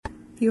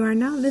You are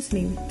now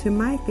listening to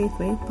My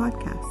Faithway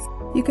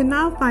podcast. You can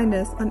now find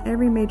us on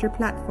every major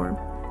platform,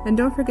 and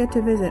don't forget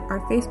to visit our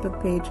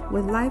Facebook page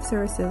with live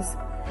services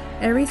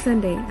every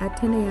Sunday at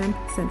 10 a.m.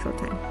 Central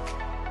Time.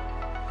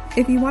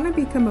 If you want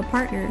to become a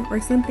partner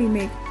or simply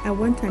make a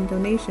one-time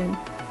donation,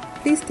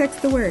 please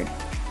text the word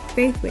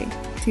Faithway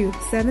to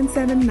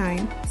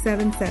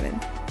 77977.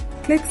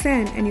 Click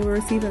send and you will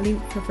receive a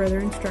link for further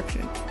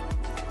instructions.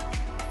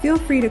 Feel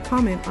free to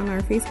comment on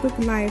our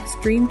Facebook Live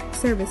streamed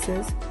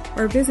services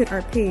or visit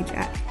our page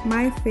at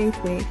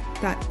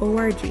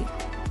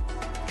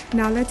myfaithway.org.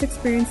 Now let's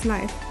experience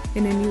life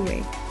in a new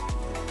way,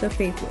 the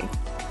Faithway.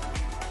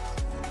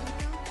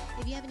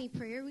 If you have any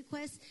prayer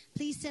requests,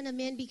 please send them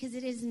in, because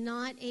it is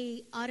not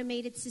a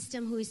automated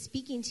system who is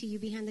speaking to you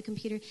behind the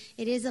computer.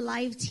 It is a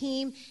live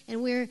team,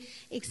 and we're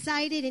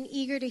excited and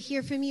eager to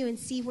hear from you and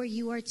see where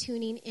you are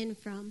tuning in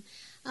from.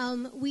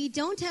 We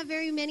don't have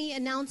very many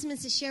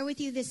announcements to share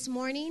with you this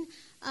morning.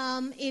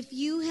 If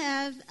you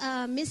have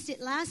missed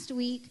it last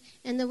week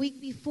and the week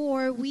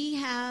before, we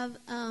have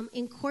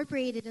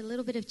incorporated a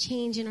little bit of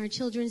change in our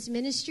children's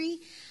ministry.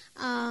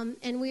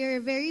 And we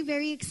are very,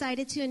 very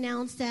excited to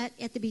announce that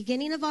at the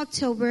beginning of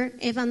October,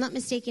 if I'm not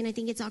mistaken, I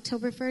think it's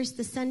October 1st,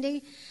 the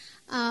Sunday.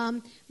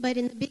 But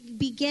in the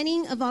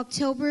beginning of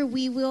October,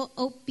 we will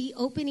be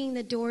opening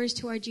the doors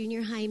to our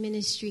junior high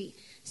ministry.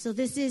 So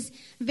this is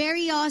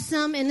very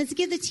awesome, and let's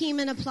give the team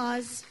an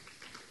applause.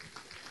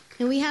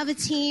 And we have a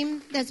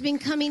team that's been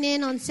coming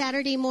in on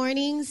Saturday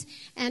mornings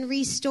and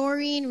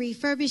restoring,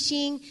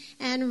 refurbishing,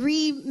 and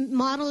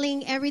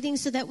remodeling everything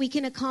so that we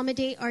can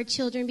accommodate our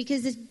children,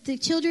 because the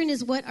children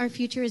is what our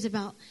future is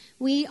about.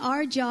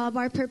 Our job,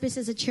 our purpose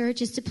as a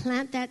church is to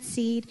plant that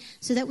seed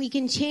so that we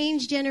can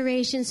change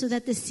generations, so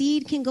that the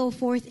seed can go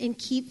forth and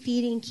keep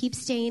feeding, keep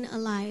staying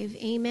alive.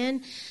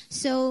 Amen.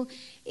 So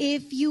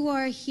if you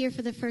are here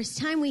for the first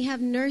time, we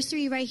have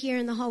nursery right here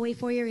in the hallway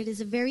foyer. It is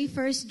the very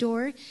first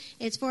door.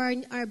 It's for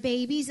our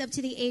babies up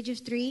to the age of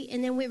 3.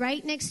 And then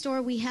right next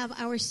door, we have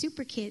our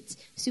Super Kids.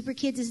 Super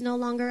Kids is no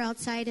longer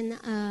outside in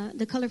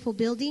the colorful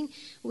building.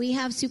 We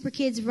have Super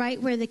Kids right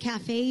where the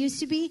cafe used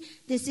to be.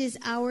 This is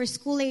our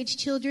school-age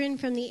children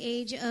from the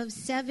age of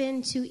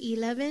 7 to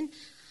 11.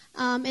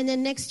 And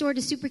then next door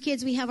to Super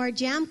Kids, we have our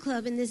Jam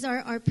Club, and these are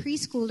our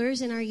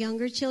preschoolers and our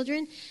younger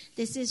children.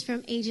 This is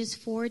from ages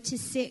 4 to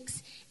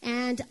 6.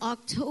 And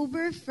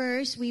October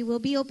 1st, we will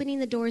be opening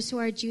the doors to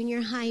our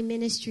junior high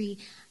ministry.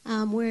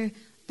 We're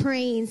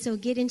praying, so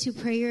get into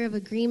prayer of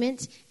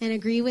agreement and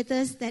agree with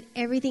us that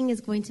everything is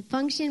going to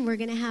function. We're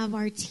going to have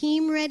our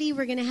team ready.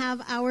 We're going to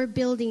have our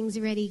buildings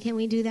ready. Can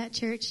we do that,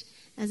 church?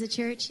 As a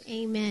church?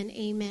 Amen.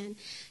 Amen.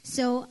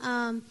 So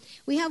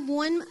we have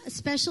one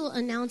special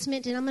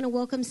announcement, and I'm going to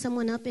welcome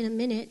someone up in a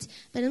minute.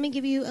 But let me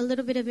give you a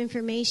little bit of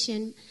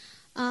information.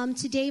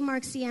 Today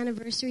marks the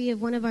anniversary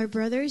of one of our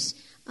brothers,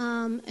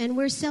 and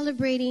we're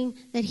celebrating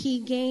that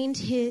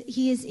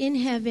he is in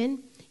heaven.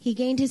 He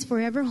gained his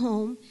forever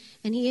home,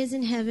 and he is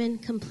in heaven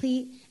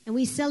complete, and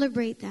we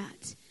celebrate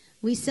that.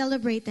 We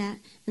celebrate that.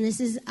 And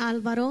this is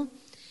Alvaro.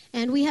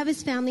 And we have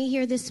his family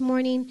here this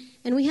morning,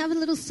 and we have a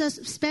little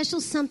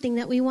special something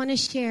that we want to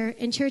share.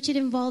 And church, it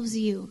involves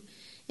you.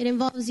 It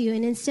involves you.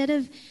 And instead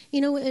of,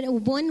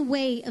 one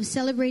way of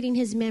celebrating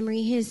his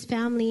memory, his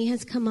family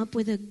has come up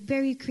with a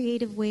very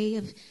creative way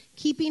of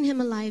keeping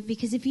him alive.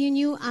 Because if you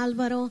knew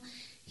Alvaro,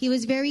 he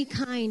was very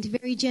kind,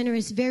 very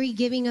generous, very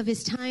giving of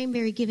his time,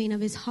 very giving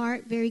of his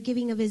heart, very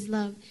giving of his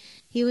love.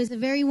 He was a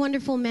very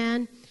wonderful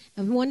man,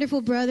 a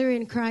wonderful brother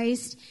in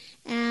Christ.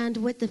 And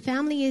what the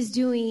family is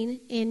doing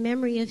in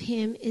memory of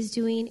him is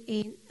doing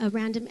a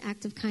random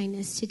act of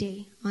kindness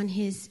today on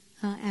his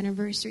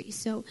anniversary.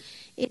 So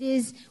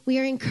we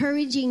are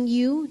encouraging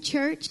you,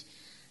 church,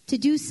 to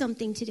do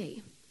something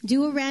today.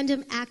 Do a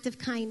random act of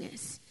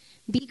kindness.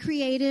 Be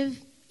creative,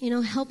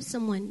 help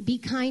someone. Be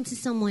kind to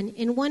someone.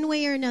 In one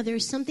way or another,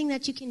 something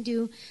that you can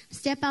do,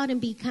 step out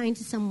and be kind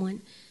to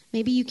someone.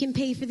 Maybe you can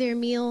pay for their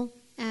meal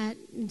at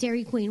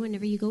Dairy Queen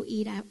whenever you go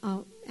eat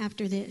out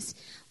after this.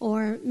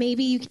 Or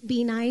maybe you can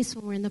be nice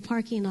when we're in the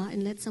parking lot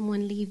and let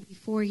someone leave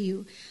before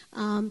you.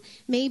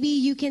 Maybe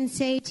you can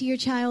say to your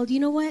child, you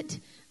know what?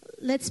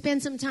 Let's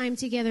spend some time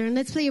together and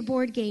let's play a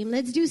board game.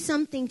 Let's do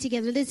something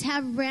together. Let's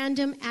have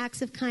random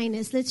acts of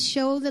kindness. Let's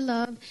show the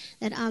love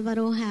that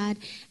Alvaro had,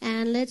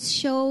 and let's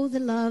show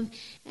the love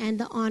and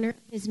the honor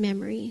of his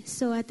memory.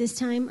 So at this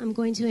time, I'm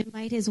going to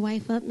invite his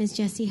wife up, Ms.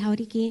 Jessie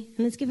Hauriki, and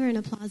let's give her an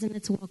applause and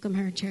let's welcome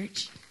her,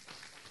 church.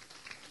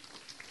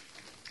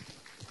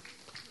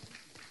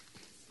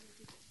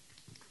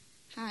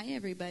 Hi,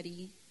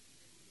 everybody.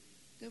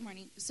 Good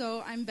morning.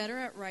 So I'm better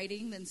at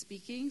writing than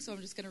speaking, so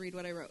I'm just going to read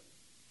what I wrote.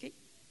 Okay?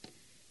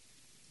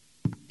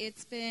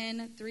 It's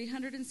been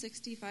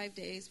 365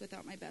 days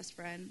without my best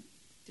friend,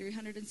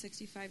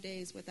 365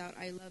 days without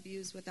I love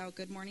yous, without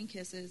good morning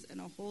kisses, and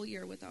a whole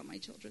year without my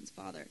children's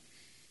father.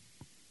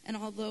 And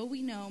although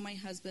we know my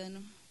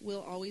husband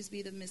will always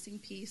be the missing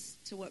piece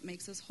to what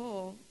makes us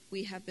whole,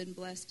 we have been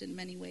blessed in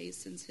many ways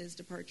since his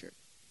departure.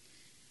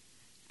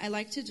 I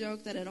like to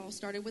joke that it all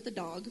started with a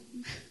dog.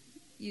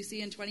 You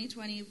see, in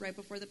 2020, right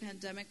before the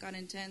pandemic got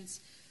intense,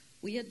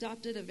 we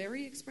adopted a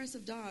very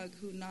expressive dog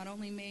who not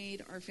only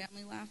made our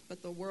family laugh,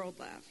 but the world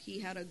laugh. He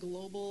had a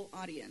global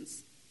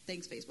audience.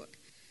 Thanks, Facebook.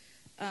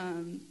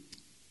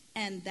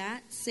 And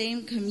that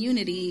same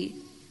community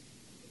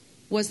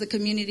was the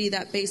community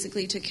that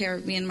basically took care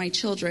of me and my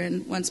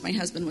children once my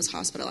husband was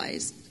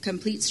hospitalized.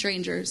 Complete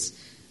strangers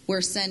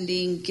were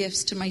sending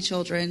gifts to my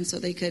children so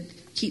they could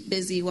keep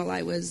busy while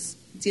I was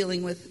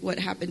dealing with what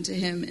happened to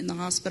him in the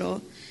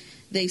hospital.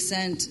 They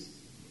sent,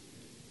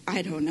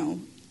 I don't know,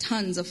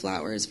 tons of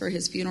flowers for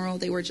his funeral.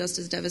 They were just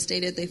as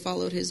devastated. They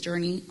followed his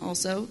journey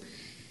also.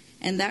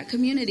 And that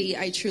community,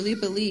 I truly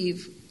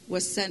believe,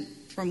 was sent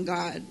from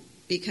God,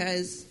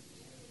 because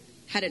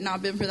had it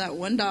not been for that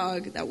one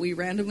dog that we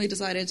randomly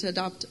decided to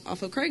adopt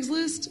off of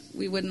Craigslist,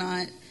 we would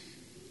not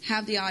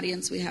have the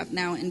audience we have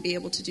now and be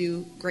able to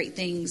do great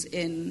things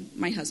in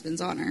my husband's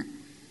honor.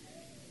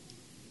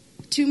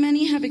 Too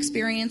many have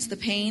experienced the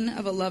pain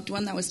of a loved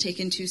one that was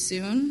taken too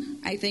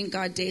soon. I thank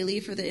God daily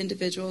for the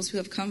individuals who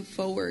have come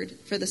forward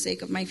for the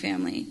sake of my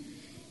family.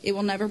 It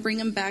will never bring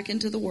him back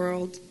into the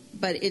world,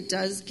 but it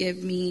does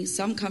give me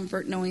some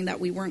comfort knowing that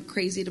we weren't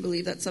crazy to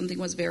believe that something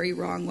was very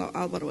wrong while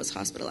Alvaro was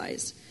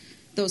hospitalized.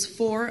 Those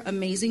 4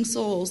 amazing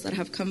souls that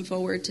have come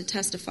forward to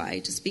testify,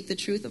 to speak the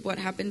truth of what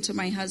happened to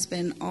my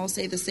husband, all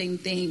say the same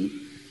thing.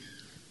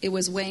 It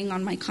was weighing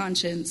on my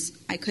conscience.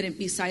 I couldn't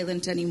be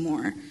silent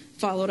anymore.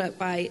 Followed up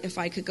by, if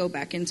I could go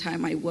back in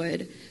time, I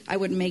would. I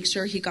would make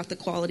sure he got the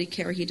quality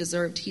care he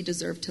deserved. He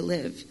deserved to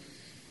live.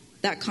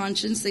 That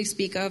conscience they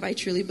speak of, I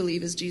truly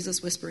believe, is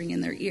Jesus whispering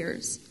in their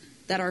ears,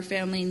 that our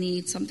family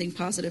needs something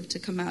positive to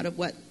come out of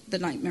what the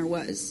nightmare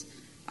was.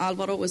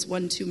 Alvaro was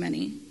one too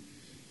many.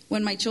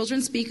 When my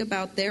children speak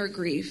about their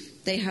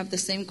grief, they have the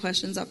same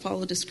questions that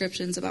follow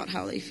descriptions about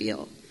how they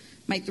feel.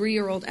 My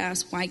 3-year-old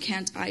asks, why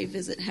can't I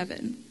visit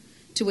heaven?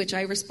 To which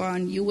I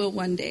respond, you will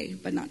one day,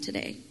 but not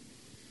today.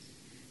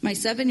 My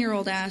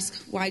 7-year-old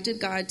asks, why did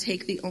God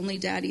take the only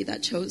daddy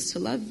that chose to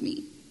love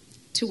me?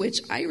 To which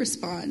I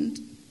respond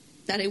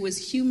that it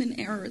was human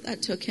error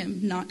that took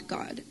him, not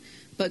God.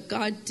 But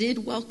God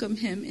did welcome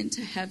him into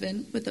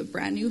heaven with a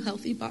brand new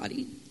healthy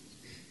body.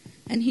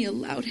 And he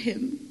allowed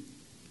him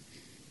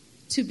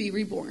to be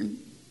reborn.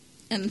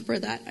 And for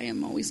that, I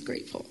am always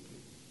grateful.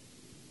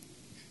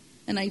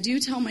 And I do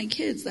tell my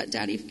kids that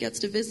Daddy gets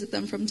to visit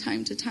them from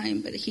time to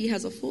time, but he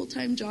has a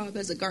full-time job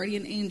as a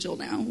guardian angel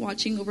now,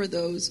 watching over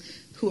those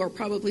who are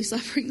probably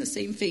suffering the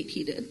same fate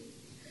he did.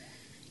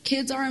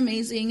 Kids are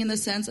amazing in the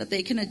sense that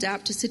they can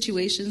adapt to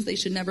situations they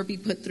should never be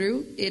put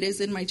through. It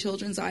is in my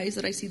children's eyes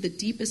that I see the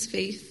deepest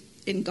faith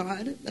in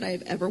God that I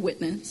have ever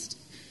witnessed.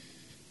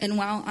 And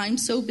while I'm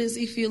so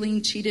busy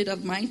feeling cheated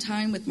of my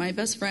time with my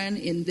best friend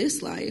in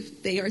this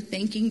life, they are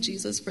thanking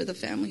Jesus for the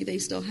family they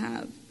still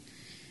have.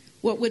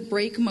 What would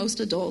break most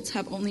adults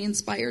have only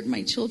inspired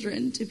my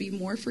children to be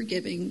more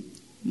forgiving,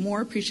 more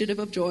appreciative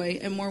of joy,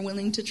 and more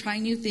willing to try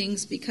new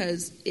things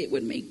because it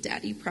would make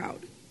Daddy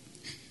proud.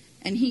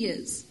 And he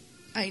is.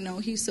 I know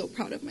he's so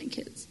proud of my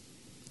kids.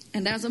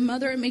 And as a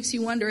mother, it makes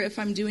you wonder if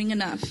I'm doing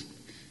enough.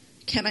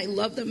 Can I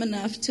love them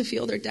enough to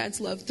feel their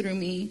dad's love through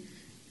me?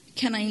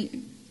 Can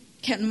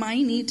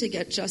my need to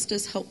get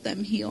justice help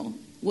them heal?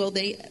 Will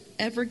they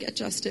ever get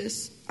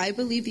justice? I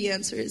believe the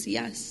answer is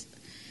yes.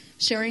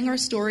 Sharing our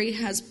story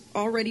has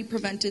already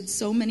prevented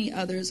so many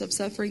others of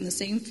suffering the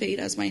same fate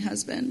as my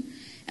husband.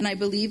 And I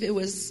believe it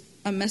was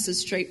a message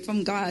straight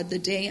from God the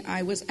day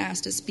I was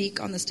asked to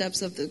speak on the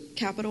steps of the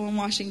Capitol in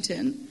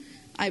Washington.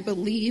 I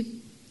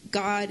believe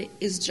God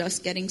is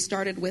just getting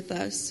started with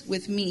us,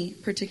 with me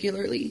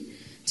particularly,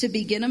 to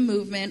begin a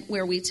movement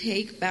where we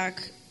take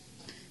back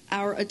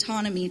our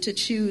autonomy to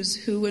choose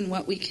who and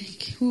what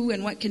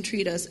can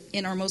treat us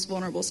in our most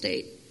vulnerable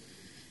state.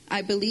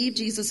 I believe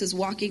Jesus is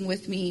walking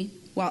with me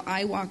while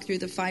I walk through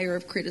the fire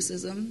of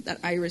criticism that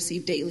I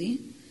receive daily.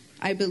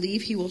 I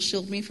believe he will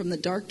shield me from the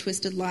dark,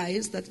 twisted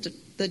lies that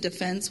the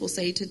defense will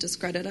say to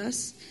discredit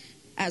us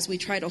as we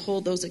try to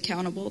hold those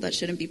accountable that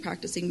shouldn't be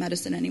practicing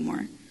medicine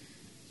anymore.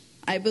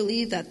 I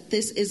believe that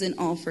this isn't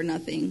all for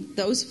nothing.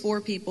 Those 4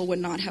 people would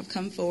not have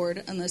come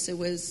forward unless it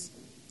was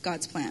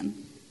God's plan.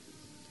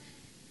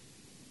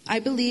 I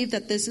believe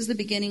that this is the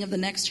beginning of the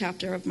next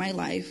chapter of my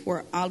life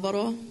where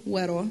Alvaro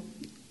Güero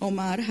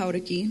Omar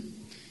Jauregui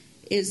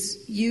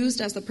is used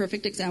as the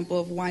perfect example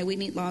of why we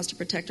need laws to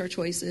protect our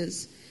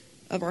choices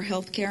of our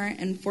health care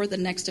and for the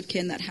next of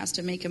kin that has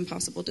to make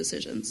impossible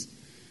decisions.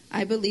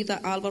 I believe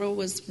that Alvaro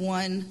was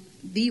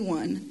the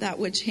one that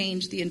would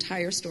change the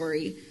entire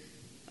story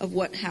of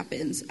what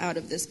happens out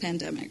of this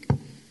pandemic.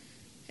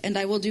 And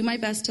I will do my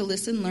best to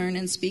listen, learn,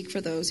 and speak for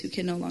those who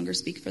can no longer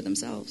speak for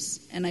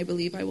themselves. And I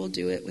believe I will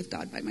do it with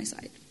God by my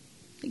side.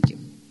 Thank you.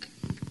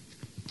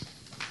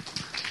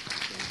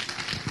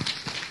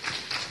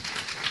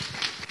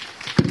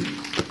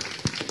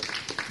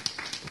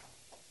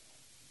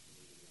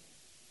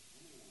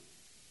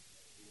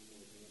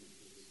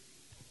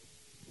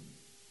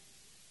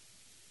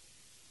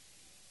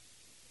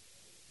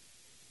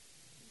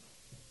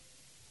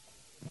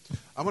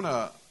 I'm going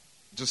to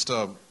just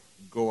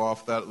go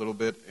off that a little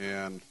bit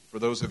and for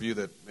those of you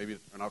that maybe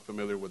are not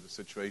familiar with the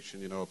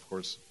situation, of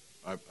course,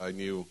 I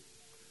knew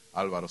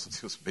Alvaro since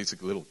he was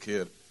basically a little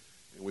kid.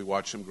 And we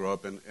watched him grow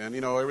up. And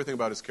everything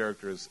about his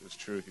character is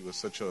true. He was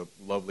such a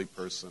lovely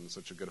person,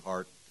 such a good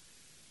heart.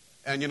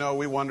 And,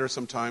 we wonder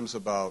sometimes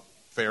about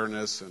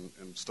fairness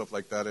and stuff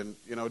like that. And,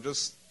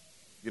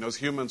 as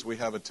humans, we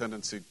have a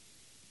tendency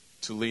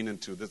to lean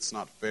into that's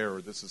not fair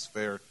or this is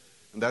fair.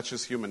 And that's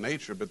just human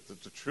nature. But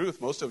the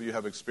truth, most of you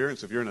have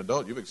experienced, if you're an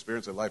adult, you've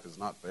experienced that life is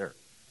not fair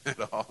at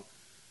all.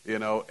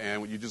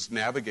 And you just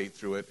navigate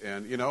through it.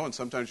 And, and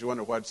sometimes you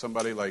wonder why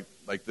somebody like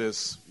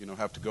this,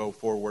 have to go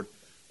forward.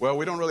 Well,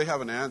 we don't really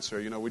have an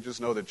answer. We just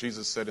know that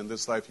Jesus said in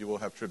this life you will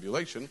have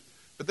tribulation.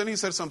 But then he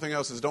said something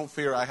else, is don't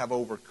fear, I have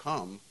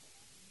overcome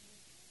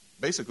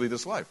basically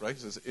this life, right?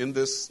 He says, in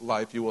this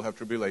life you will have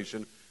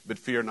tribulation, but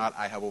fear not,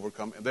 I have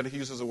overcome. And then he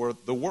uses the word,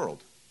 the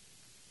world.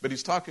 But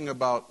he's talking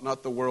about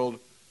not the world,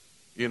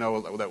 that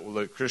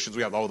the Christians,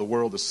 we have, the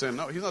world, the sin.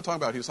 No, he's not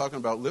talking about, he's talking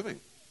about living.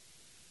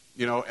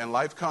 And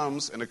life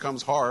comes, and it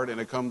comes hard,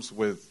 and it comes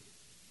with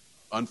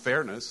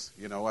unfairness.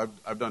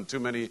 I've done too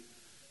many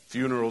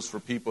funerals for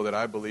people that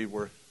I believe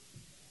were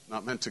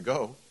not meant to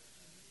go.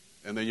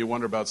 And then you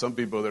wonder about some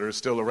people that are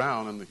still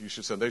around, and you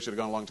should say they should have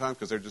gone a long time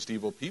because they're just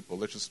evil people.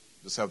 Let's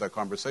just have that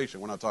conversation.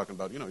 We're not talking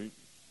about, we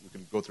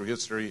can go through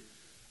history,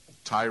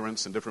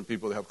 tyrants and different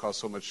people that have caused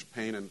so much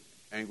pain and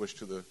anguish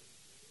to the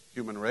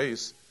human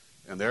race,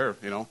 and they're,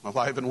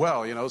 alive and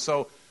well,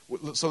 So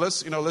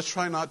let's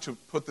try not to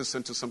put this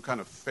into some kind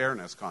of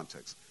fairness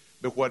context.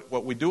 But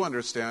what we do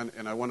understand,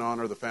 and I want to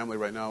honor the family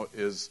right now,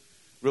 is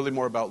really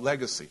more about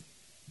legacy.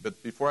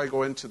 But before I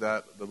go into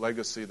that, the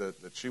legacy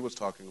that she was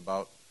talking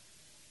about,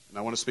 and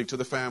I want to speak to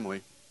the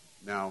family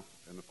now,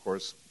 and of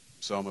course,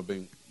 Selma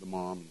being the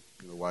mom,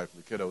 the wife,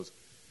 and the kiddos.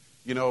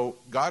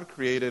 God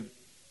created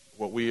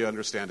what we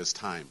understand as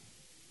time.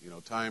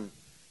 Time,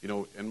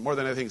 and more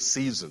than anything,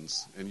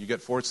 seasons. And you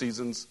get 4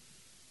 seasons,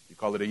 you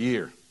call it a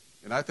year.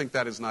 And I think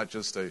that is not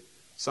just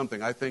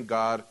something. I think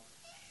God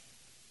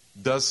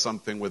does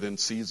something within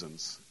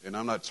seasons. And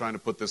I'm not trying to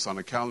put this on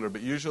a calendar,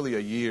 but usually a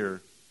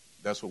year,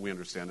 that's what we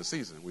understand as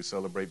season. We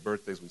celebrate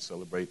birthdays, we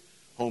celebrate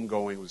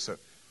homegoing.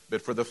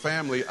 But for the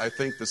family, I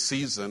think the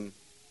season,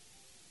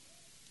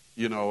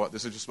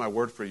 this is just my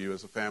word for you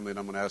as a family, and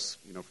I'm going to ask,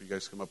 for you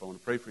guys to come up. I want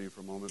to pray for you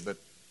for a moment, but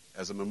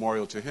as a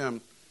memorial to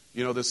him,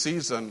 the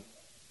season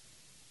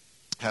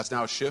has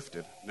now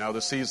shifted. Now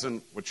the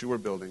season, what you were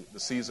building, the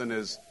season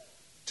is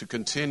to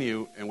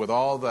continue, and with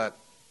all that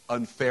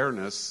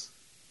unfairness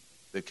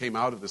that came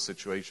out of the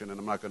situation, and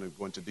I'm not going to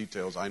go into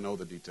details, I know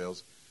the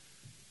details,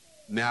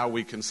 now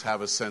we can have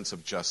a sense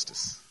of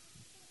justice.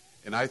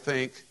 And I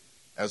think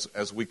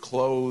as we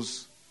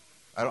close,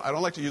 I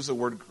don't like to use the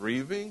word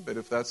grieving, but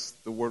if that's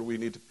the word we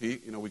need to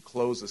speak, we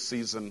close a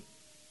season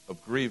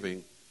of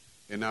grieving,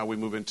 and now we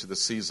move into the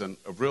season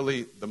of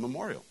really the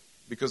memorial.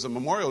 Because the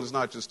memorial is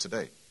not just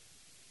today.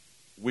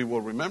 We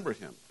will remember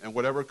him, and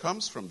whatever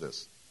comes from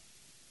this,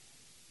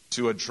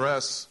 to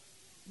address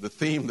the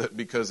theme that,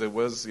 because it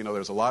was,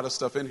 there's a lot of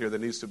stuff in here that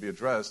needs to be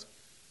addressed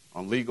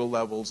on legal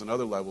levels and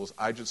other levels.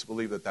 I just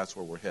believe that that's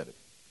where we're headed.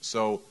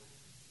 So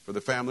for the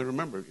family,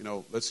 remember,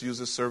 let's use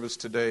this service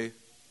today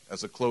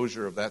as a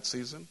closure of that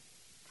season.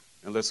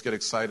 And let's get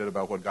excited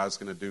about what God's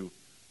going to do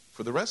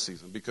for the rest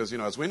season. Because,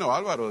 as we know,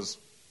 Alvaro is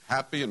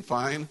happy and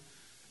fine.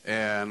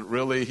 And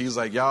really, he's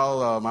like,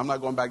 y'all, I'm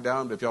not going back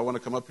down. But if y'all want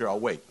to come up here, I'll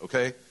wait,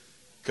 okay?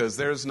 Because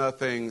there's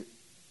nothing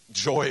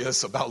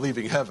joyous about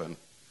leaving heaven.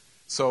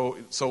 So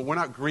we're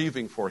not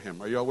grieving for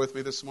him. Are you all with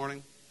me this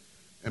morning?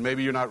 And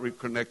maybe you're not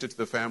connected to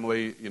the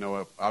family.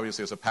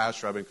 Obviously as a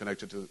pastor, I've been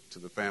connected to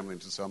the family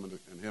and to Selma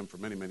and him for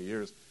many, many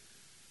years.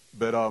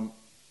 But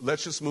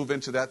let's just move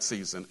into that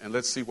season, and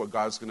let's see what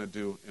God's going to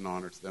do in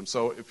honor to them.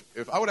 So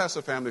if I would ask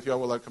the family, if y'all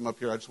would like to come up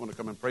here, I just want to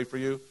come and pray for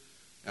you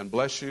and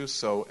bless you.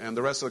 So, and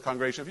the rest of the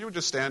congregation, if you would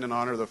just stand and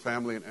honor the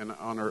family and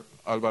honor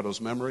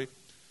Alvaro's memory.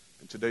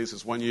 And today's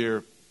his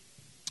 1-year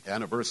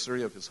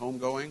anniversary of his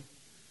homegoing.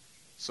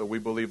 So we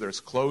believe there's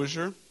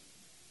closure.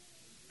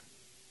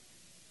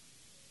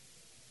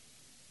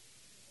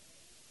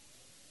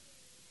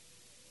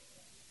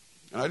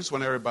 And I just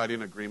want everybody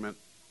in agreement,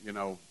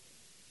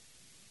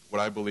 what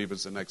I believe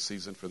is the next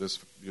season for this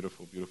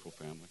beautiful, beautiful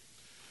family.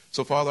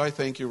 So, Father, I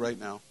thank you right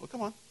now. Well,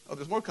 come on. Oh,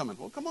 there's more coming.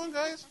 Well, come on,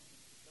 guys.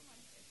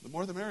 The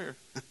more the merrier.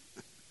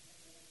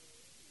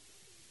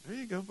 There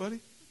you go, buddy.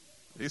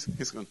 He's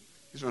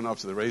running off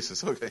to the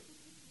races. Okay.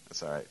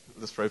 That's all right.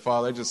 Let's pray.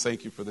 Father, I just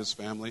thank you for this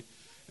family.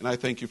 And I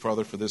thank you,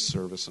 Father, for this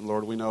service. And,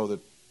 Lord, we know that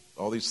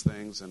all these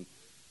things and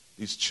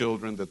these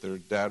children, that their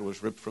dad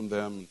was ripped from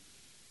them,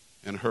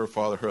 and her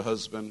father, her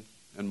husband,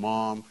 and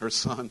mom, her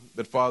son.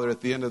 But, Father,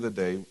 at the end of the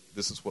day,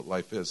 this is what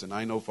life is. And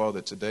I know, Father,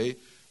 that today,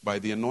 by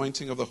the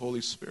anointing of the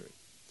Holy Spirit,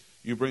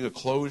 you bring a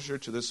closure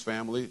to this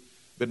family,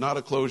 but not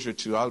a closure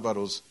to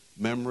Alvaro's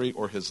memory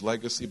or his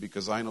legacy,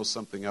 because I know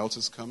something else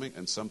is coming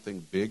and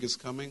something big is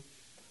coming.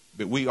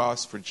 But we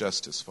ask for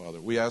justice,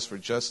 Father. We ask for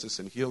justice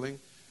and healing.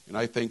 And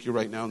I thank you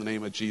right now in the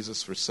name of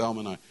Jesus for Selma.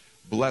 And I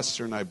bless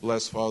her, and I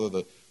bless, Father,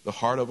 the the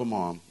heart of a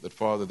mom, that,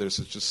 Father, this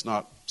is just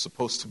not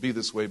supposed to be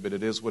this way, but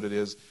it is what it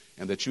is,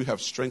 and that you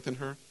have strengthened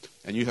her,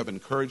 and you have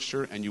encouraged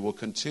her, and you will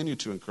continue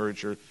to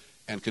encourage her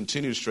and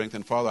continue to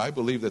strengthen. Father, I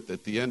believe that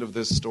at the end of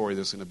this story,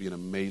 there's going to be an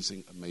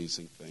amazing,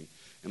 amazing thing.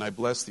 And I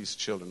bless these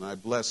children, and I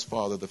bless,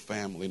 Father, the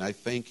family, and I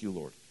thank you,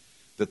 Lord,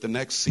 that the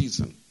next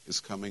season is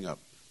coming up,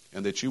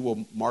 and that you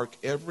will mark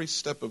every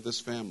step of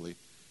this family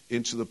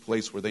into the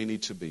place where they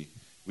need to be.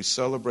 We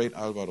celebrate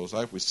Alvaro's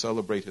life, we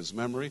celebrate his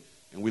memory,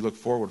 and we look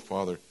forward,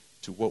 Father,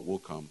 to what will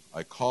come.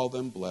 I call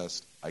them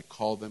blessed, I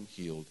call them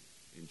healed,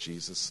 in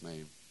Jesus'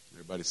 name.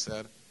 Everybody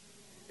said,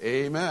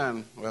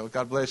 amen. Well,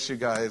 God bless you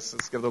guys.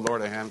 Let's give the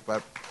Lord a hand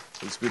clap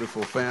for this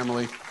beautiful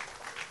family.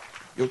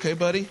 You okay,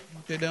 buddy?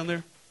 Okay down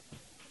there?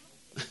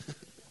 I'm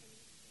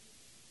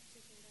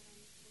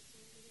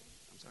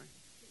sorry?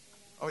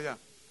 Oh, yeah.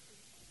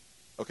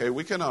 Okay,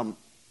 we can,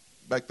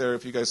 back there,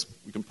 if you guys,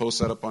 we can post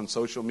that up on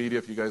social media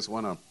if you guys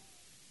want to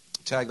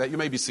tag that. You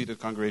may be seated,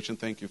 congregation.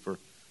 Thank you for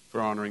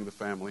honoring the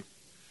family.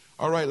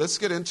 All right, let's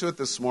get into it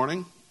this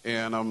morning.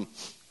 And,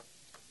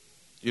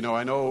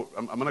 I know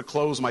I'm going to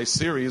close my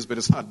series, but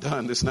it's not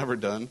done. It's never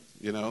done.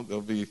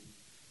 There'll be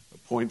a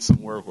point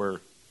somewhere where...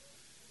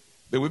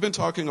 But we've been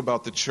talking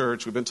about the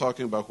church. We've been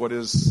talking about what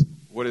is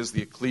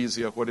the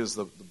ecclesia, what is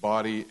the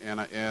body,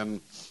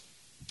 and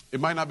it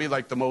might not be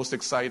like the most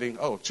exciting,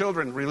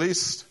 children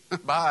released,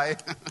 bye.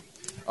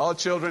 All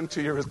children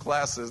to your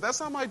classes. That's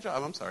not my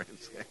job. I'm sorry.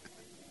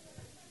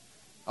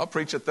 I'll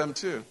preach at them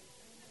too.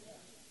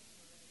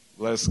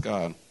 Bless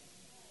God.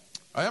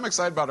 I am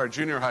excited about our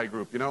junior high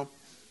group,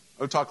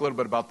 I'll talk a little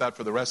bit about that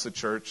for the rest of the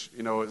church.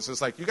 It's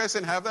just like, you guys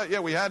didn't have that?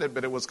 Yeah, we had it,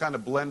 but it was kind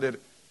of blended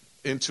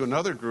into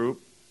another group,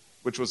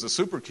 which was the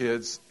Super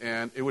Kids,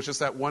 and it was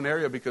just that one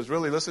area because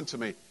really, listen to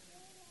me,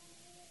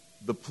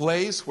 the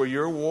place where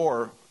your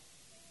war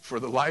for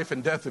the life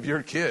and death of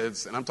your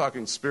kids, and I'm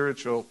talking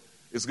spiritual,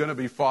 is going to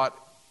be fought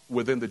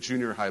within the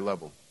junior high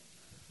level.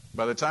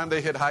 By the time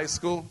they hit high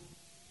school,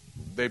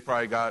 they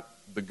probably got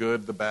the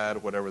good, the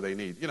bad, whatever they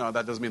need. That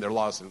doesn't mean they're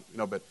lost,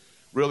 but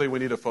really we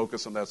need to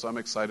focus on that. So I'm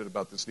excited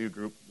about this new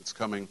group that's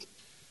coming,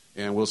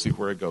 and we'll see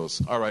where it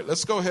goes. All right,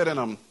 let's go ahead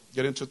and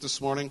get into it this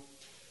morning.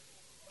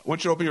 I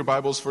want you to open your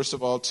Bibles, first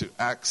of all, to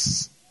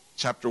Acts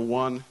chapter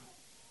 1,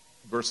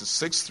 verses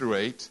 6 through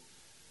 8.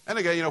 And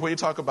again, when you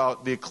talk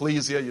about the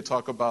ecclesia, you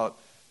talk about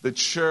the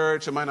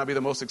church, it might not be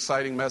the most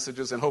exciting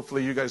messages, and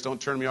hopefully you guys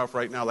don't turn me off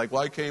right now. Like,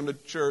 well, I came to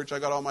church, I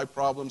got all my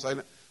problems,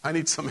 I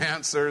need some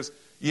answers.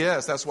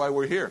 Yes, that's why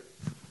we're here.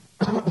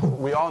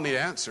 We all need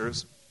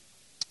answers.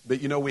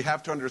 But, we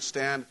have to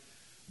understand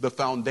the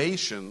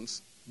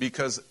foundations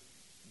because,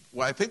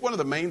 I think one of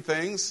the main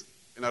things,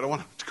 and I don't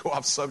want to go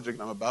off subject,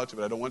 and I'm about to,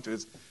 but I don't want to,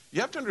 is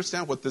you have to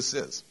understand what this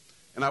is.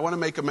 And I want to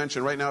make a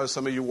mention right now as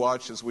some of you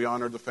watch, as we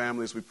honored the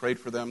families, we prayed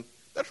for them.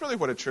 That's really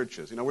what a church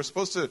is. We're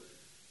supposed to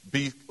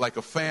be like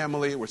a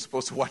family. We're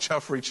supposed to watch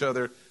out for each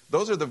other.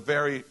 Those are the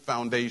very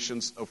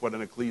foundations of what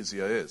an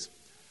ecclesia is.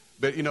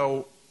 But,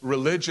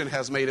 religion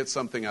has made it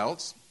something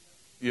else.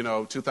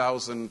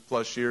 2,000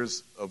 plus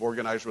years of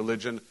organized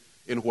religion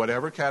in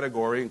whatever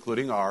category,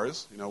 including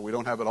ours. We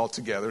don't have it all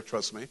together,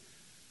 trust me.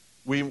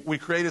 We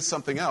created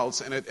something else,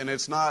 and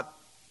it's not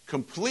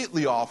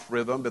completely off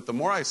rhythm, but the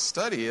more I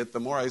study it, the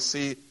more I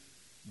see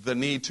the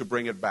need to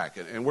bring it back.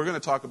 And we're going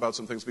to talk about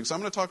some things, because I'm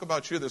going to talk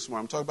about you this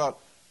morning. I'm talking about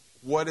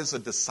what is a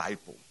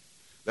disciple.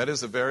 That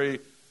is a very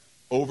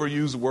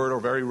overused word or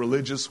very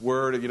religious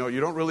word.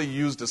 You don't really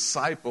use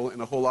disciple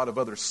in a whole lot of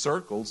other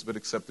circles, but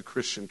except the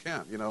Christian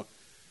can.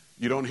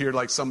 You don't hear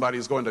like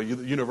somebody's going to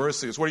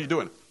universities. What are you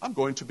doing? I'm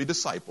going to be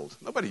discipled.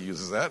 Nobody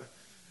uses that.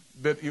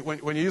 But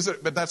when you use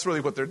it, but that's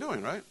really what they're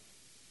doing, right?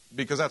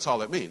 Because that's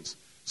all it means.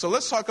 So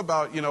let's talk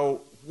about,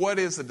 what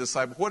is a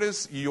disciple? What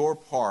is your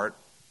part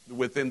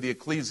within the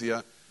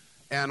ecclesia,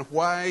 and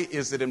why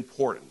is it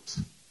important?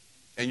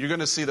 And you're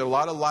going to see that a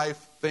lot of life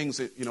things,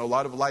 a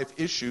lot of life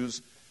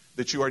issues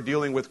that you are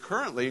dealing with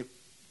currently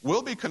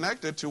will be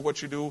connected to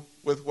what you do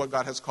with what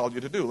God has called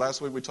you to do.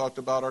 Last week we talked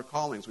about our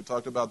callings. We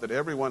talked about that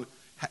everyone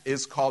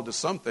is called to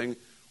something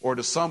or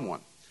to someone.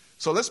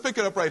 So let's pick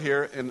it up right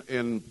here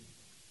in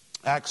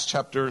Acts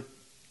chapter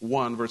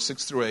 1, verse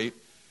 6 through 8.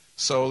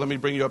 So let me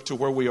bring you up to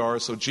where we are.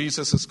 So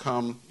Jesus has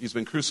come. He's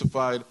been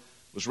crucified,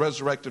 was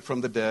resurrected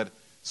from the dead,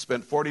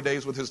 spent 40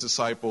 days with his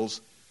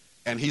disciples,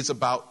 and he's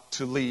about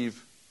to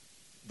leave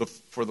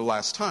for the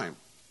last time,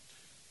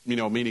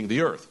 meaning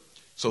the earth.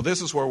 So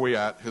this is where we're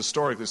at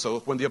historically. So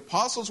when the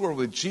apostles were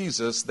with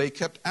Jesus, they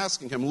kept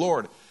asking him,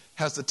 Lord,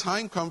 has the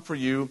time come for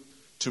you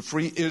to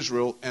free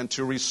Israel and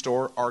to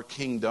restore our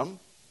kingdom?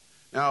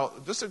 Now,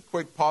 just a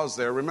quick pause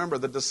there. Remember,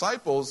 the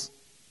disciples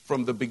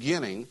from the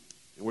beginning,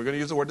 and we're going to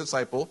use the word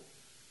disciple,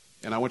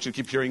 and I want you to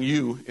keep hearing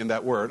you in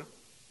that word.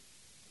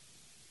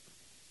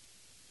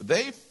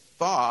 They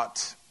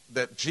thought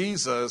that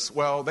Jesus,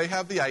 they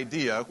have the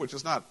idea, which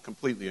is not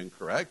completely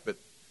incorrect, but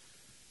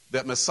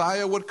that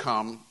Messiah would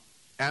come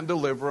and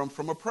deliver them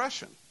from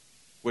oppression,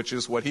 which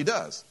is what he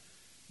does.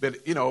 But,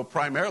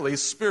 primarily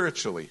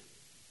spiritually.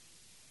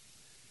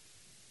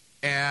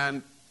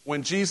 And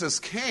when Jesus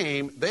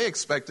came, they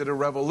expected a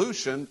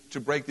revolution to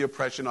break the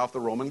oppression off the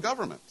Roman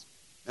government.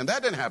 And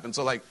that didn't happen.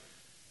 So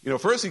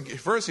first,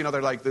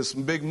 they're like this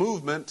big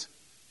movement,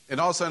 and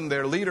all of a sudden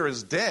their leader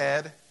is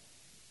dead.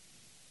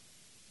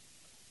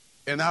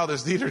 And now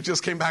this leader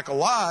just came back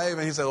alive,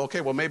 and he said,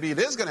 okay, well, maybe it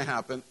is going to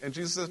happen. And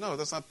Jesus says, no,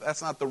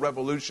 that's not the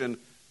revolution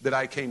that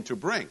I came to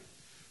bring.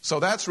 So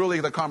that's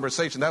really the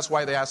conversation. That's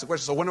why they asked the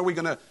question. So when are we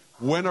going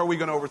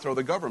to overthrow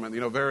the government?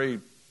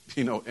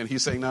 And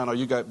he's saying, no,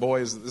 you got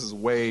boys, this is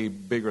way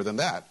bigger than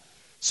that.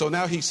 So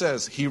now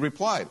he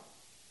replied,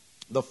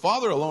 the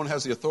Father alone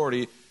has the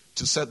authority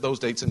to set those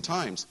dates and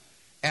times,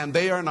 and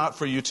they are not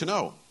for you to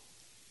know.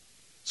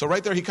 So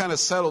right there he kind of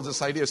settles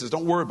this idea. He says,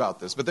 don't worry about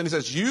this. But then he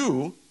says,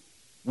 you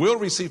will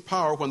receive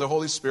power when the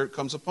Holy Spirit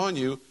comes upon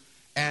you,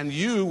 and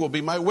you will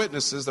be my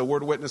witnesses. The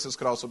word witnesses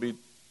could also be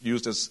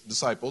used as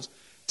disciples,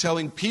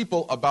 telling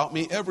people about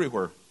me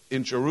everywhere,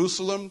 in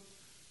Jerusalem,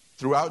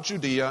 throughout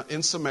Judea,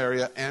 in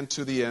Samaria, and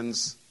to the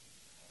ends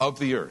of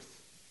the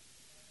earth.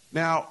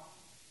 Now,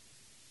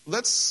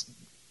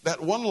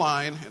 that one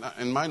line,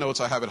 in my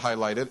notes I have it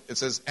highlighted, it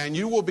says, and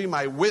you will be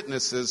my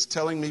witnesses,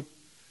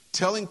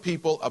 telling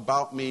people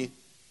about me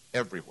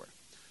everywhere.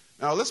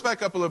 Now, let's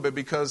back up a little bit,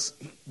 because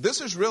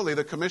this is really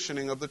the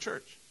commissioning of the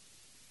church.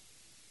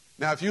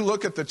 Now, if you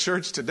look at the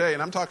church today,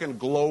 and I'm talking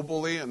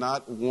globally and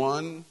not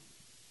one,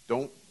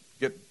 don't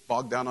get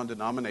bogged down on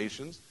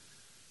denominations,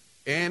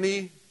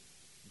 any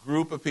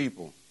group of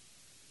people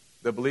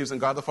that believes in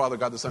God the Father,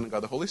 God the Son, and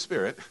God the Holy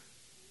Spirit,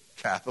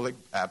 Catholic,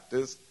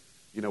 Baptist,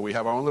 we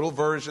have our own little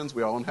versions,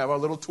 we all have our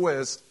little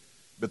twist,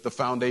 but the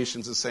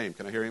foundation's the same.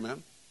 Can I hear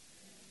amen?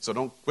 So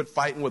don't quit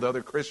fighting with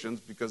other Christians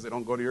because they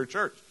don't go to your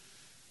church.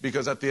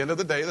 Because at the end of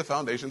the day, the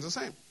foundation's the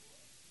same.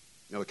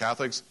 The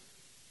Catholics,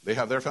 they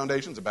have their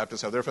foundations. The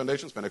Baptists have their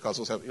foundations.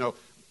 Pentecostals have,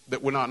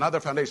 we're not their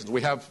foundations.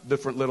 We have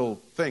different little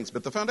things,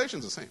 but the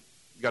foundation's the same.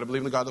 You got to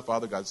believe in the God the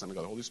Father, God the Son, and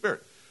God the Holy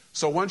Spirit.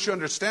 So once you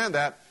understand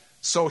that,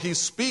 so he's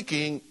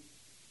speaking,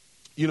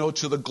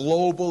 to the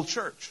global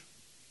church.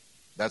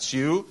 That's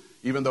you.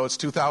 Even though it's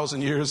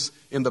 2,000 years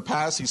in the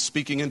past, he's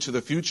speaking into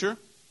the future.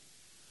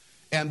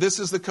 And this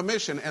is the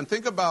commission. And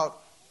think about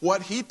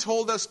what he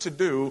told us to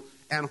do.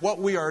 And what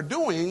we are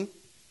doing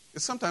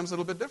is sometimes a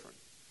little bit different.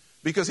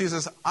 Because he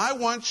says, I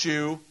want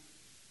you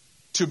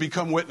to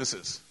become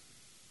witnesses.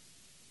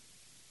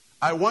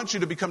 I want you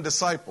to become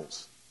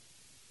disciples.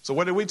 So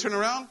what did we turn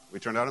around? We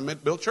turned around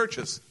and built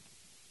churches.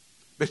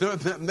 But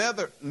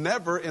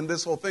never in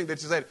this whole thing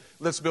did you say,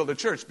 let's build a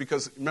church.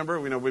 Because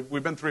remember,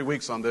 we've been 3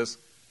 weeks on this.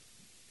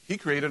 He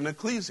created an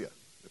ecclesia.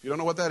 If you don't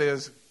know what that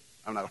is,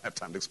 I'm not going to have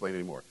time to explain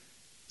anymore.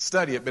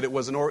 Study it, but it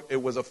was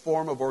a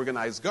form of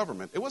organized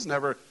government. It was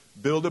never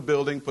build a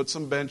building, put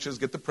some benches,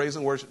 get the praise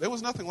and worship. There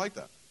was nothing like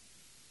that.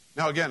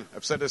 Now again,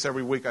 I've said this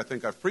every week, I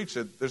think I've preached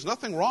it. There's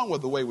nothing wrong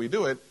with the way we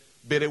do it,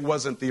 but it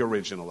wasn't the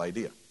original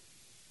idea.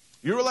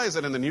 You realize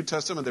that in the New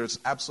Testament there's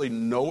absolutely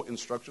no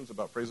instructions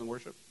about praise and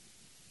worship?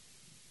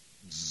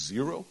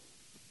 Zero.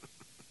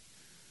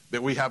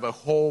 That we have a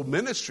whole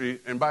ministry,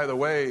 and by the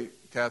way,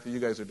 Kathy, you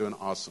guys are doing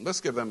awesome. Let's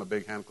give them a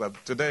big hand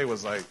clap. Today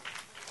was like,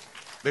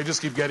 they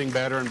just keep getting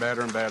better and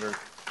better and better.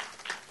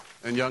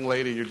 And young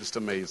lady, you're just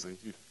amazing.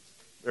 You're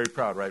very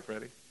proud, right,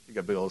 Freddie? You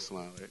got a big old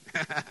smile,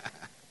 right?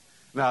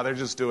 No, they're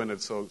just doing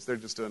it. So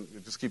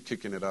just keep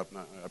kicking it up. And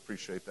I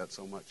appreciate that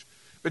so much.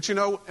 But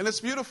and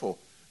it's beautiful.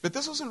 But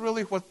this wasn't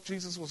really what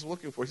Jesus was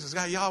looking for. He says,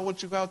 I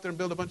want you to go out there and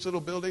build a bunch of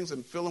little buildings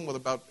and fill them with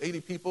about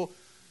 80 people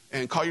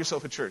and call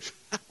yourself a church.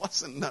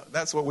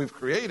 That's what we've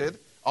created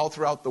all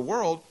throughout the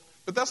world.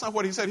 But that's not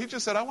what he said. He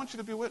just said, I want you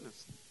to be a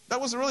witness. That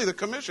was really the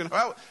commission.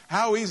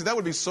 How easy. That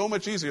would be so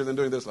much easier than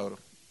doing this, Lodo.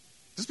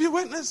 Just be a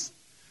witness.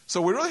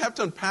 So we really have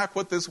to unpack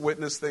what this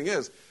witness thing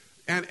is.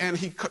 And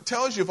he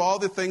tells you of all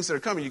the things that are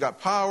coming. You got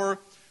power,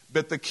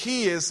 but the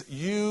key is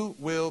you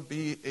will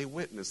be a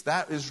witness.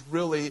 That is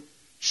really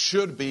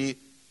should be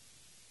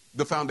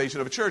the foundation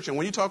of a church. And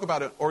when you talk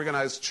about an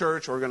organized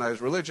church,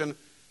 organized religion,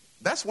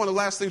 that's one of the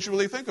last things you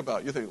really think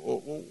about. You think, well,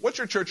 what's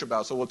your church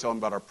about? So we'll tell them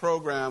about our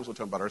programs. We'll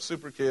tell them about our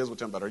super kids. We'll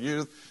tell them about our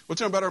youth. We'll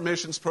tell them about our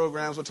missions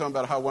programs. We'll tell them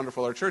about how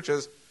wonderful our church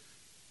is.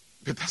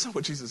 But that's not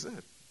what Jesus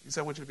said. He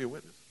said, I want you to be a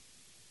witness.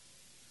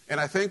 And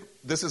I think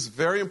this is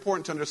very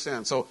important to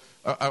understand. So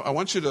I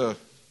want you to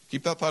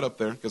keep that thought up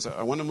there because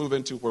I want to move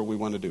into where we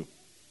want to do,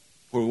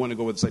 where we want to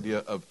go with this idea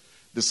of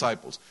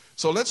disciples.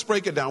 So let's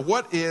break it down.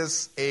 What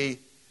is a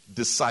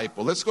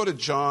disciple? Let's go to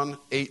John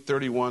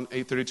 8:31,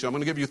 8:32. I'm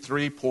going to give you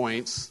 3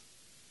 points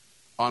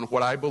on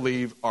what I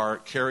believe are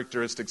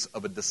characteristics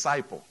of a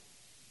disciple.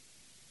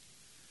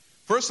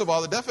 First of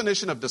all, the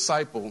definition of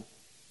disciple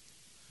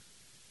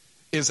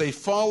is a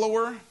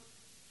follower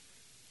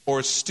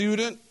or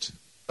student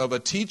of a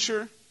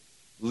teacher,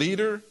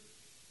 leader,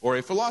 or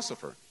a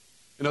philosopher.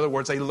 In other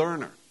words, a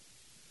learner.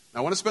 Now,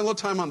 I want to spend a little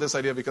time on this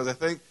idea because I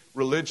think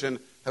religion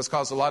has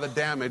caused a lot of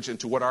damage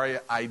into what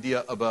our idea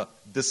of a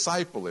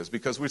disciple is.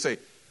 Because we say,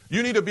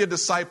 you need to be a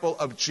disciple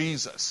of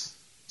Jesus.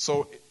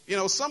 So,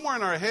 somewhere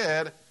in our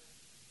head,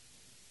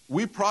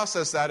 we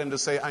process that into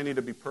say, I need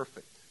to be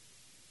perfect.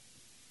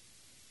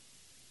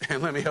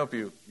 And let me help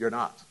you, you're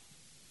not.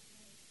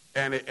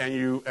 And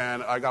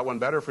I got one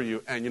better for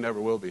you, and you never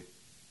will be.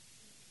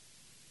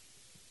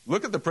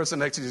 Look at the person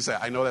next to you and say,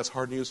 I know that's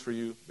hard news for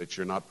you, but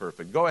you're not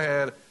perfect. Go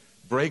ahead,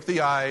 break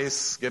the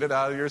ice, get it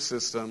out of your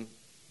system.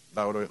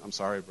 I'm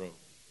sorry, bro.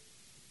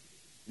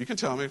 You can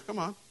tell me, come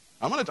on.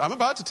 I'm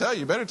about to tell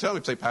you. You better tell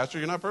me. Say, Pastor,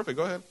 you're not perfect.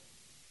 Go ahead.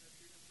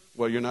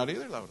 Well, you're not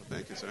either, Laura.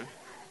 Thank you, sir.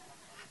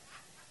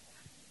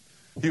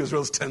 He was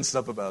real tensed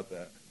up about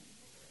that.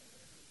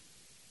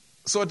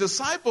 So a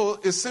disciple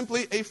is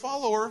simply a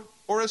follower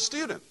or a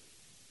student.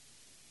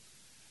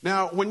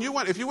 Now,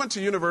 if you went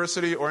to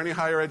university or any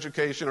higher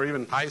education or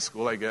even high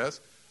school, I guess,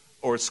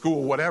 or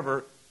school,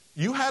 whatever,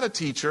 you had a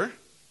teacher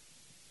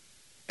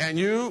and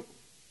you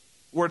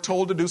were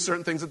told to do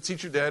certain things that the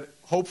teacher did,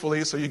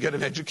 hopefully so you get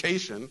an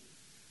education.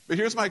 But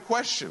here's my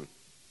question.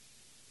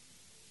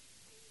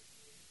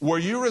 Were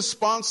you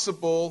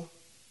responsible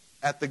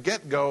at the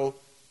get-go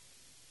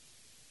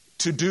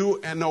to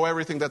do and know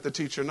everything that the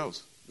teacher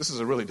knows? This is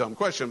a really dumb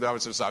question. The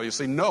answer is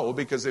obviously no,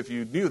 because if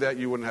you knew that,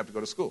 you wouldn't have to go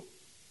to school.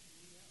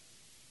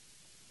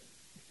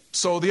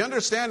 So the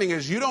understanding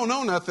is you don't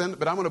know nothing,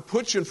 but I'm going to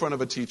put you in front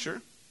of a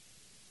teacher.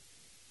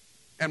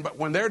 But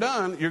when they're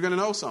done, you're going to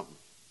know something.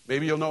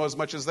 Maybe you'll know as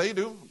much as they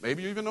do.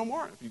 Maybe you even know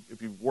more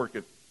if you work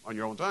it on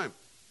your own time.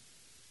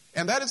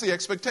 And that is the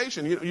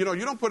expectation. You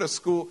don't put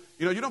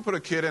you don't put a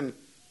kid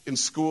in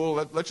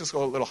school. Let's just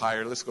go a little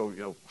higher. Let's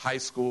go, high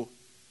school.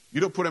 You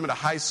don't put him into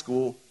high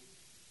school,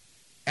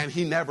 and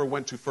he never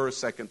went to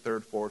 1st, 2nd,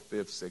 3rd, 4th,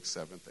 5th, 6th,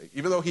 7th, 8th.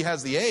 Even though he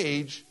has the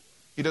age,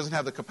 he doesn't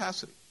have the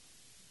capacity.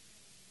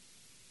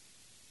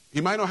 He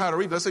might know how to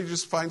read. Let's say you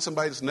just find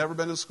somebody that's never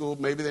been in school.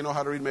 Maybe they know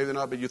how to read, maybe they're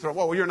not. But you throw,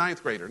 well, you're a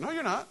 9th grader. No,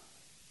 you're not.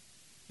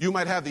 You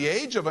might have the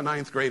age of a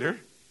 9th grader,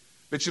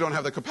 but you don't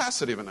have the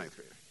capacity of a 9th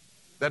grader.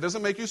 That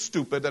doesn't make you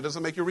stupid. That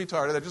doesn't make you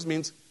retarded. That just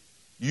means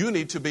you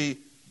need to be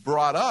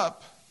brought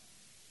up.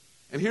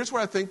 And here's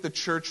where I think the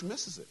church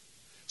misses it.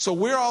 So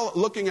we're all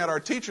looking at our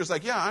teachers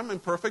like, yeah, I'm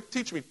imperfect.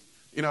 Teach me.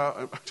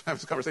 I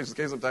have conversations with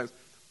kids sometimes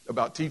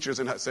about teachers,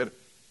 and I said,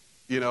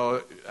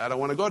 I don't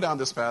want to go down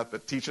this path,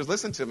 but teachers,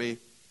 listen to me.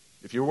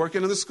 If you're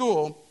working in the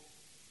school,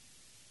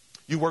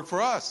 you work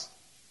for us.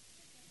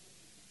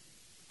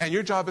 And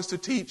your job is to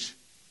teach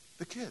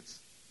the kids.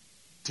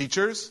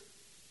 Teachers,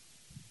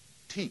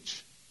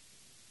 teach.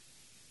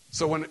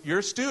 So when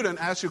your student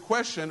asks you a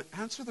question,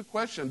 answer the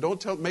question.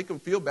 Don't make them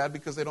feel bad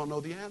because they don't know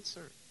the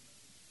answer.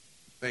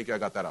 Thank you, I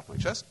got that off my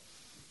chest.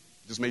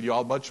 Just made you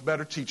all much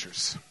better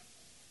teachers.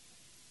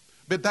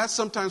 But that's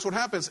sometimes what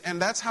happens,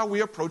 and that's how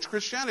we approach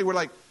Christianity. We're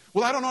like,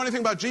 well, I don't know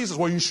anything about Jesus.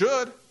 Well, you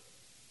should.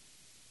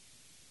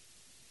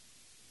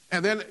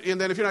 And then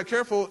if you're not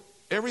careful,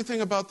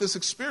 everything about this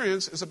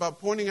experience is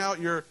about pointing out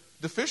your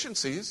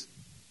deficiencies.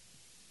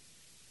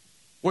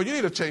 Well, you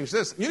need to change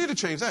this. You need to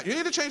change that. You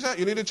need to change that.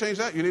 You need to change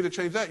that. You need to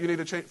change that. You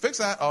need to fix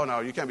that. Oh, no,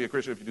 you can't be a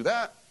Christian if you do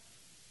that.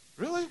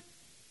 Really?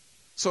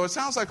 So it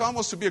sounds like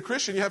almost to be a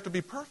Christian, you have to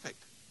be perfect.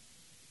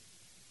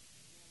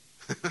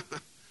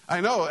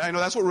 I know.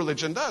 That's what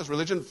religion does.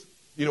 Religion,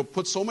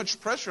 puts so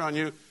much pressure on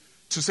you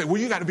to say, well,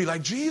 you got to be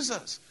like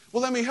Jesus.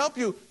 Well, let me help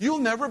you. You'll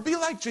never be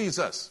like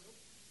Jesus.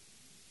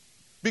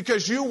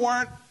 Because you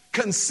weren't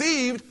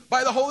conceived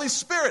by the Holy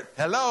Spirit.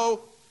 Hello.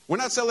 We're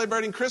not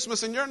celebrating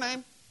Christmas in your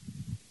name.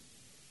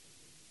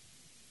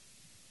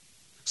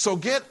 So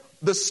get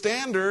the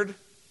standard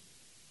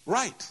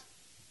right.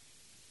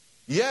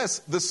 Yes,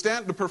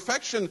 the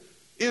perfection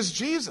is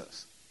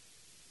Jesus.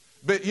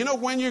 But you know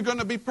when you're going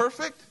to be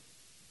perfect?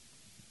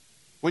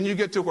 When you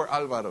get to where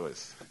Alvaro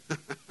is.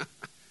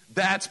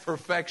 That's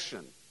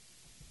perfection.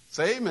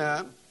 Say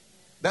amen.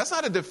 That's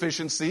not a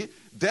deficiency.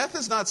 Death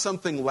is not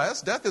something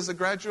less. Death is a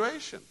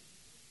graduation.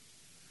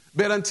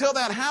 But until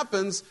that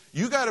happens,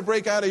 you got to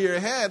break out of your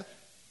head,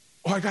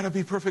 I got to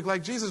be perfect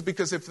like Jesus,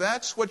 because if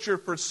that's what you're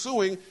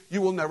pursuing,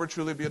 you will never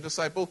truly be a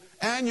disciple,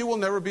 and you will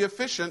never be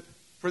efficient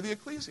for the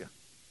ecclesia.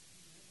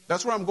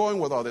 That's where I'm going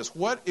with all this.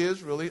 What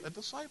is really a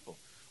disciple?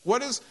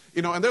 What is,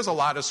 and there's a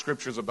lot of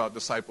scriptures about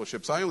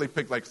discipleship, so I only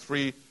picked like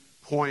 3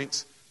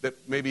 points that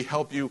maybe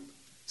help you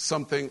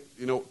something,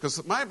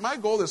 because my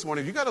goal this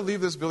morning, you got to leave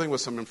this building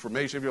with some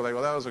information. If you're like,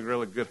 well, that was a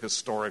really good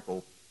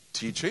historical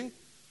teaching,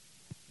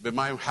 but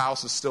my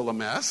house is still a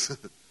mess.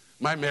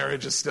 My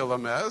marriage is still a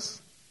mess.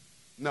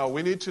 No,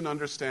 we need to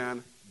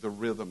understand the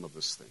rhythm of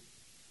this thing.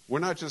 We're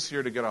not just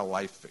here to get our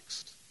life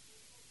fixed.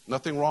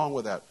 Nothing wrong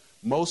with that.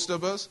 Most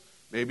of us,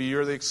 maybe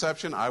you're the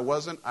exception, I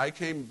wasn't. I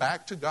came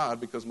back to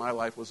God because my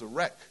life was a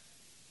wreck.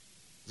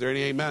 Is there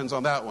any amens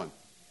on that one?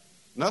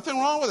 Nothing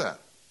wrong with that.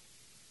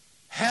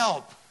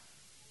 Help.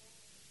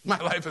 My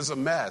life is a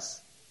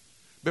mess.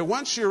 But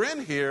once you're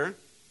in here,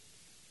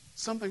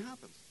 something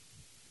happens.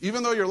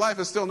 Even though your life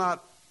is still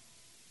not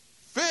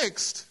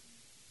fixed,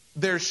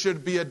 there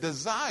should be a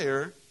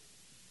desire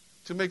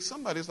to make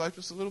somebody's life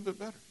just a little bit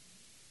better.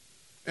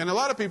 And a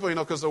lot of people,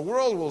 because the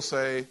world will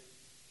say,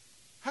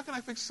 how can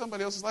I fix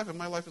somebody else's life if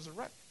my life is a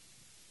wreck?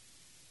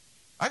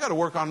 I got to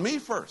work on me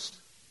first.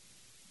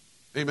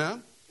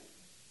 Amen?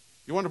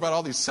 You wonder about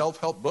all these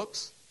self-help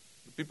books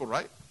that people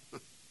write?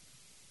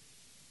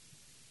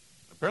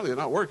 apparently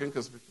they're not working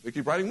because they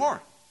keep writing more.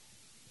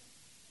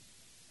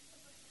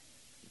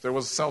 If there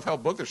was a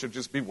self-help book, there should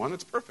just be one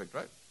that's perfect,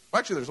 right? Well,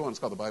 actually, there's one. It's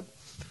called the Bible.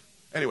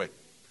 Anyway.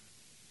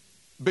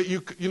 But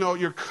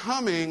you're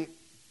coming,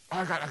 oh,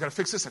 I got to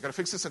fix this, I got to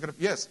fix this,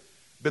 yes.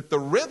 But the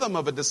rhythm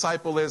of a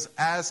disciple is,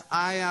 as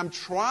I am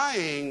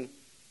trying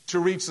to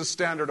reach the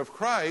standard of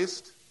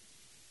Christ,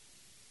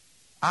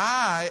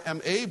 I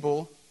am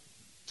able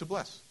to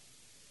bless.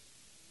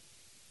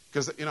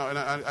 Because, and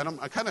I'm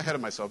kind of ahead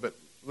of myself, but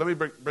let me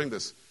bring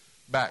this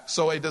back.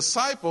 So a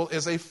disciple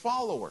is a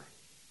follower,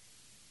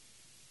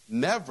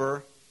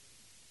 never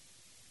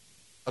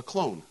a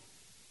clone.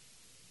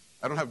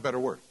 I don't have a better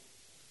word.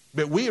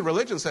 But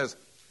religion says,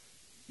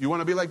 you want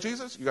to be like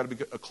Jesus? You got to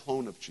be a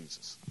clone of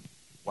Jesus.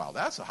 Wow,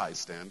 that's a high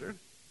standard.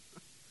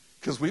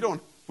 Because we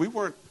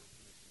weren't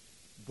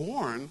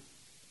born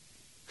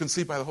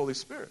conceived by the Holy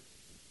Spirit.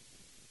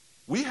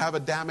 We have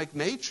Adamic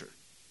nature.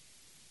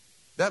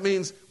 That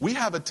means we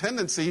have a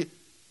tendency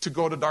to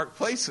go to dark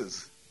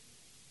places.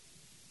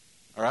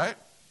 All right?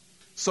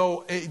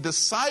 So a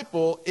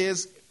disciple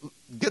is,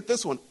 get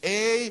this one,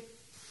 a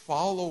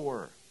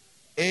follower,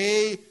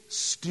 a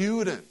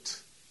student.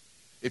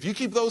 If you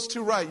keep those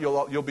two right,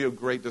 you'll be a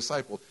great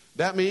disciple.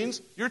 That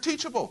means you're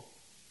teachable.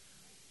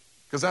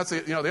 Because that's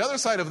the other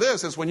side of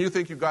this is when you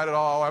think you've got it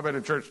all. I've been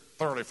in church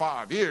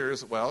 35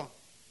 years. Well,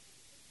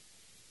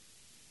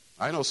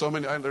 I know so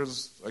many. I can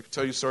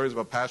tell you stories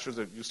about pastors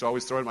that used to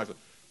always throw in my.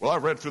 Well,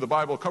 I've read through the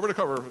Bible cover to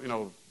cover.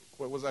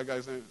 What was that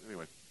guy's name?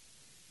 Anyway,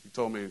 he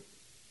told me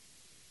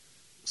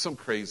some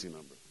crazy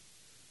number,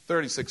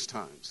 36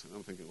 times. And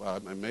I'm thinking, well,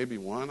 maybe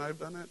one I've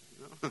done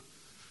it.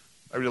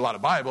 I read a lot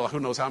of Bible. Who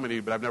knows how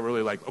many? But I've never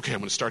really okay, I'm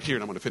going to start here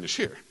and I'm going to finish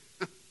here.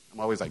 I'm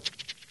always like.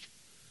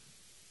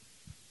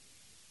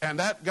 And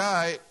that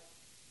guy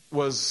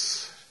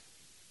was,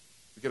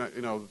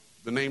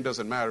 the name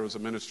doesn't matter. He was a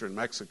minister in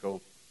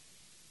Mexico.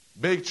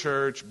 Big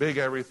church, big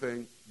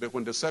everything. But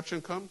when deception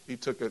come, he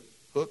took it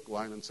hook,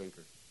 line, and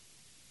sinker.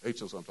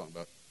 H knows what I'm talking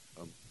about.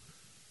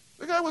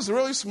 The guy was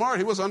really smart.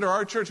 He was under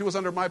our church. He was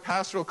under my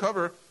pastoral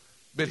cover.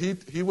 But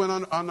he went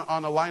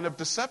on a line of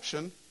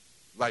deception,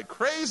 like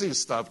crazy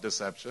stuff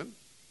deception.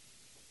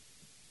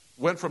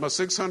 Went from a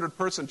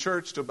 600-person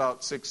church to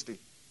about 60.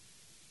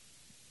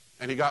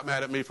 And he got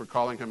mad at me for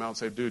calling him out and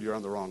said, dude, you're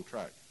on the wrong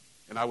track.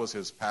 And I was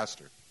his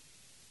pastor.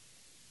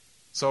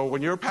 So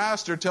when your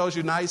pastor tells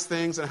you nice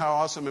things and how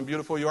awesome and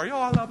beautiful you are,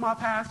 I love my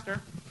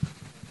pastor.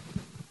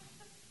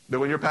 But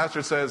when your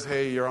pastor says,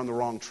 hey, you're on the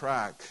wrong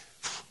track,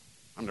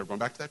 I'm never going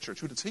back to that church.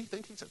 Who does he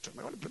think he's at?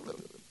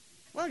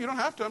 Well, you don't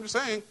have to. I'm just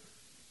saying.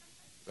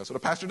 That's what a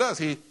pastor does.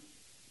 He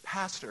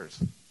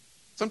pastors.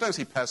 Sometimes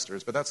he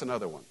pesters, but that's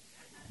another one.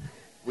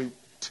 We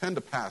tend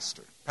to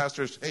pastor.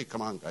 Pastors, hey,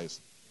 come on, guys.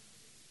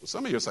 Well,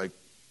 some of you, it's like,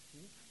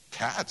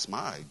 cats,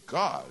 my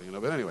God.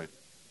 But anyway.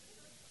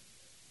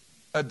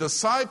 A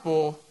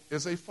disciple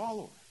is a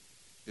follower,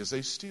 is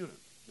a student.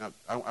 Now,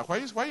 why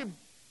are you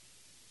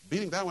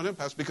beating that one in,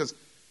 Pastor? Because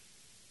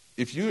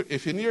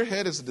if in your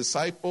head as a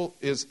disciple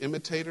is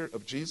imitator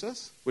of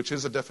Jesus, which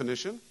is a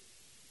definition,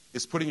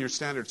 is putting your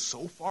standards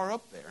so far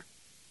up there.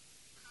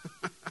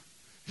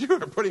 You are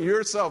putting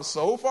yourself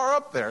so far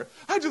up there.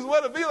 I just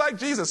want to be like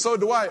Jesus. So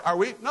do I. Are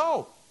we?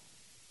 No.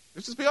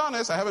 Let's just be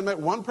honest. I haven't met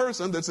one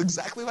person that's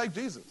exactly like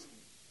Jesus.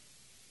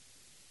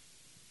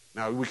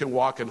 Now, we can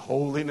walk in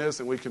holiness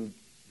and we can,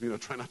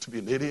 try not to be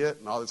an idiot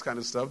and all this kind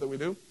of stuff that we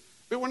do.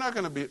 But we're not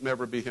going to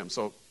never be him.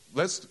 So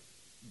let's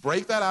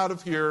break that out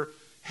of your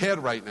head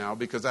right now,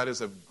 because that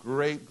is a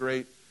great,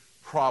 great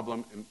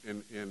problem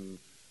in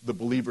the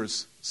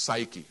believer's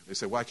psyche. They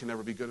say, well, I can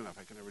never be good enough.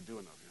 I can never do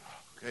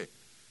enough. Okay.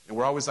 And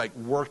we're always like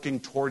working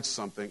towards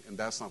something, and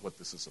that's not what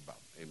this is about.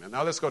 Amen.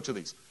 Now let's go to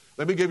these.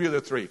 Let me give you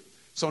the three.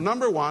 So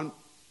number one,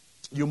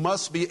 you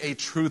must be a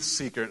truth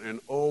seeker.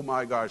 And oh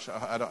my gosh,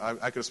 I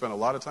could have spent a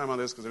lot of time on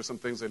this because there's some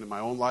things in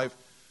my own life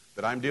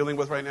that I'm dealing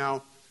with right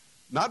now.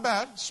 Not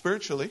bad,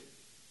 spiritually.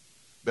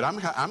 But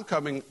I'm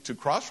coming to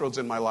crossroads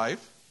in my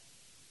life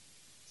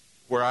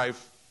where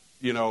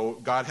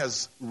God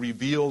has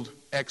revealed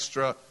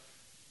extra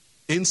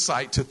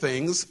insight to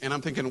things. And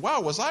I'm thinking,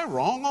 wow, was I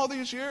wrong all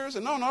these years?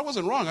 And no, I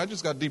wasn't wrong. I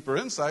just got deeper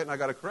insight and I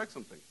got to correct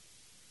something.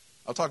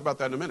 I'll talk about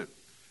that in a minute.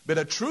 But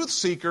a truth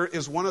seeker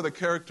is one of the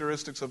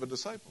characteristics of a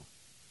disciple.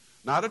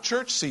 Not a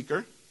church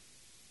seeker.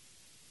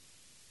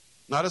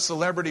 Not a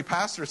celebrity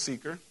pastor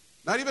seeker.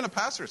 Not even a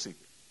pastor seeker.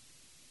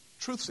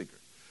 Truth seeker.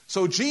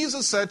 So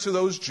Jesus said to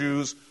those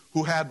Jews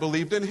who had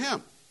believed in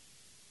him,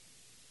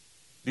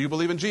 do you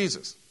believe in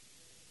Jesus?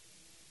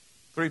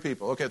 3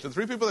 people. Okay, to the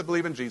 3 people that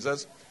believe in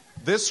Jesus,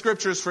 this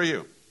scripture is for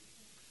you.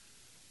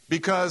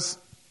 Because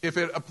if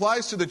it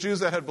applies to the Jews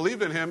that had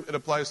believed in him, it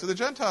applies to the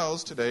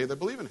Gentiles today that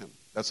believe in him.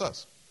 That's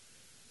us.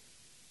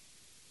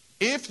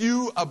 If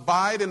you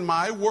abide in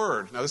my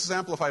word, now this is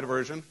amplified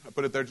version. I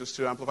put it there just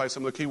to amplify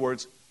some of the key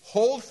words.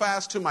 Hold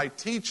fast to my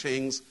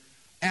teachings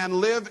and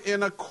live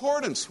in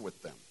accordance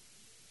with them.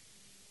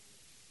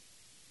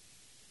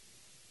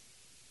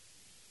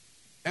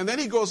 And then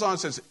he goes on and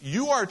says,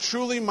 you are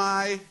truly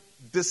my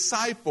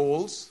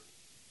disciples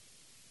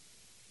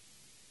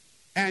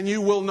and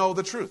you will know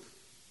the truth.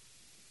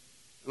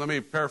 Let me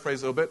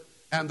paraphrase a little bit.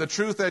 And the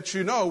truth that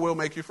you know will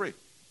make you free.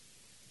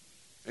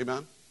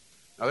 Amen?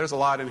 Now, there's a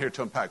lot in here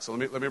to unpack, so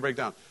let me break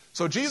down.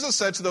 So Jesus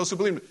said to those who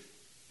believe,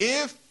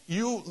 if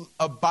you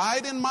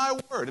abide in my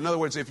word, in other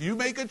words, if you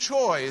make a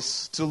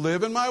choice to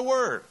live in my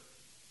word,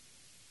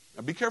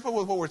 now be careful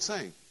with what we're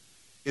saying.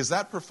 Is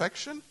that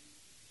perfection?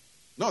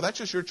 No, that's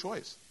just your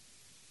choice.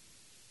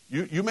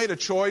 You made a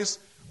choice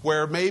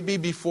where maybe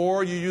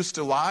before you used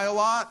to lie a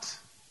lot,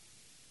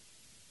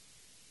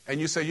 and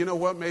you say, you know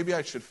what, maybe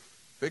I should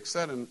fix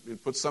that and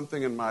put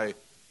something in my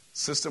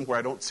system where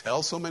I don't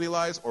tell so many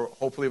lies, or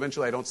hopefully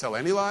eventually I don't tell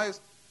any lies.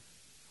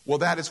 Well,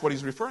 that is what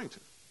he's referring to.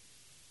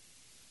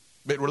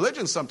 But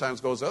religion sometimes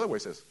goes the other way.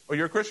 It says, oh,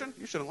 you're a Christian?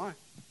 You shouldn't lie.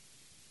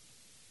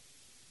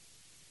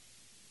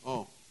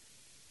 Oh.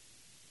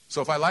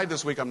 So if I lied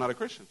this week, I'm not a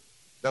Christian.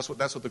 That's what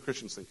the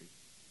Christian's thinking.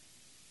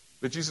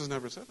 But Jesus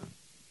never said that.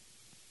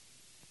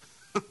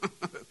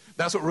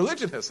 That's what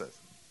religion has said.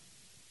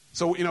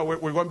 So,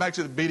 we're going back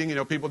to the beating,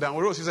 people down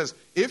with rules. He says,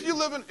 if you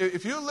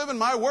live in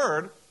my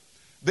word,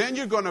 then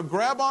you're going to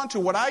grab onto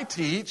what I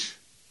teach,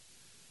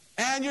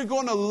 and you're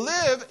going to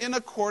live in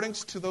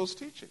accordance to those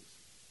teachings.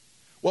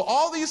 Well,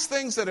 all these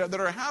things that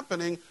are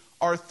happening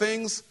are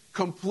things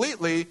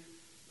completely,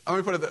 let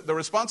me put it, the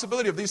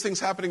responsibility of these things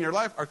happening in your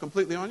life are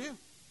completely on you.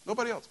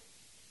 Nobody else.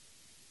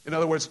 In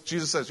other words,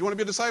 Jesus says, you want to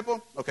be a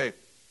disciple? Okay,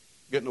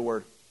 get in the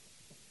Word.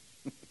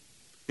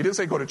 He didn't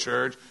say go to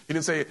church. He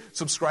didn't say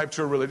subscribe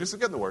to a religion. He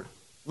said get in the Word.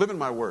 Live in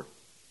my Word.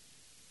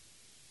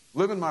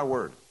 Live in my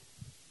Word.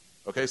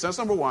 Okay, so that's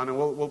number one, and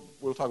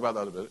we'll talk about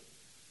that a bit.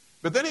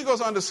 But then he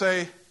goes on to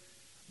say,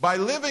 by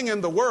living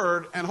in the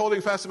Word and holding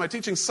fast to my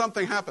teaching,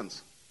 something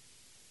happens.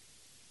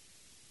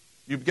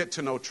 You get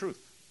to know truth.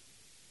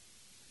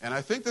 And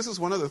I think this is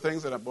one of the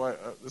things that,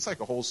 it's like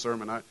a whole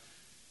sermon.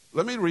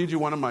 Let me read you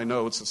one of my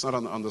notes. It's not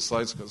on the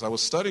slides because I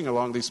was studying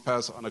along these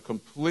paths on a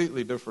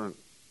completely different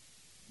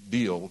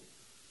deal.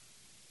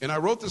 And I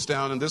wrote this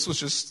down, and this is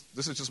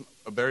just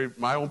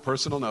my own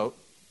personal note.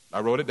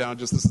 I wrote it down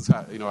this is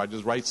how, I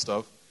just write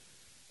stuff.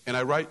 And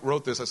I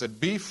wrote this. I said,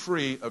 be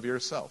free of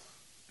yourself.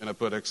 And I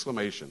put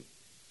exclamation.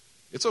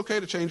 It's okay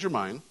to change your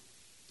mind.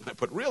 And I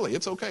put, really,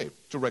 it's okay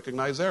to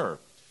recognize error.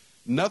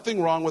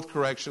 Nothing wrong with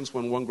corrections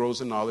when one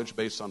grows in knowledge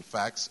based on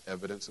facts,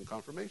 evidence, and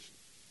confirmation.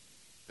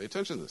 Pay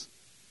attention to this.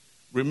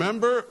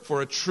 Remember,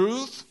 for a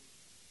truth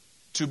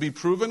to be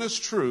proven as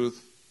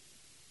truth,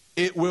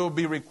 it will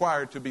be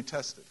required to be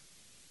tested.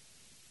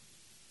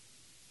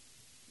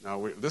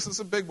 Now, this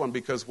is a big one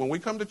because when we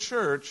come to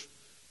church,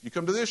 you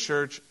come to this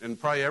church, and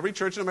probably every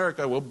church in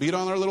America will beat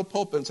on our little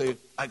pulpit and say,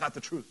 I got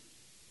the truth.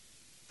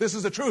 This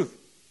is the truth.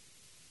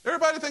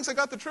 Everybody thinks they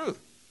got the truth.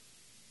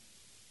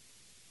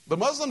 The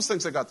Muslims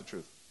think they got the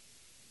truth.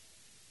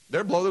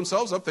 They blow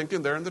themselves up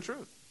thinking they're in the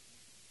truth.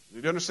 Do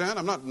you understand?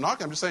 I'm not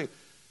knocking. I'm just saying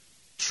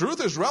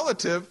truth is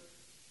relative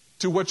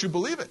to what you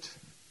believe it.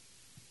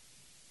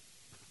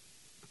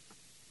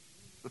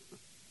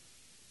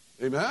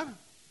 Amen?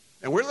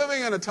 And we're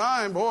living in a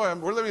time,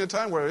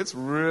 where it's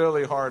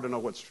really hard to know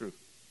what's truth.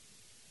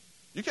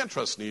 You can't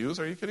trust news.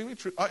 Are you kidding me?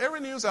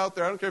 Every news out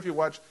there, I don't care if you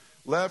watch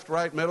left,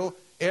 right, middle,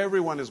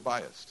 everyone is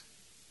biased.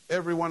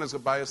 Everyone is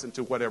biased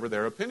into whatever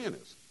their opinion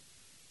is.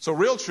 So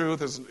real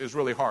truth is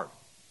really hard.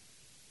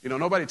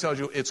 Nobody tells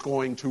you it's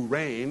going to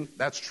rain.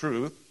 That's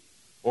truth.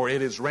 Or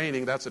it is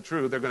raining. That's the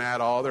truth. They're going to add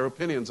all their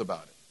opinions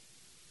about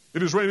it.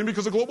 It is raining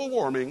because of global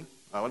warming.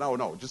 Oh,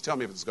 no. Just tell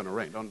me if it's going to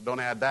rain. Don't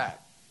add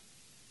that.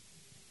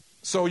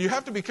 So you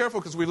have to be careful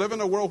because we live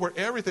in a world where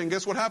everything,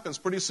 guess what happens?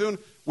 Pretty soon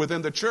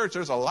within the church,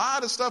 there's a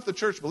lot of stuff the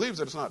church believes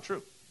that it's not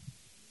true.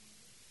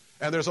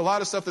 And there's a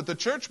lot of stuff that the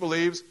church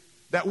believes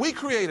that we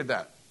created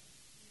that.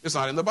 It's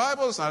not in the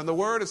Bible. It's not in the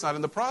Word. It's not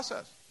in the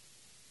process.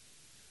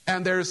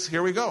 And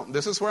here we go.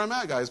 This is where I'm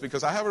at, guys,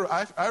 because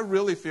I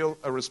really feel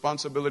a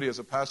responsibility as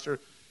a pastor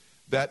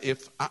that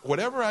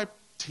whatever I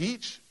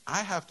teach,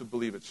 I have to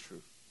believe it's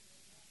true.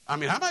 I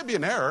mean, I might be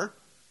in error,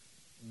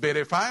 but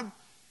if I'm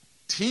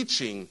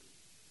teaching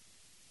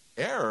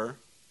error,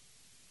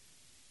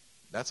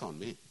 that's on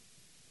me.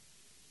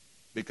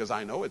 Because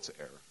I know it's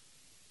error.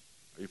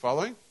 Are you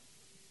following?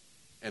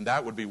 And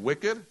that would be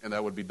wicked, and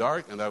that would be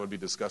dark, and that would be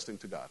disgusting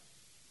to God.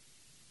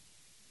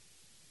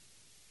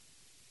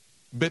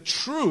 But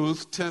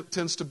truth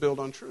tends to build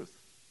on truth.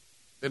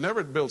 It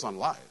never builds on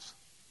lies.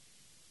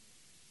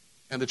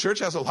 And the church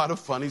has a lot of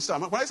funny stuff.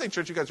 When I say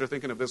church, you guys are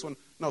thinking of this one.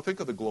 No, think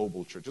of the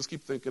global church. Just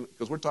keep thinking,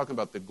 because we're talking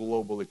about the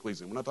global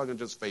ecclesia. We're not talking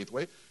just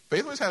Faithway.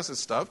 Faithway has its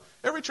stuff.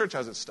 Every church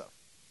has its stuff.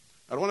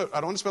 I don't want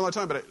to spend a lot of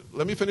time, but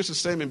let me finish the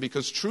statement,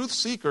 because truth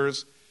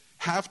seekers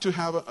have to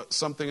have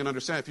something and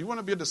understand. If you want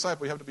to be a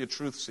disciple, you have to be a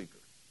truth seeker.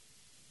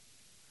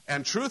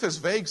 And truth is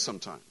vague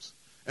sometimes.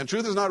 And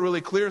truth is not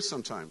really clear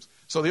sometimes.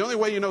 So the only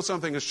way you know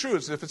something is true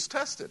is if it's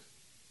tested.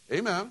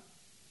 Amen.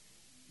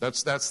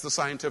 That's the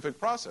scientific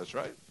process,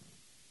 right?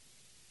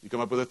 You come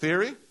up with a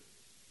theory,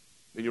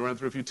 then you run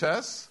through a few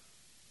tests,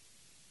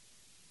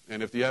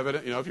 and if the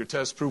evidence, if your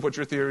tests prove what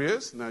your theory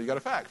is, now you got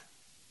a fact.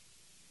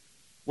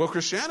 Well,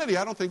 Christianity,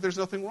 I don't think there's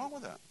nothing wrong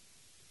with that.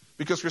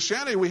 Because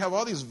Christianity, we have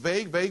all these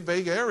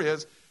vague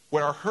areas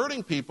where are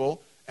hurting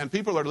people, and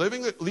people are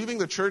leaving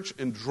the church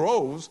in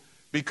droves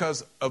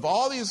because of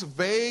all these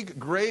vague,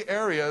 gray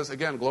areas,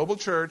 again, global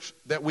church,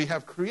 that we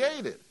have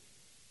created.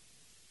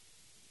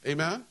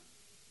 Amen?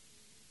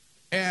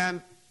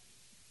 And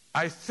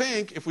I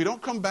think if we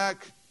don't come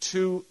back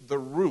to the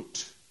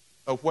root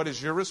of what is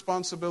your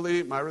responsibility,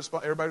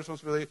 everybody's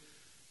responsibility,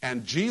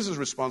 and Jesus'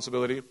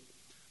 responsibility,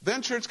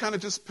 then church kind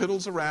of just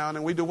piddles around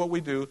and we do what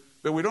we do,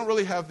 but we don't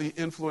really have the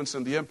influence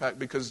and the impact,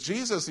 because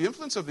Jesus, the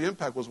influence of the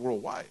impact was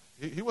worldwide.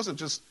 He wasn't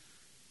just,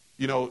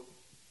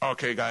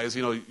 okay, guys,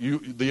 you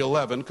the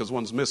 11, because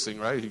one's missing,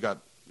 right? He got,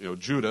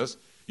 Judas.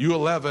 You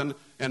 11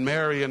 and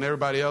Mary and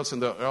everybody else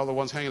and all the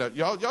ones hanging out.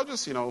 Y'all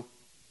just,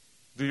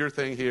 do your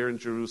thing here in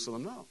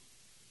Jerusalem. No.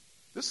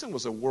 This thing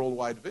was a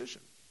worldwide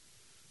vision.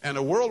 And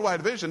a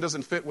worldwide vision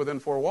doesn't fit within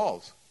four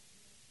walls.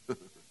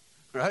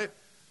 Right?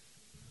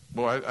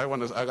 Boy,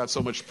 I got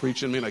so much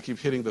preaching in me, and I keep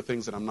hitting the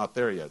things that I'm not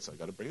there yet, so I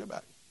got to bring it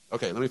back.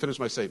 Okay, let me finish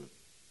my statement.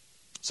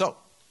 So,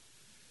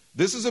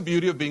 this is the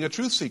beauty of being a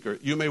truth seeker.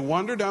 You may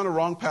wander down a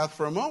wrong path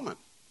for a moment,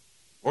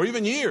 or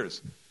even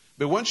years.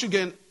 But once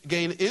you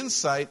gain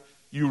insight,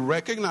 you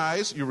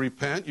recognize, you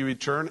repent, you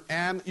return,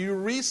 and you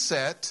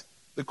reset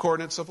the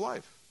coordinates of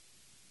life.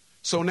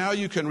 So now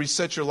you can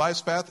reset your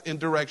life's path in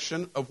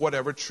direction of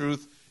whatever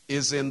truth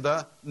is in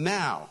the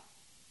now.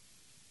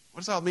 What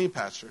does that all mean,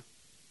 Pastor?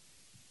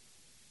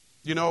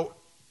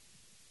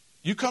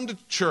 You come to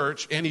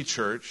church, any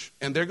church,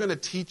 and they're going to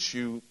teach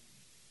you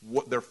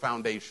what their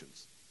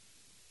foundations,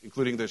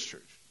 including this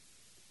church.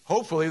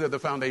 Hopefully they're the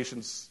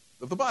foundations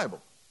of the Bible.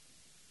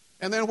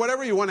 And then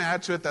whatever you want to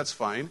add to it, that's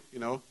fine,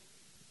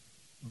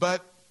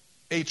 But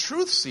a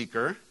truth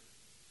seeker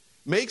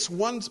makes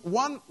one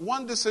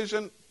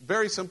decision,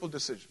 very simple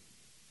decision.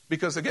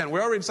 Because again, we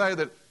already decided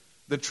that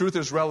the truth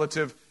is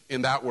relative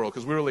in that world,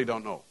 because we really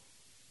don't know.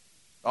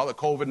 All the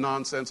COVID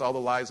nonsense, all the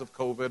lies of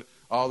COVID,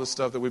 all the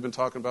stuff that we've been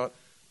talking about,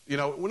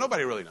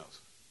 nobody really knows.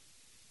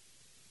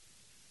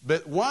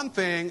 But one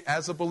thing,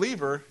 as a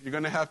believer, you're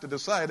going to have to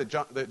decide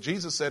that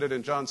Jesus said it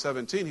in John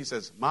 17. He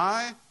says,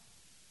 my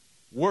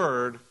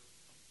word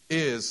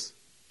is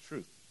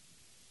truth.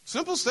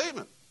 Simple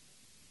statement.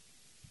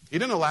 He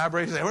didn't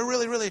elaborate. He said, well,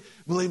 really,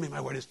 believe me, my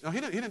word is... No, he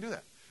didn't do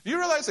that. Do you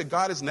realize that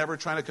God is never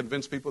trying to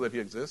convince people that he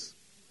exists?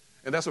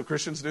 And that's what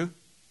Christians do?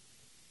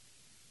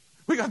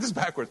 We got this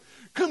backwards.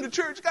 Come to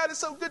church. God is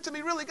so good to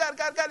me. Really, God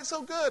is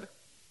so good.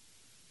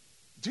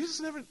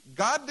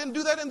 God didn't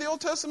do that in the Old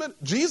Testament.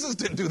 Jesus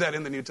didn't do that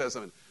in the New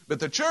Testament.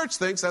 But the church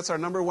thinks that's our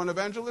number one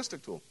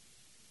evangelistic tool.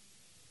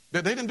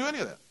 They didn't do any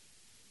of that.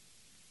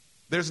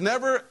 There's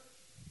never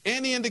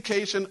any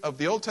indication of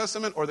the Old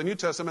Testament or the New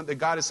Testament that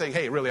God is saying,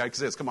 hey, really, I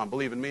exist. Come on,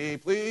 believe in me,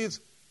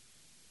 please.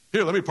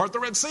 Here, let me part the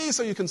Red Sea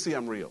so you can see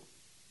I'm real.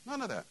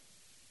 None of that.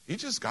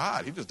 He's just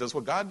God. He just does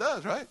what God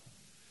does, right?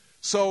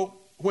 So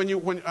let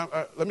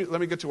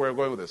me get to where I'm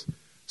going with this.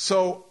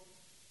 So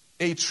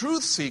a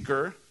truth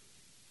seeker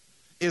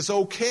is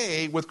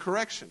okay with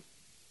correction.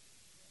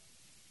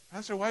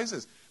 Pastor, why is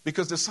this?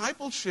 Because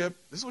discipleship,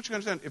 this is what you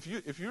understand.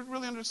 If you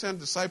really understand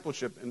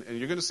discipleship, and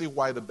you're going to see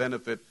why the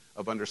benefit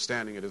of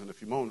understanding it is in a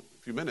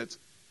few minutes,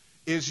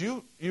 is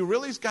you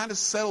really got to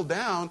settle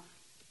down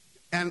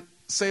and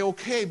say,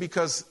 okay,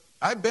 because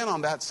I've been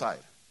on that side.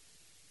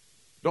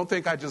 Don't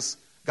think I just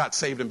got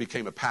saved and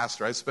became a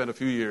pastor. I spent a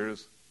few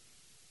years,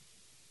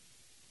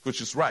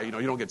 which is right, you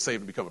don't get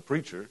saved and become a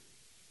preacher,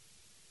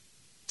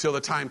 till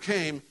the time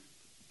came.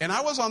 And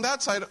I was on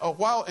that side a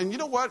while, and you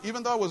know what?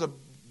 Even though I was a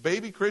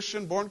baby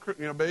Christian,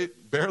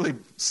 barely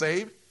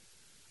saved,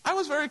 I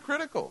was very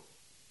critical.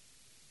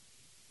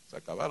 I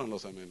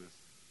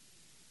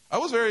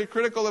was very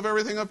critical of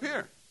everything up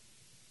here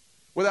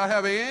without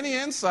having any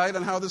insight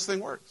on how this thing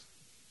works.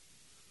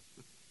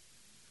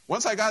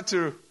 Once I got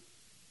to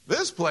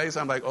this place,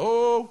 I'm like,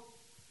 oh,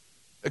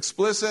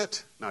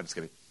 explicit. No, just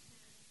kidding.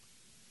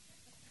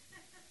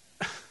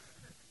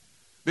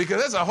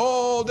 Because it's a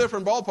whole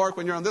different ballpark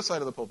when you're on this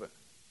side of the pulpit.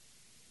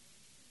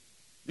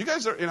 You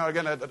guys are,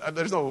 again,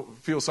 there's no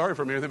feel sorry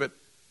for me or anything,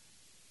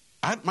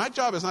 but my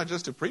job is not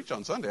just to preach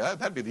on Sunday.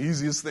 That'd be the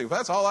easiest thing. If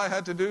that's all I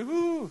had to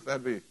do,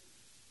 that'd be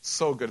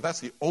so good. If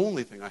that's the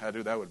only thing I had to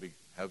do, that would be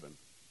heaven.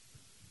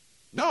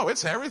 No,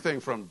 it's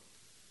everything from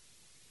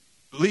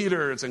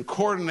leaders and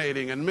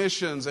coordinating and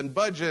missions and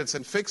budgets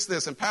and fix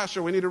this and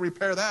pastor, we need to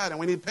repair that and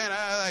we need pen.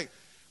 I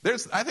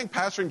think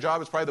pastoring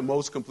job is probably the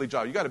most complete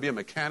job. You got to be a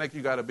mechanic,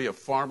 you got to be a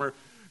farmer,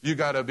 you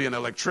got to be an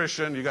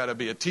electrician, you got to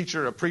be a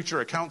teacher, a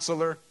preacher, a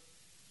counselor.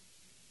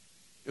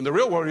 In the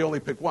real world, you only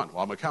pick one.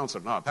 Well, I'm a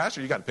counselor. No, a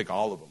pastor, you got to pick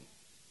all of them.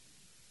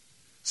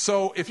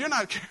 So if you're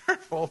not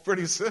careful,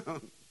 pretty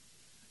soon,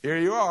 here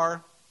you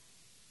are,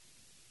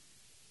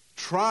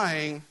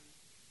 trying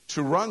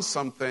to run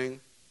something,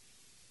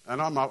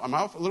 and I'm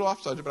a little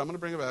off subject, but I'm going to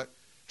bring it back,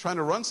 trying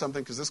to run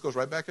something, because this goes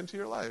right back into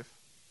your life,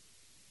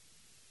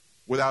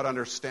 without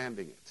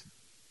understanding it.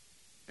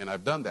 And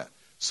I've done that.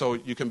 So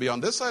you can be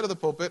on this side of the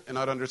pulpit and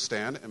not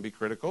understand and be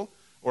critical,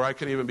 or I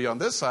can even be on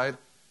this side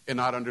and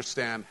not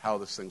understand how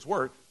these things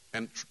work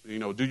and,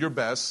 do your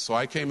best. So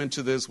I came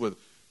into this with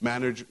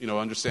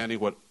understanding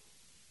what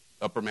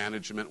upper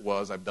management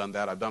was. I've done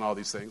that. I've done all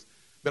these things.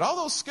 But all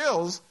those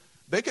skills,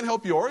 they can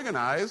help you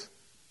organize,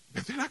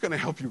 but they're not going to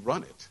help you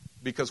run it.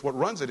 Because what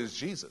runs it is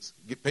Jesus.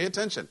 Pay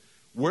attention.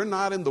 We're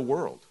not in the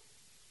world.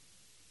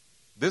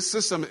 This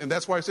system, and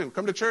that's why I say,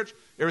 come to church,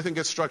 everything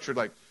gets structured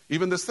like,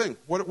 even this thing.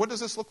 What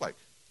does this look like?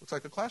 Looks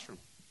like a classroom.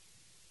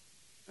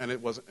 And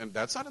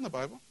that's not in the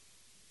Bible.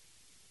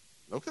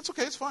 No, it's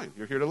okay, it's fine.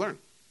 You're here to learn.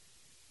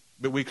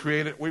 But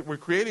we're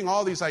creating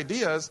all these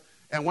ideas,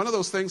 and one of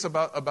those things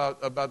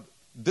about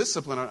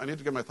discipline, I need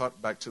to get my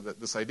thought back to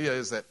this idea,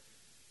 is that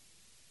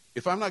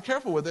if I'm not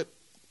careful with it,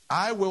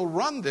 I will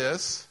run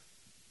this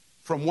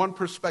from one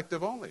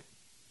perspective only.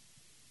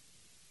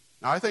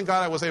 Now, I thank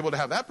God I was able to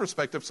have that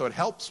perspective, so it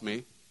helps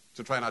me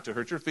to try not to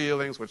hurt your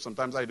feelings, which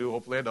sometimes I do,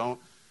 hopefully I don't.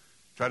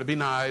 Try to be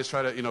nice,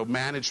 try to,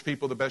 manage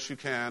people the best you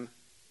can.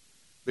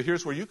 But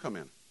here's where you come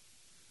in.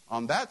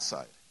 On that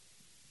side,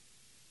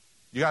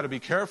 you got to be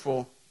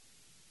careful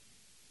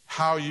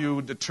how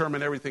you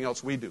determine everything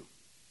else we do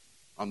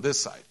on this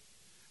side.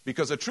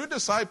 Because a true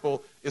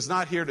disciple is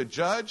not here to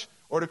judge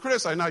or to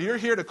criticize. Now, you're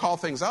here to call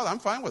things out. I'm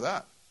fine with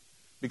that.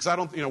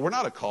 Because we're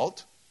not a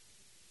cult.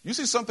 You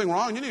see something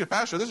wrong, you need a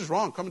pastor. This is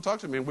wrong. Come and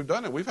talk to me. And we've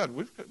done it. We've had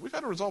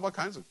to resolve all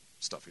kinds of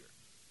stuff here.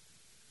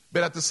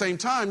 But at the same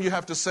time, you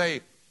have to say,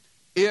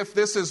 if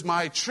this is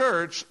my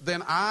church,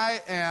 then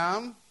I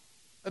am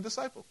a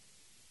disciple.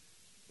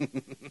 And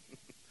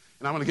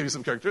I'm going to give you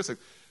some characteristics.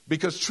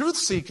 Because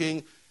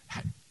truth-seeking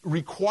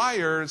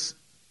requires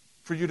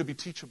for you to be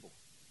teachable.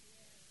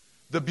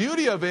 The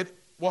beauty of it,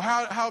 well,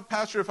 how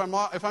Pastor, if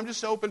I'm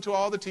just open to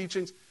all the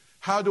teachings,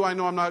 how do I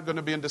know I'm not going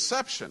to be in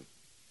deception?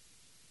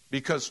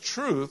 Because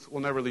truth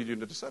will never lead you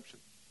into deception.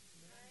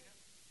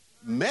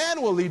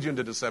 Man will lead you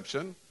into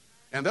deception,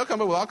 and they'll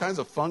come up with all kinds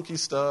of funky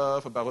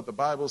stuff about what the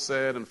Bible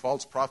said and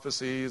false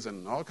prophecies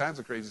and all kinds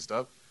of crazy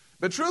stuff.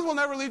 But truth will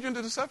never lead you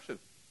into deception.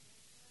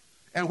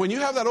 And when you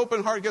have that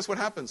open heart, guess what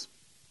happens?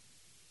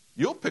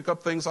 You'll pick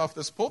up things off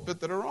this pulpit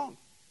that are wrong.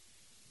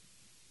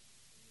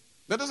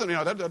 That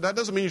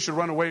doesn't mean you should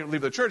run away and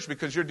leave the church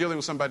because you're dealing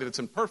with somebody that's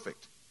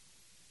imperfect.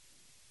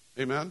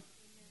 Amen?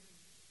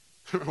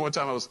 One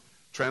time I was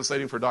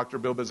translating for Dr.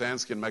 Bill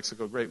Bazansky in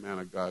Mexico. Great man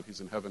of God. He's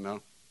in heaven now.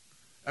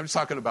 I'm just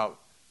talking about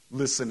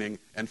listening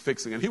and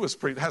fixing. And he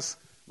has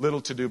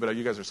little to do, but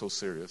you guys are so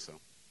serious. So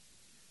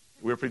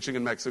we were preaching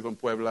in Mexico, in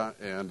Puebla,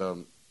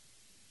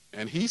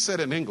 and he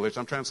said in English,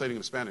 I'm translating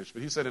in Spanish,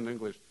 but he said in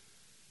English,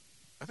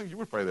 I think you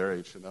were probably their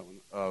age in that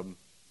one.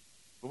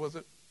 What was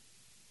it?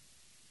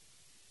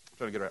 I'm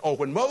trying to get it right. Oh,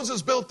 when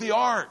Moses built the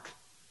ark.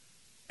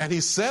 And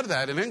he said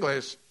that in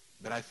English,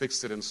 but I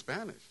fixed it in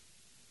Spanish.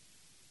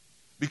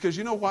 Because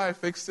you know why I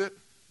fixed it?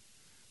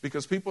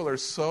 Because people are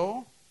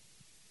so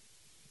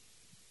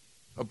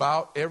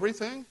about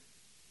everything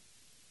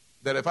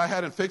that if I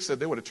hadn't fixed it,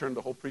 they would have turned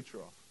the whole preacher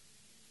off.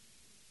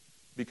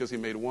 Because he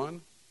made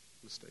one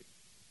mistake.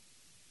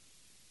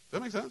 Does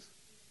that make sense?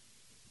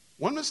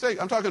 One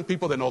mistake. I'm talking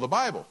people that know the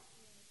Bible.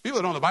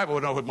 People that know the Bible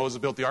would know who Moses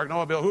built the ark.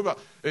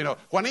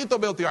 Juanito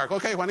built the ark.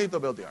 Okay, Juanito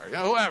built the ark.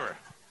 Whoever.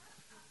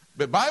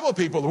 But Bible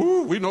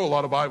people, we know a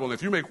lot of Bible. And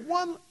if you make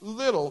one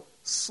little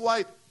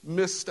slight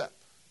misstep,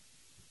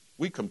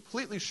 we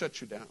completely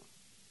shut you down.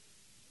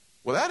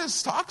 Well, that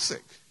is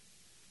toxic.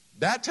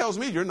 That tells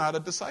me you're not a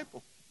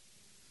disciple.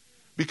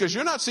 Because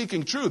you're not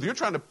seeking truth. You're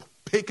trying to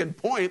pick and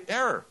point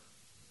error.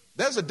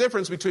 There's a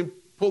difference between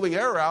pulling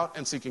error out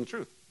and seeking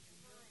truth.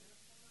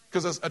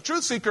 Because a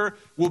truth seeker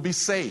will be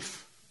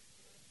safe.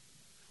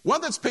 One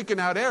that's picking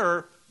out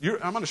error,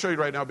 I'm going to show you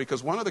right now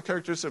because one of the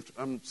characteristics,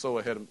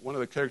 one of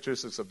the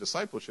characteristics of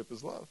discipleship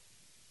is love.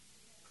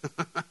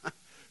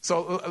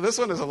 So this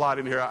one is a lot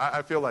in here.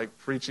 I feel like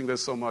preaching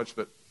this so much,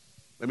 but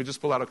let me just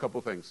pull out a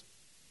couple things.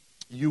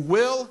 You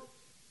will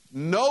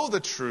know the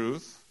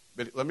truth,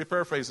 but let me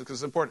paraphrase it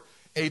because it's important.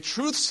 A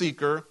truth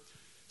seeker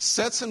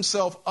sets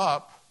himself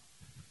up.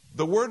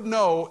 The word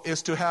know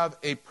is to have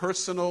a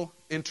personal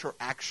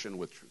interaction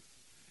with truth.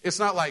 It's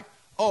not like,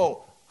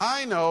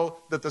 I know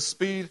that the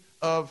speed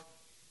of,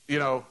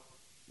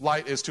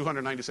 light is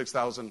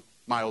 296,000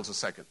 miles a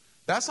second.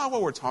 That's not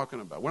what we're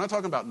talking about. We're not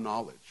talking about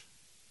knowledge.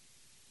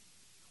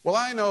 Well,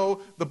 I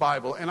know the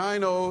Bible, and I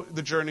know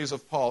the journeys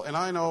of Paul, and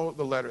I know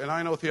the letter, and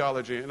I know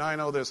theology, and I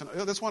know this, and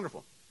that's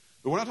wonderful.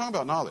 But we're not talking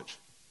about knowledge.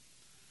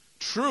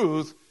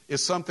 Truth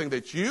is something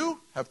that you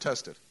have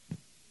tested.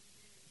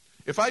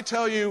 If I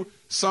tell you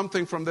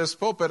something from this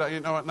pulpit,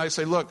 and I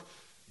say, look,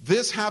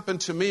 this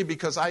happened to me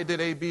because I did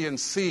A, B, and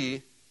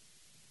C,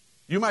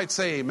 you might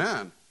say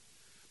amen,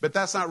 but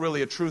that's not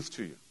really a truth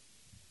to you.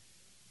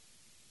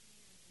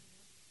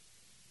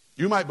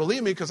 You might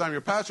believe me because I'm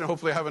your pastor, and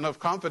hopefully I have enough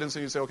confidence,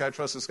 and you say, okay, I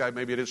trust this guy,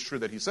 maybe it is true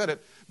that he said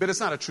it, but it's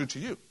not a truth to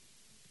you.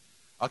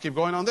 I'll keep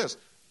going on this.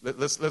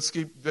 Let's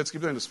keep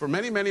doing this. For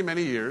many, many,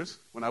 many years,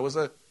 when I was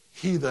a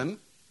heathen,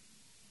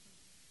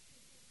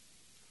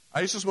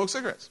 I used to smoke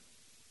cigarettes.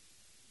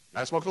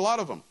 I smoked a lot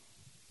of them.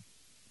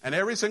 And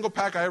every single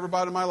pack I ever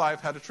bought in my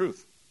life had a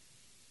truth.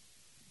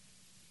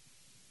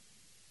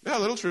 Yeah, a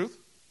little truth.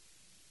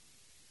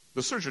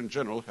 the Surgeon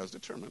General has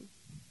determined.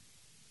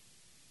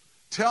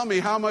 Tell me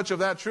how much of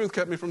that truth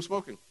kept me from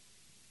smoking.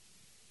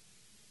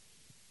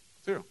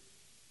 0.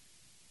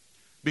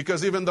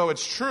 Because even though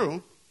it's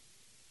true,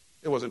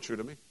 it wasn't true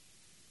to me.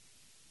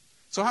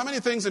 So how many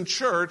things in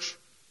church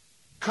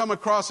come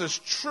across as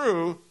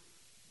true,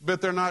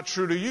 but they're not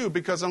true to you?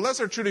 Because unless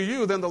they're true to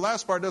you, then the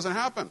last part doesn't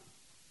happen.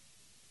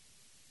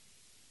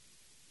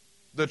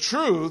 The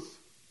truth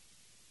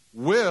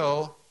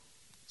will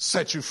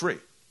set you free.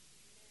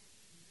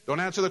 Don't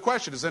answer the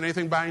question, is there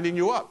anything binding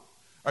you up?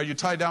 Are you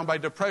tied down by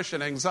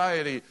depression,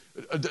 anxiety,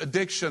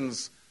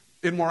 addictions,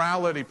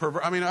 immorality,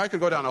 I could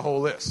go down a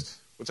whole list,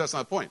 which that's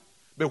not the point.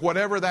 But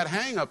whatever that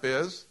hang-up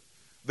is,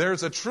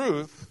 there's a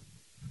truth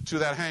to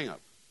that hang-up.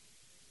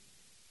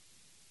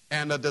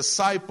 And a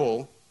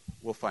disciple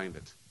will find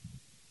it.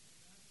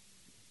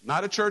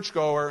 Not a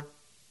churchgoer,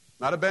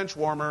 not a bench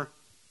warmer,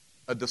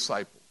 a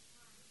disciple.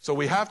 So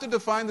we have to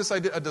define this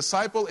idea. A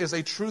disciple is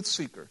a truth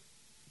seeker.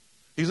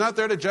 He's not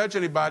there to judge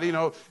anybody.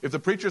 If the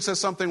preacher says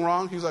something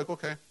wrong, he's like,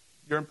 okay,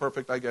 you're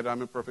imperfect, I get it,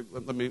 I'm imperfect.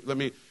 Let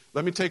me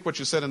take what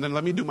you said and then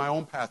let me do my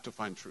own path to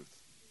find truth.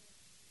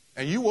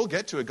 And you will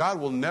get to it. God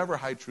will never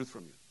hide truth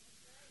from you.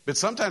 But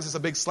sometimes it's a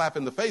big slap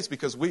in the face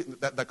because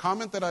the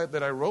comment that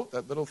I wrote,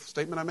 that little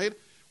statement I made,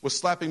 was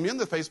slapping me in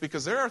the face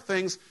because there are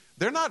things,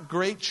 they're not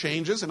great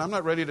changes, and I'm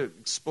not ready to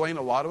explain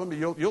a lot of them,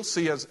 but you'll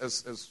see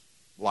as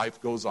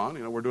life goes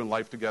on. We're doing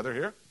life together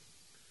here.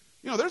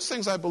 There's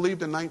things I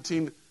believed in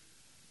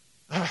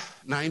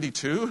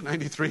 1992,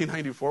 93,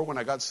 94 when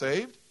I got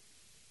saved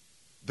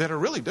that are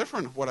really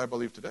different from what I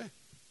believe today.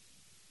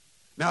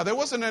 Now, there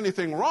wasn't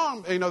anything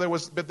wrong,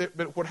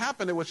 but what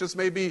happened, it was just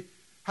maybe,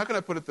 how can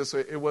I put it this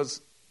way? It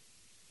was,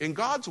 in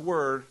God's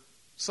Word,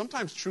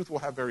 sometimes truth will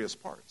have various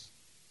parts.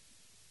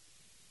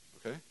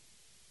 Okay?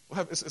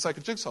 It's like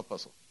a jigsaw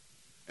puzzle.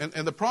 And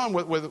the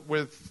problem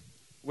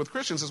with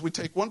Christians is we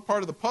take one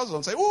part of the puzzle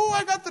and say, oh,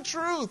 I got the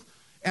truth.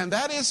 And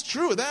that is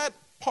true. That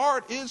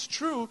part is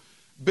true,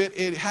 but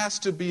it has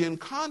to be in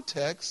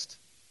context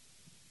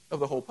of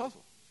the whole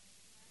puzzle.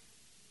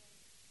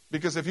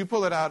 Because if you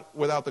pull it out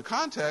without the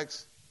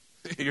context,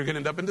 you're going to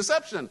end up in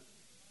deception.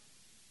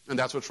 And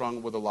that's what's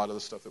wrong with a lot of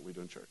the stuff that we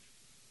do in church.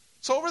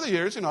 So over the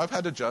years, I've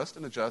had to adjust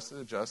and adjust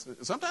and adjust.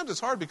 And sometimes it's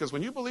hard because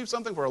when you believe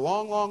something for a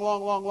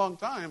long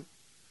time,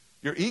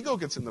 your ego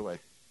gets in the way.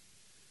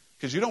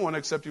 Because you don't want to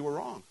accept you were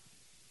wrong.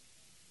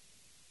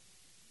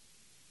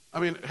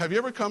 Have you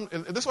ever come,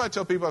 and this is why I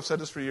tell people, I've said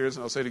this for years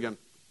and I'll say it again.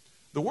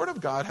 The Word of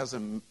God has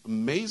an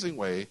amazing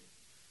way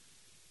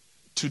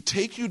to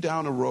take you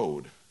down a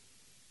road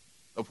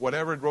of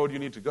whatever road you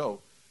need to go.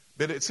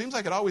 But it seems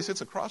like it always hits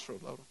a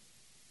crossroad, Lola.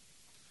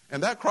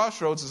 And that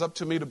crossroads is up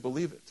to me to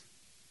believe it.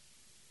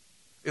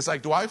 It's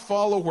like, do I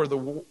follow where the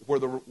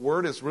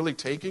Word is really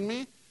taking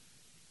me?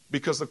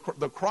 Because the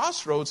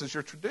crossroads is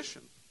your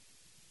tradition.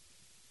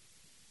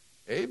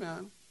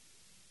 Amen.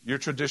 Your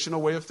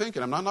traditional way of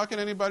thinking. I'm not knocking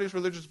anybody's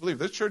religious belief.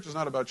 This church is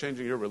not about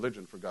changing your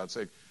religion, for God's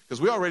sake.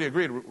 Because we already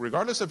agreed,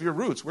 regardless of your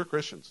roots, we're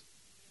Christians.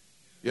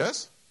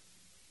 Yes?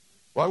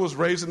 Well, I was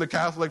raised in the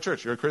Catholic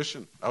Church. You're a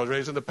Christian. I was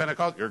raised in the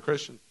Pentecostal. You're a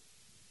Christian.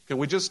 Can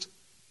we just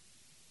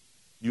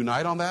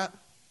unite on that?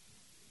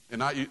 And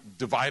not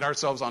divide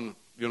ourselves on,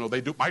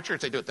 my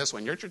church, they do it this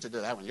one. Your church, they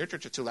do that one. Your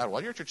church is too loud.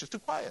 Well, your church is too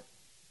quiet.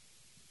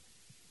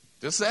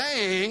 Just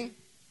saying.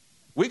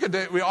 We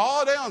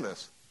all day on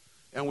this.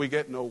 And we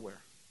get nowhere.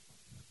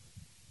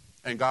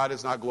 And God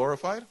is not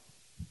glorified.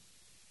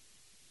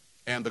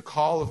 And the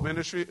call of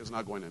ministry is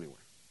not going anywhere.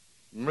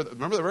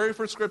 Remember the very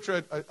first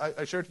scripture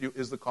I shared to you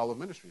is the call of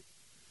ministry.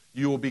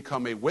 You will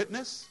become a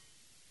witness.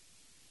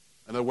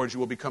 In other words, you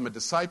will become a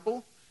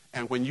disciple.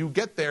 And when you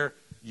get there,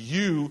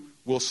 you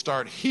will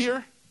start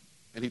here.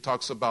 And he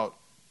talks about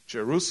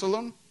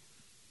Jerusalem,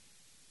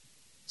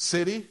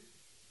 city,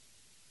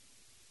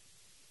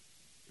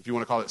 if you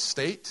want to call it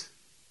state,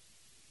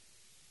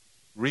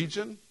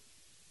 region,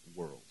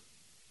 world.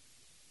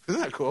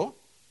 Isn't that cool?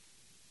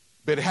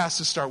 But it has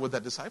to start with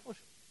that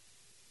discipleship.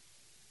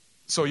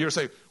 So you're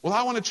saying, well,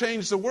 I want to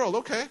change the world.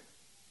 Okay,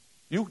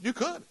 you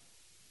could.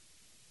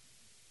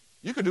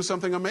 You could do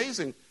something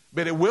amazing,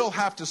 but it will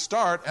have to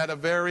start at a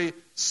very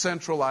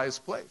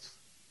centralized place,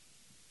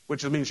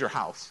 which means your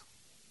house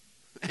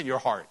and your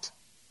heart.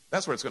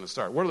 That's where it's going to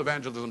start. World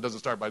evangelism doesn't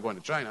start by going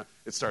to China.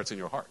 It starts in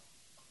your heart.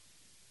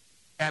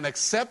 And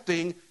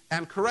accepting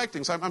and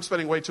correcting. So I'm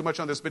spending way too much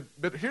on this,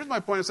 but here's my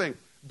point of saying,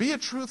 be a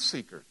truth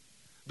seeker.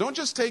 Don't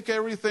just take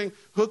everything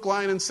hook,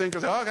 line, and sinker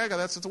and say, oh, okay,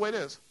 that's the way it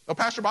is. Oh,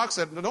 Pastor Bach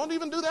said, no, don't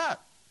even do that.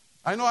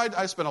 I know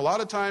I spend a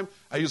lot of time,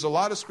 I use a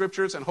lot of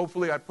scriptures, and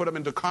hopefully I put them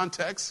into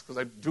context, because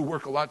I do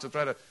work a lot to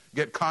try to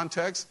get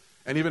context,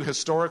 and even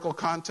historical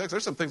context.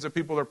 There's some things that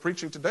people are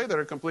preaching today that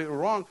are completely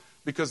wrong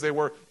because they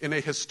were in a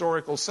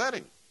historical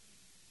setting.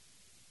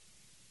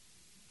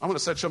 I'm going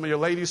to set some of your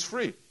ladies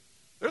free.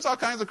 There's all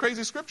kinds of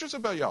crazy scriptures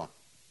about y'all.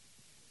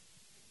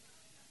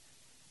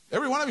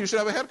 Every one of you should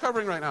have a head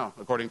covering right now,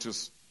 according to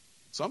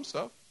some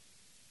stuff.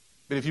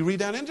 But if you read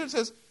down into it, it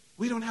says,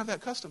 we don't have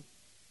that custom.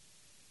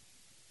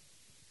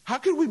 How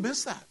could we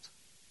miss that?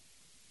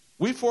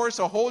 We force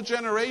a whole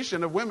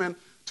generation of women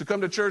to come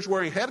to church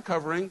wearing head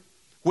covering,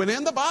 when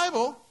in the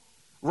Bible,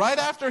 right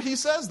after he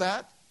says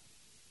that,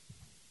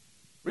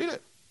 read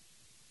it.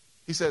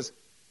 He says,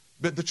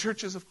 but the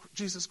churches of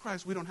Jesus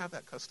Christ, we don't have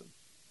that custom.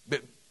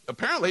 But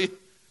apparently,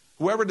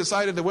 whoever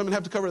decided that women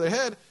have to cover their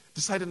head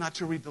decided not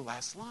to read the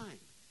last line.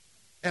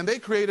 And they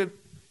created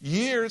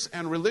years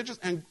and religious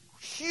and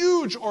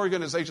huge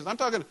organizations. I'm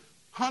talking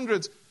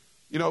hundreds,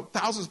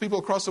 thousands of people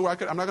across the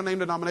world. I'm not going to name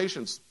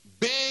denominations.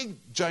 Big,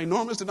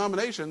 ginormous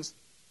denominations.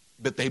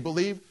 But they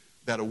believe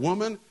that a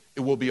woman, it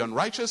will be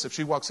unrighteous if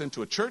she walks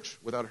into a church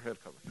without her head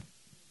covered.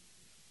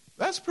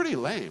 That's pretty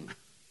lame.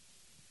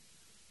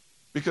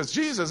 Because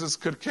Jesus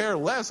could care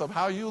less of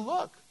how you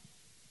look.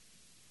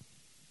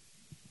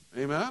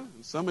 Amen?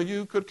 And some of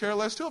you could care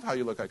less too of how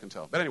you look, I can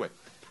tell. But anyway.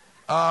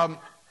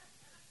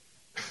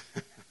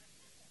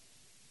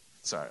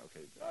 Sorry, okay.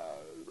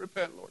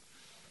 Repent, Lord.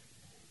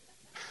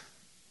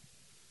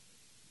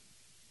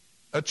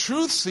 A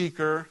truth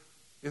seeker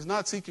is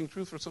not seeking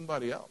truth for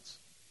somebody else.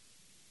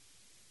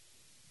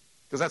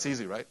 Because that's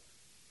easy, right?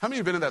 How many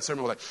of you have been in that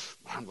sermon where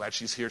I'm glad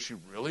she's here. She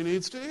really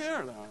needs to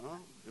hear that. Huh?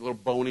 Your little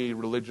bony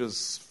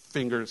religious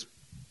fingers.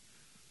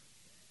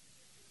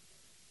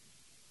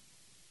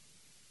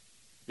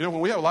 When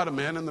we have a lot of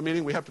men in the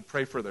meeting, we have to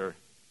pray for their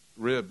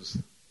ribs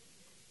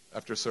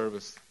after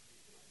service.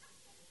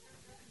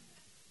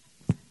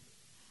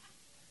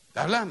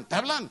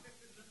 Tablan.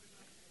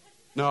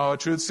 No, a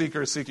truth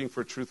seeker is seeking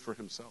for truth for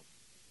himself.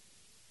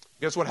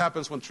 Guess what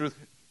happens when truth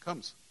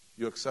comes?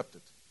 You accept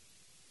it.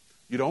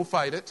 You don't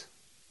fight it.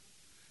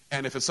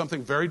 And if it's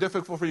something very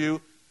difficult for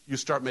you, you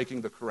start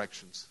making the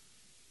corrections.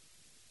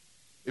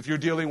 If you're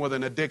dealing with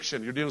an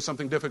addiction, you're dealing with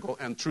something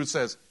difficult, and truth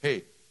says,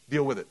 hey,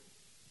 deal with it.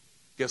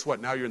 Guess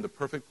what? Now you're in the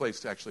perfect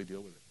place to actually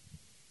deal with it.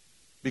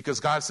 Because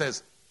God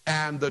says,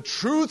 and the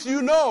truth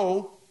you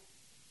know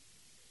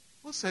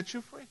will set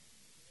you free.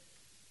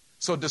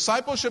 So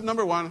discipleship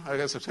number one, I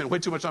guess I'm spending way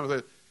too much time with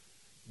it,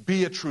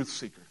 be a truth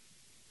seeker.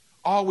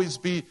 Always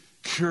be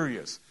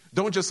curious.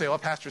 Don't just say, oh,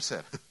 pastor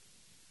said.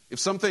 If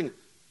something,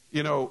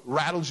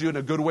 rattles you in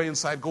a good way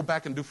inside, go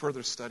back and do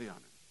further study on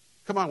it.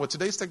 Come on, with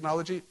today's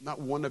technology, not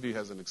one of you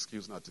has an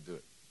excuse not to do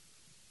it.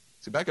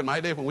 See, back in my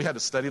day when we had to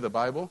study the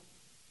Bible,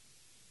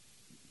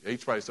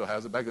 H probably still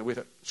has it. Back then we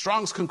had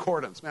Strong's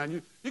Concordance.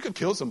 Man, you could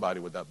kill somebody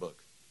with that book.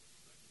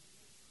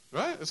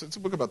 Right? It's a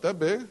book about that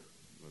big.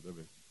 About that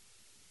big.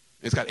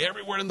 It's got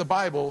every word in the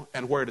Bible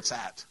and where it's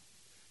at.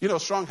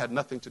 Strong had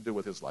nothing to do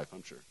with his life,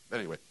 I'm sure. But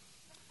anyway,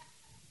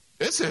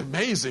 it's an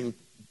amazing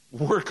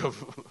work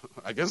of,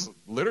 I guess,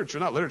 literature.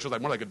 Not literature, like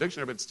more like a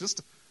dictionary, but it's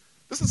just,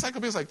 this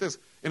encyclopedia is like this.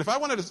 And if I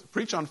wanted to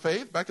preach on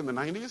faith back in the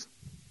 90s,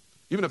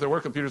 even if there were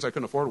computers, I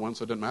couldn't afford one,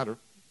 so it didn't matter.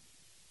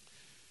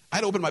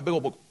 I'd open my big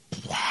old book.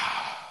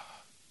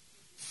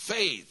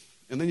 Faith.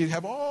 And then you'd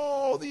have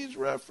all these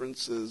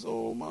references.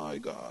 Oh, my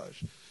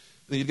gosh. And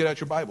then you'd get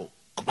out your Bible.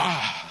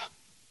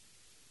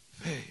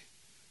 Faith.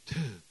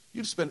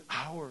 You'd spend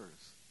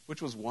hours,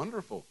 which was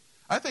wonderful.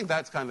 I think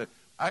that's kind of,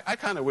 I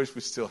kind of wish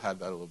we still had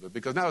that a little bit,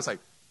 because now it's like,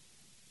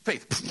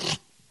 faith.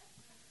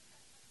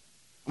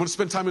 I'm going to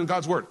spend time in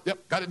God's Word.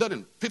 Yep, got it done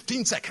in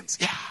 15 seconds.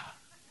 Yeah,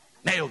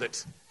 nailed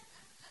it.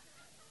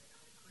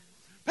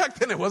 Back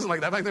then it wasn't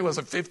like that. Back then it was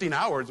like 15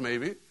 hours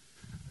maybe.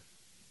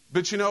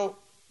 But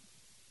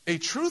a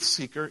truth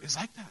seeker is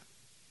like that.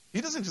 He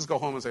doesn't just go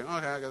home and say, oh,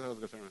 okay, I guess that was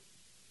a good sermon.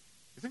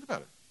 You think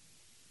about it.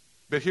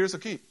 But here's the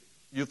key.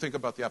 You think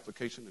about the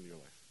application in your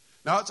life.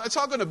 Now, it's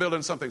all going to build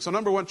in something. So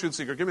number one, truth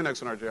seeker. Give me the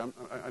next one, RJ.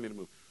 I need to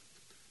move.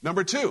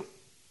 Number two.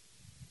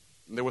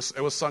 It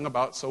was sung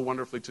about so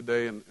wonderfully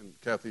today, and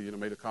Kathy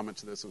made a comment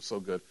to this. It was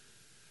so good.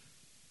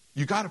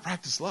 You got to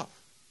practice love.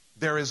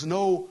 There is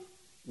no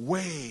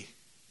way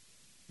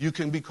you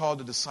can be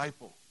called a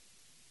disciple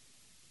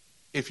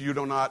if you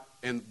do not,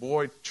 and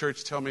boy,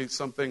 church, tell me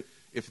something.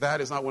 If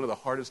that is not one of the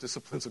hardest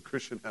disciplines a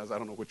Christian has, I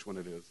don't know which one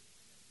it is.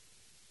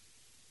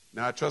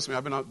 Now, trust me,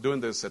 I've been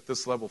doing this at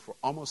this level for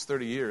almost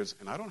 30 years,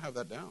 and I don't have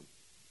that down.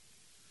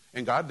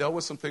 And God dealt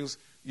with some things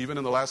even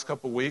in the last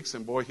couple of weeks,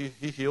 and boy, He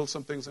healed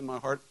some things in my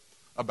heart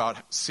about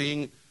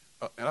seeing,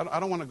 and I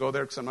don't want to go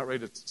there because I'm not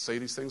ready to say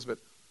these things, but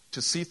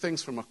to see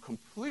things from a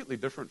completely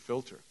different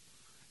filter.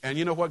 And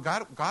you know what?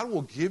 God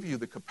will give you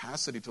the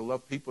capacity to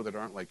love people that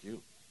aren't like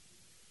you.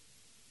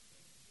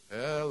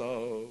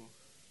 Hello.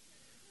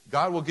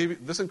 God will give you,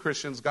 listen,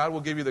 Christians, God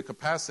will give you the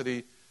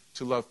capacity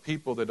to love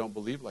people that don't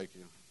believe like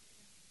you.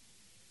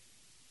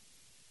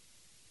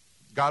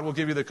 God will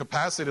give you the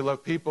capacity to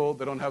love people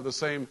that don't have the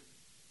same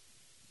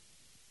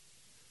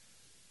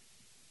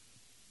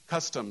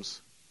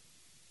customs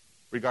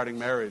regarding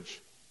marriage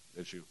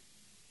as you.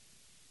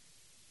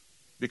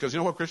 Because you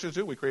know what Christians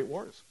do? We create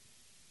wars.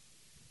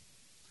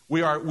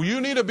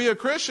 You need to be a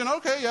Christian.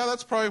 Okay, yeah,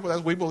 that's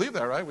probably, we believe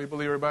that, right? We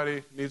believe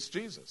everybody needs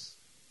Jesus.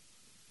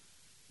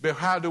 But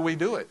how do we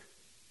do it?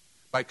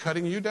 By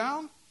cutting you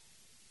down?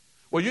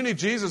 Well, you need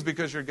Jesus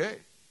because you're gay.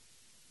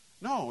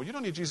 No, you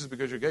don't need Jesus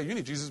because you're gay. You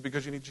need Jesus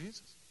because you need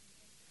Jesus.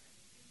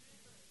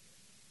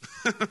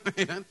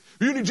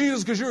 You need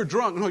Jesus because you're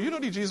drunk. No, you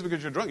don't need Jesus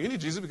because you're drunk. You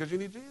need Jesus because you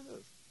need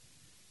Jesus.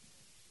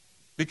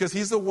 Because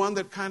he's the one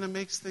that kind of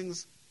makes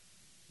things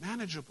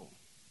manageable.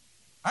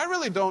 I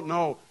really don't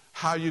know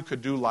how you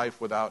could do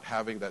life without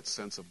having that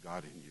sense of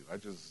God in you.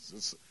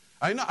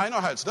 I know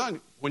how it's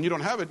done. When you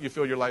don't have it, you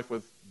fill your life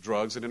with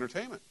drugs and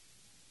entertainment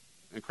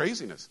and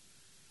craziness.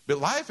 But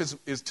life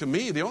is to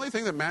me, the only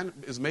thing that man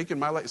is making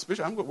my life,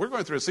 especially, we're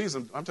going through a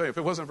season, I'm telling you, if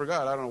it wasn't for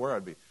God, I don't know where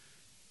I'd be.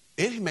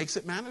 It makes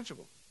it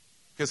manageable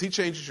because he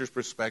changes your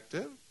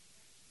perspective.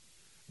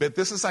 But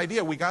this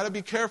idea, we got to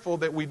be careful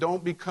that we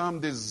don't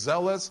become these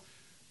zealous,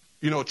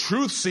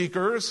 truth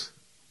seekers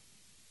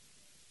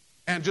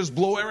and just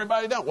blow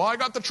everybody down. Well, I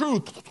got the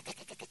truth.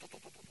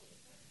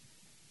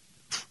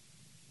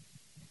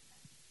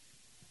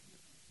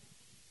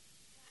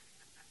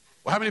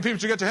 Well, how many people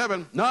did you get to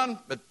heaven? None,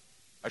 but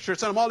I sure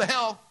sent them all to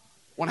hell.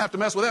 Won't have to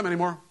mess with them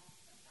anymore.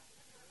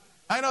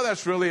 I know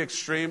that's really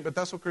extreme, but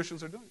that's what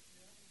Christians are doing.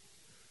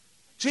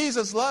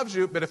 Jesus loves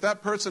you, but if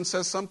that person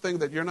says something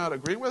that you're not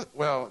agreeing with,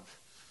 well,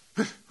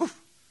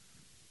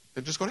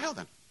 then just go to hell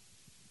then.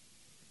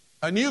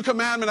 A new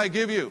commandment I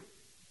give you.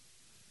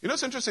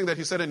 It's interesting that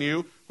he said a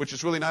new, which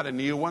is really not a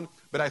new one,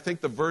 but I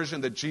think the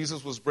version that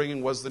Jesus was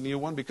bringing was the new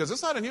one because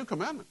it's not a new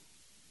commandment.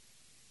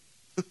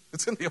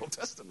 It's in the Old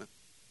Testament.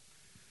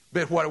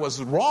 But what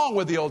was wrong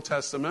with the Old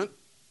Testament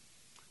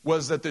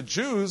was that the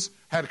Jews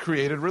had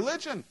created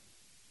religion.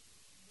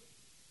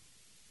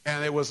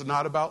 And it was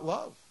not about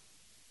love.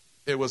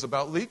 It was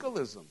about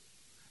legalism.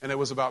 And it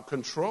was about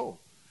control.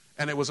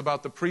 And it was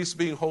about the priest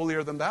being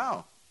holier than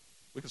thou.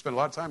 We could spend a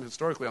lot of time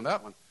historically on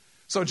that one.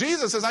 So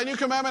Jesus says, a new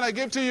commandment I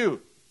give to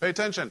you. Pay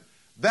attention.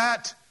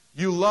 That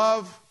you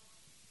love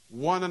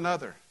one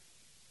another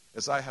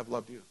as I have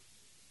loved you.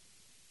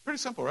 Pretty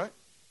simple, right?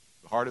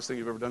 The hardest thing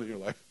you've ever done in your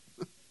life.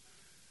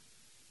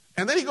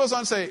 And then he goes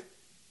on to say,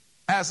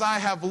 as I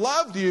have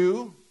loved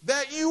you,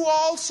 that you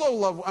also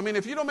love. I mean,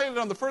 if you don't make it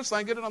on the first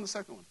line, get it on the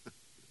second one.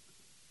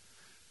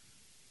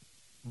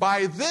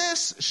 By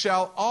this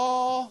shall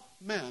all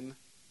men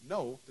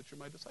know that you're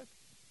my disciple.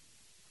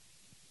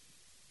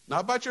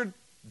 Not about your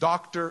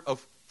doctor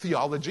of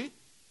theology.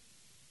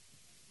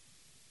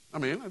 I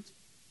mean, it's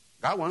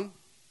got one.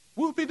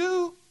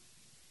 Whoopie-doo.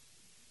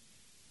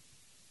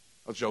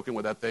 I was joking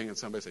with that thing, and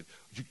somebody said,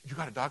 you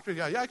got a doctor?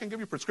 Yeah, I can give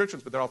you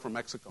prescriptions, but they're all from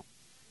Mexico.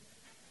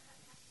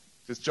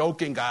 Just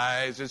joking,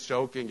 guys. Just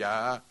joking,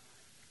 yeah.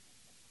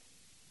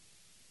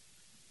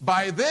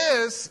 By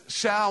this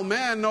shall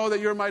men know that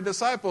you're my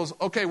disciples.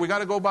 Okay, we got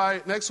to go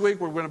by next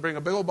week. We're going to bring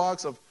a big old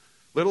box of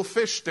little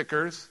fish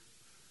stickers,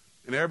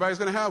 and everybody's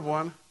going to have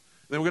one. And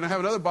then we're going to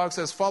have another box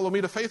that says, follow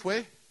me to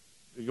Faithway.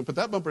 You can put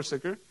that bumper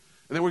sticker. And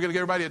then we're going to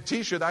get everybody a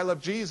T-shirt, I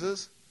love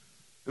Jesus.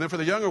 And then for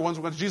the younger ones,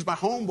 we're going to Jesus my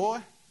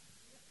homeboy.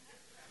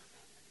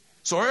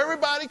 So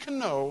everybody can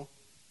know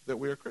that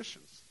we are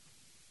Christians.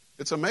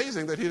 It's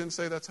amazing that he didn't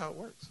say that's how it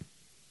works.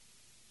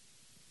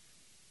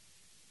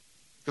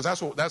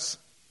 Because that's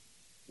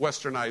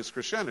westernized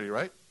Christianity,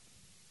 right?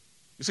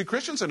 You see,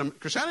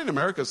 Christianity in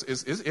America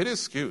is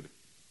skewed.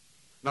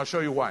 And I'll show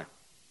you why.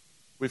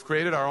 We've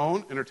created our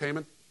own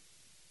entertainment.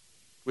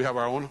 We have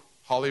our own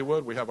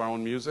Hollywood. We have our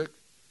own music.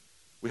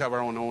 We have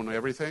our own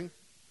everything.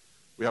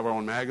 We have our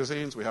own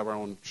magazines. We have our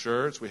own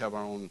shirts. We have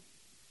our own...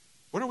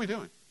 What are we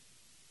doing?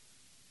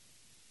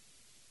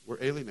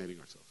 We're alienating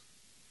ourselves.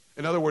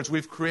 In other words,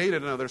 we've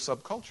created another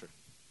subculture.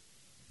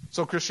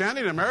 So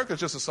Christianity in America is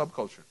just a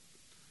subculture.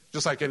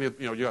 Just like any,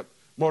 you got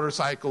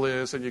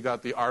motorcyclists, and you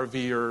got the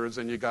RVers,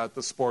 and you got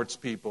the sports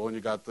people, and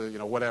you got the,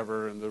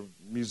 whatever, and the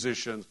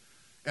musicians.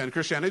 And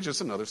Christianity is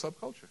just another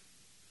subculture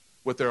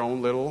with their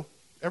own little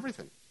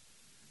everything.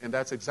 And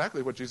that's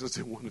exactly what Jesus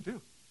didn't want to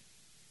do.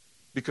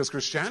 Because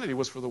Christianity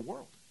was for the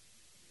world.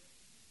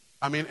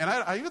 I mean, and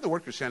I hear the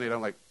word Christianity,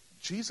 I'm like,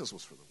 Jesus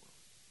was for the world.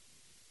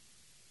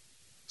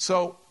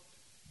 So,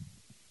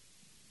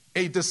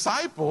 a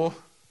disciple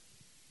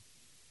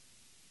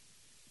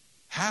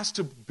has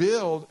to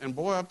build, and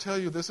boy, I'll tell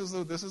you, this is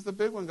the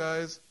big one,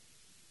 guys.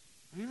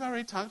 You've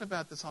already talked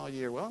about this all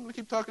year. Well, I'm going to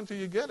keep talking till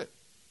you get it.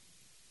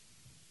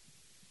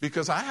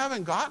 Because I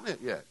haven't gotten it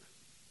yet.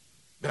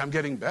 But I'm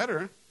getting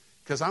better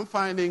because I'm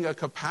finding a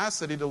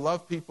capacity to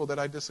love people that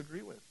I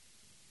disagree with.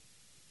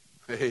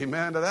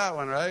 Amen to that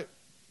one, right?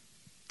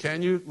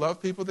 Can you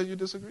love people that you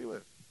disagree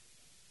with?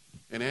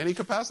 In any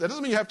capacity. That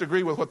doesn't mean you have to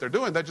agree with what they're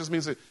doing. That just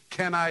means that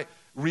can I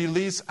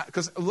release...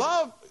 Because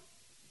love...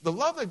 The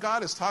love that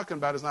God is talking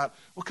about is not,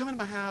 well, come into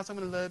my house, I'm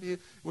going to love you,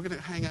 we're going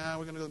to hang out,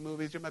 we're going to go to the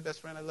movies, you're my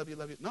best friend, I love you,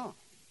 love you. No.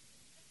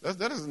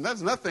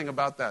 That's nothing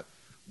about that.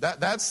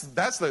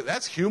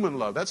 That's human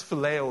love. That's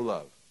phileo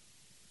love.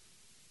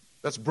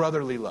 That's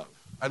brotherly love.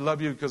 I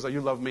love you because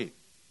you love me.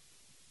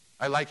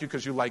 I like you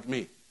because you like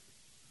me.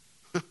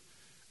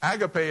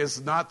 Agape is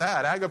not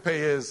that. Agape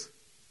is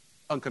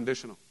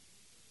unconditional.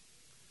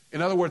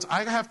 In other words,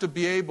 I have to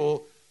be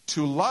able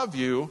to love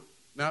you.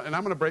 Now, and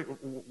I'm going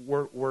to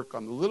work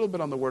on a little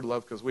bit on the word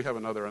love because we have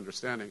another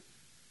understanding,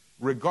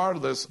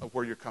 regardless of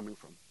where you're coming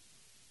from.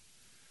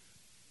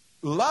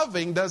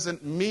 Loving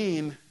doesn't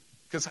mean,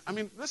 because, I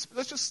mean, let's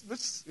this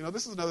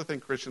is another thing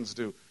Christians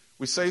do.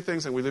 We say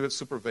things and we leave it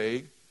super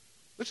vague.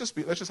 Let's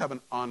just have an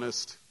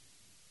honest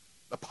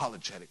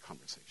apologetic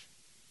conversation.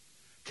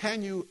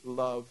 Can you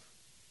love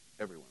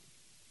everyone?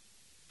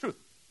 Truth.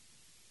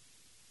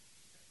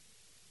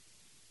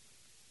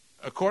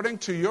 According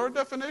to your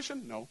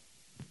definition, no.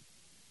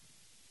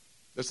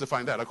 Let's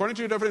define that. According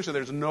to your definition,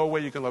 there's no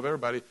way you can love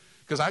everybody.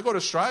 Because I go to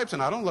Stripes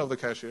and I don't love the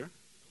cashier.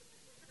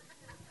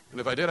 And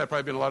if I did, I'd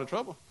probably be in a lot of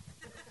trouble.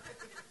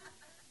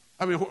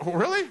 I mean,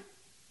 really?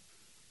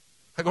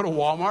 I go to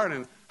Walmart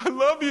and I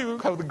love you,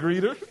 call the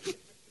greeter.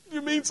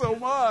 You mean so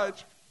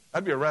much.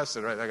 I'd be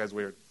arrested, right? That guy's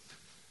weird.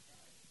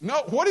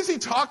 No, what is he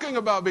talking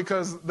about?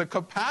 Because the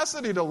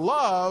capacity to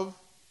love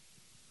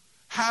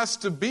has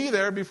to be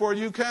there before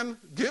you can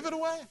give it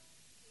away.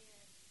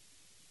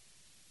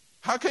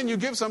 How can you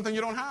give something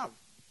you don't have?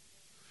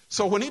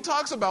 So when he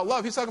talks about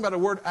love, he's talking about a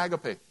word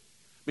agape.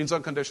 Means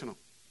unconditional.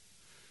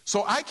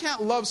 So I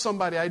can't love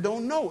somebody I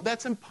don't know.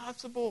 That's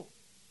impossible.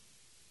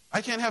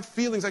 I can't have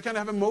feelings. I can't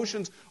have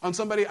emotions on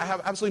somebody I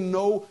have absolutely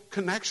no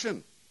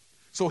connection.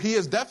 So he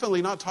is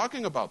definitely not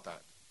talking about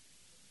that.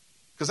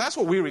 Because that's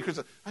what we read. I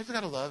just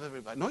got to love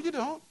everybody. No, you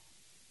don't.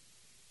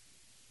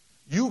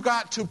 You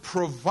got to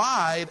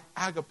provide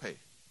agape.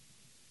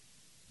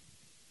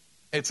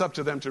 It's up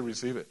to them to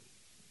receive it.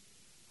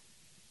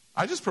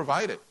 I just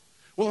provide it.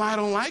 Well, I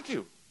don't like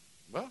you.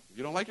 Well,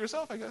 you don't like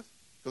yourself, I guess.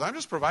 Because I'm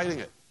just providing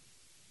it.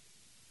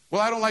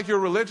 Well, I don't like your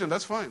religion.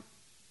 That's fine.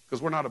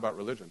 Because we're not about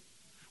religion.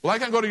 Well, I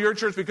can't go to your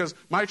church because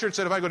my church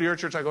said if I go to your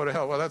church, I go to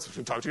hell. Well, that's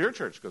talk to your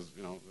church because,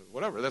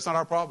 whatever. That's not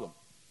our problem.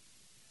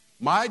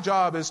 My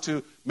job is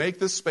to make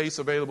this space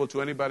available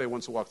to anybody who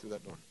wants to walk through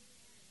that door.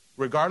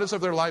 Regardless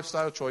of their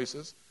lifestyle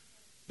choices.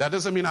 That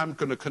doesn't mean I'm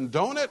going to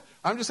condone it.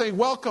 I'm just saying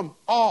welcome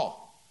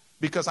all.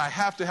 Because I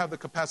have to have the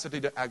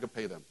capacity to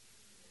agape them.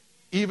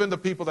 Even the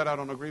people that I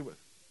don't agree with.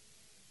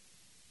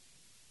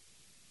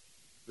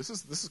 This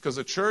is because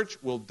the church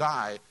will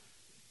die.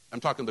 I'm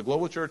talking the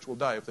global church will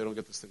die if they don't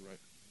get this thing right.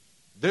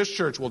 This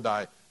church will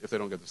die if they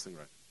don't get this thing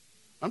right.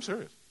 I'm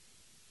serious.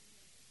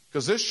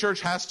 Because this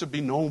church has to be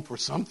known for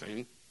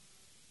something.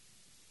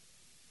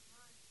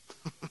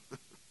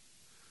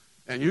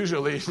 And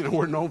usually,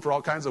 we're known for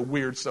all kinds of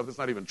weird stuff that's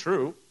not even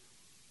true.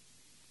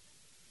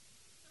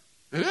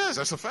 It is.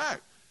 That's a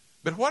fact.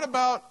 But what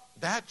about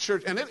that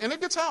church? And it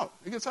gets out.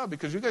 It gets out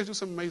because you guys do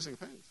some amazing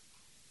things.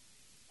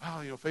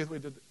 Wow, Faithway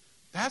did.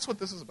 That's what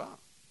this is about.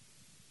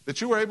 That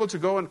you were able to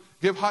go and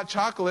give hot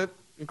chocolate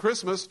in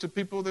Christmas to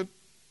people that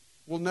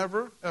will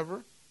never,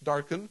 ever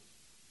darken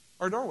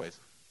our doorways.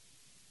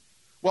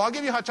 Well, I'll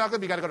give you hot chocolate,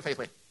 but you got to go to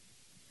Faithway.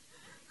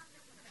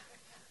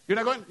 You're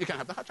not going? You can't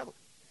have the hot chocolate.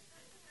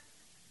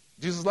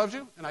 Jesus loves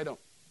you, and I don't.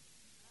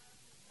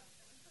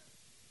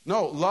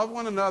 No, love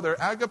one another.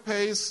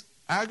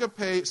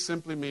 Agape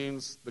simply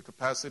means the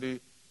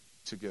capacity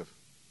to give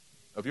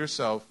of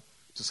yourself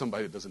to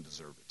somebody that doesn't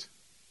deserve it.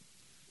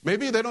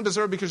 Maybe they don't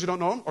deserve it because you don't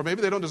know them, or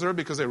maybe they don't deserve it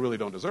because they really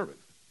don't deserve it.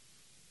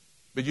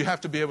 But you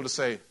have to be able to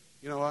say,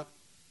 you know what?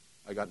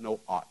 I got no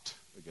ought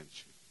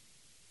against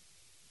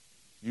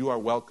you. You are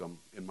welcome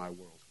in my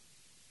world.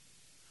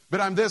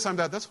 But I'm this, I'm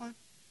that. That's fine.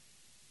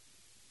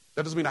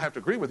 That doesn't mean I have to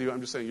agree with you.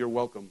 I'm just saying you're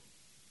welcome.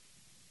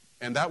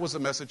 And that was the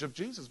message of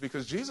Jesus,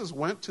 because Jesus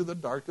went to the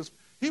darkest.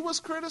 He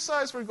was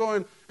criticized for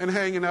going and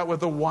hanging out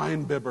with the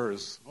wine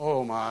bibbers.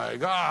 Oh, my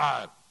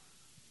God.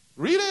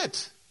 Read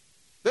it.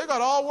 They got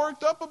all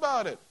worked up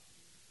about it.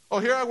 Oh,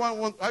 here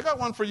I got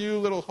one for you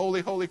little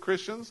holy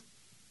Christians.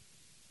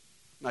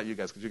 Not you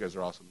guys, because you guys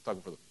are awesome. I'm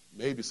talking for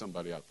maybe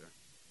somebody out there.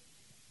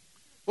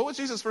 What was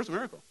Jesus' first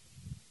miracle?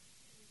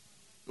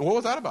 And what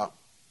was that about?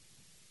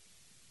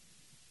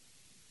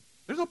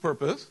 There's no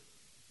purpose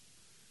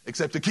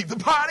except to keep the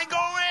party going.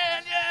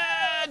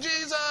 Yeah,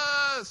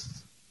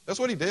 Jesus. That's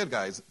what he did,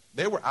 guys.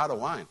 They were out of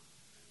wine.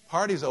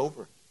 Party's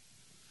over.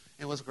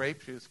 It was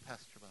grape juice,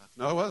 Pastor Bob.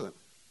 No, it wasn't.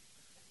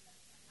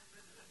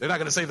 They're not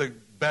going to save the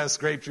best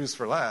grape juice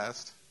for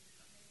last.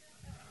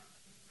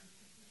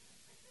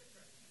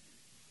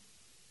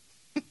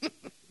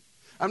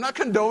 I'm not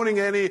condoning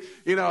any,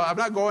 I'm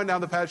not going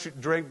down the path you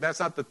drink.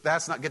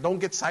 Don't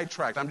get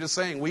sidetracked. I'm just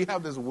saying we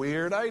have this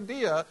weird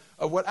idea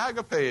of what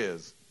agape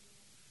is.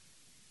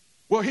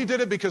 Well, he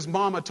did it because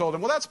Mama told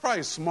him. Well, that's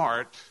probably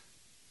smart,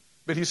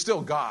 but he's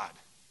still God.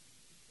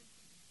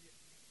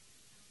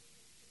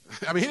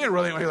 I mean, he didn't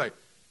really, he's like,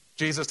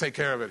 Jesus, take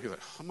care of it. He's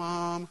like, oh,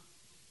 Mom.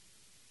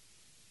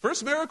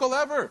 First miracle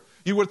ever.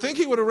 You would think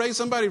he would have raised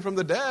somebody from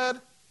the dead.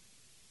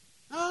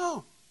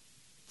 No.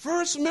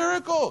 First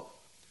miracle.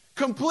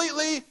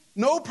 Completely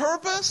no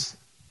purpose?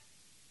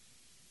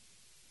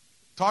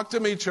 Talk to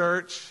me,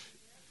 church.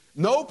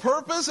 No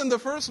purpose in the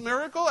first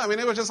miracle? I mean,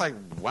 it was just like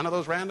one of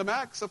those random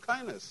acts of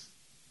kindness.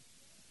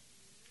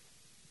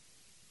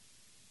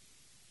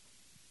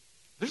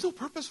 There's no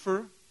purpose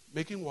for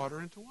making water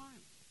into wine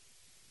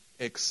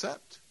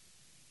except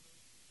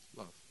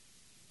love.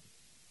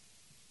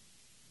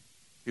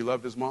 He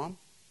loved his mom,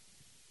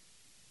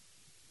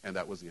 and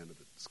that was the end of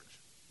the discussion.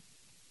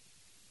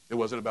 It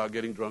wasn't about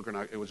getting drunk or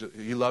not. It was just,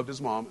 he loved his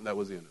mom, and that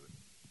was the end of it.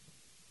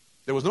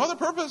 There was no other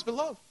purpose but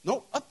love.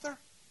 No other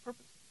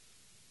purpose.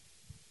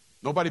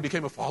 Nobody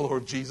became a follower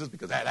of Jesus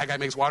because that guy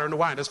makes water into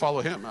wine. Let's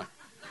follow him.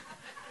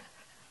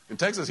 In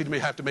Texas, he may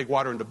have to make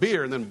water into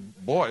beer, and then,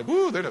 boy,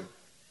 woo,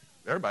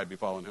 everybody'd be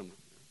following him.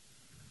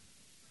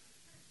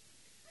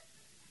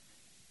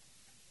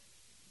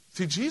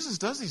 See, Jesus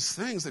does these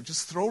things that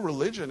just throw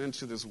religion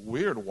into this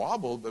weird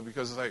wobble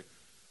because it's like,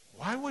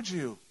 why would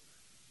you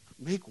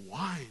make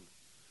wine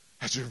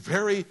as your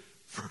very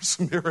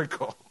first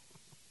miracle?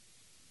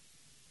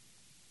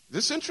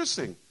 This is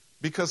interesting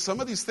because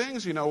some of these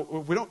things,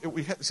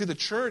 see, the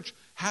church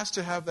has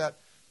to have that,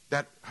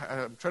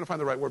 I'm trying to find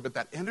the right word, but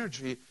that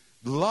energy.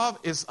 Love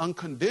is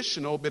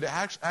unconditional, but it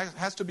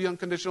has to be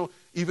unconditional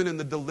even in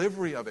the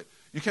delivery of it.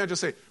 You can't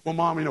just say, well,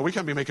 Mom, we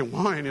can't be making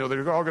wine,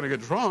 they're all going to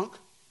get drunk.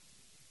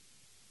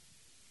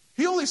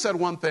 He only said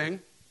one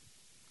thing.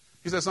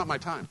 He said, it's not my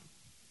time.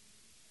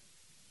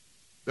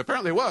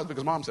 Apparently it was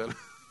because Mom said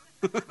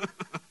it.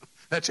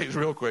 That changed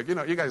real quick. You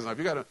guys know, if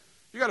you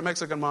got a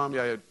Mexican mom,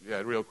 yeah,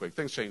 real quick.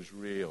 Things change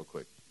real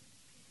quick.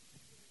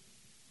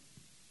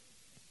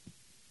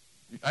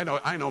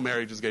 I know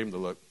Mary just gave him the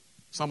look.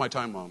 It's not my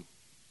time, Mom.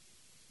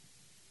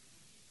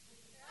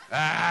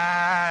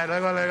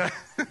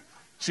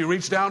 She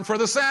reached down for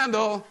the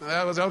sandal.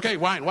 That was okay.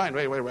 Wine. Wait.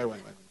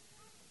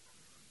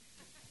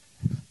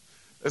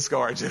 Let's go,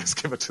 RJ. Let's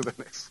give it to the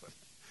next one.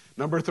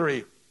 Number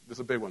 3. This is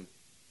a big one.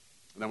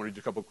 And then we'll read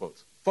you a couple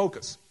quotes.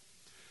 Focus.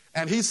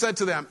 And he said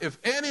to them, if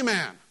any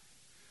man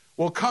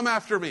will come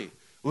after me,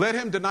 let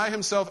him deny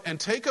himself and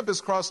take up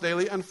his cross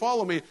daily and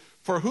follow me.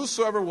 For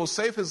whosoever will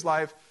save his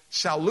life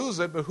shall lose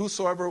it, but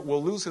whosoever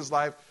will lose his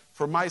life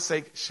for my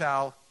sake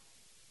shall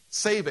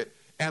save it.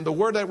 And the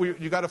word that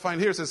you got to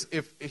find here says,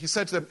 he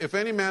said to them, if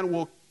any man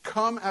will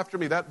come after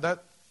me,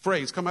 that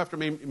phrase, come after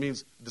me,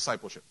 means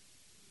discipleship.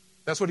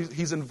 That's what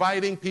he's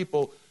inviting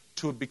people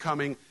to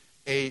becoming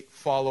a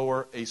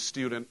follower, a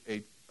student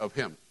of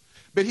him.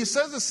 But he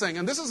says this thing,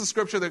 and this is a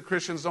scripture that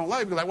Christians don't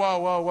like. They're like,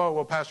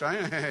 whoa, Pastor,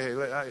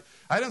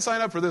 I didn't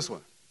sign up for this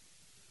one.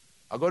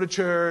 I'll go to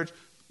church,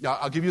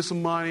 I'll give you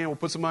some money, and we'll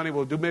put some money,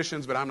 we'll do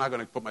missions, but I'm not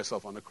going to put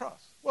myself on the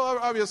cross. Well,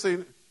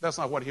 obviously, that's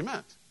not what he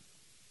meant.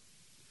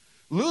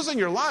 Losing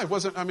your life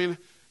wasn't, and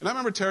I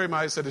remember Terry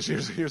Mize said this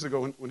years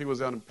ago when he was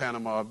down in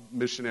Panama,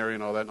 missionary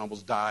and all that, and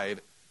almost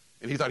died.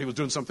 And he thought he was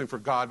doing something for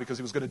God because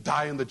he was going to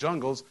die in the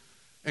jungles.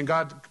 And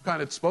God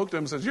kind of spoke to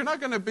him and says, you're not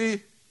going to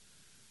be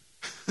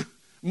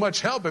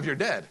much help if you're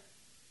dead.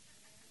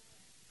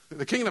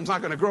 The kingdom's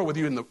not going to grow with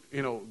you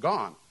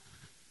gone.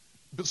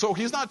 So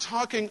he's not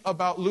talking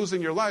about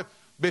losing your life,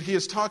 but he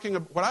is talking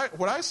about,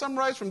 what I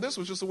summarized from this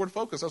was just the word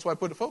focus. That's why I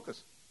put it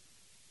focus.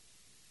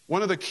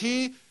 One of the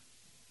key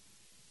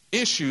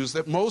issues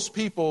that most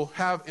people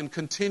have in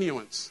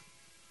continuance.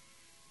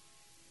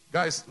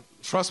 Guys,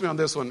 trust me on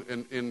this one,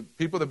 and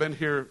people that have been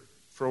here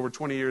for over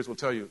 20 years will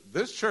tell you,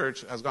 this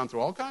church has gone through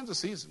all kinds of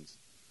seasons.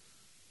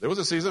 There was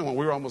a season when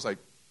we were almost like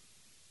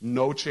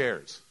no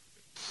chairs,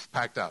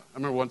 packed out. I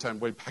remember one time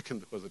way back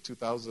in,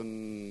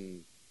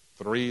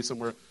 2003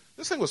 somewhere,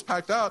 this thing was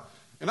packed out,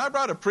 and I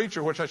brought a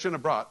preacher, which I shouldn't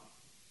have brought,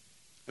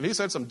 and he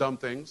said some dumb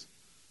things,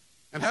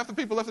 and half the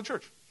people left the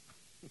church.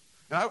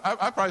 And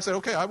I probably said,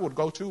 okay, I would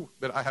go too,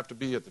 but I have to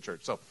be at the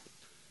church. So,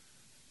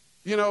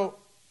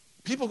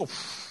 people go,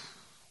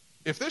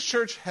 if this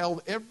church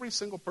held every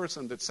single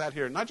person that sat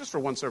here, not just for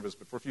one service,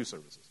 but for a few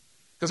services,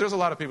 because there's a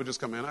lot of people just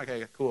come in,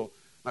 okay, cool,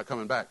 not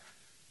coming back.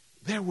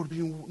 There would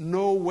be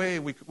no way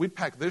we'd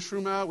pack this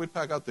room out, we'd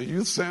pack out the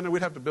youth center,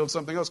 we'd have to build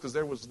something else because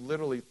there was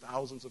literally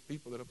thousands of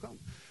people that have come.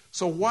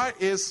 So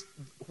what is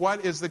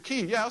the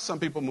key? Yeah, some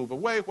people move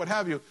away, what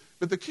have you,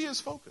 but the key is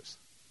focus.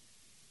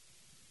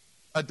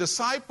 A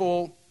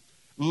disciple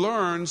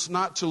learns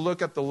not to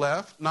look at the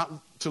left, not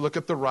to look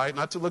at the right,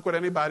 not to look what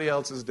anybody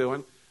else is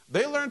doing.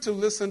 They learn to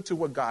listen to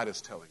what God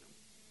is telling them.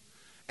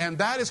 And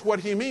that is what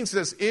he means. He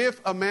says, if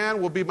a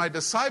man will be my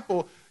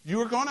disciple,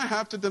 you're going to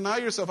have to deny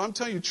yourself. I'm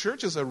telling you,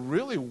 church is a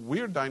really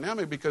weird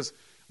dynamic because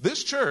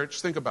this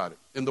church, think about it,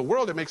 in the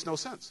world it makes no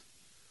sense.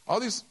 All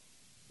these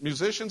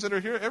musicians that are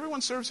here, everyone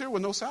serves here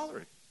with no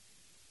salary.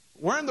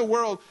 Where in the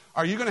world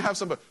are you going to have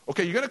somebody,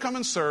 okay, you're going to come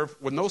and serve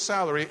with no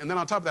salary, and then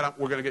on top of that,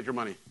 we're going to get your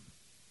money.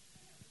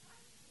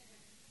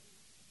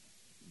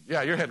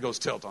 Yeah, your head goes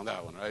tilt on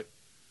that one, right?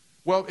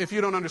 Well, if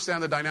you don't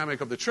understand the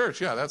dynamic of the church,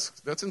 yeah,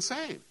 that's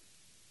insane.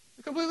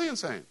 It's completely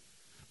insane.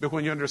 But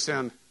when you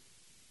understand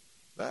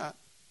that,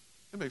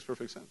 it makes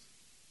perfect sense.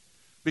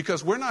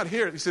 Because we're not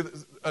here. You see,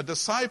 a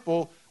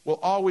disciple will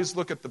always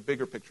look at the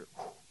bigger picture.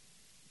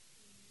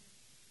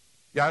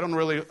 Yeah, I don't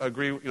really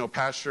agree.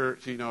 Pastor,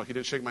 he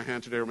didn't shake my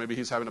hand today, or maybe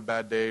he's having a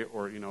bad day,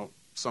 or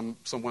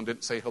someone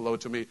didn't say hello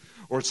to me,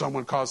 or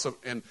someone caused some,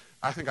 and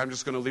I think I'm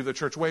just going to leave the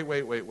church.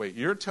 Wait.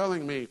 You're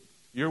telling me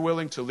you're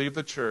willing to leave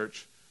the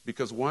church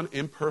because one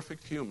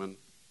imperfect human,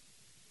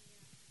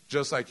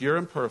 just like you're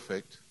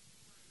imperfect,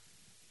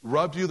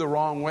 rubbed you the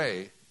wrong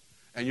way,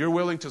 and you're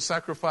willing to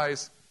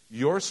sacrifice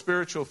your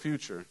spiritual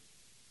future,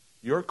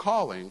 your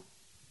calling,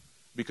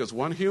 because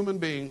one human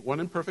being, one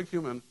imperfect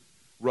human,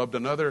 rubbed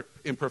another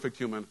imperfect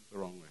human the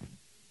wrong way.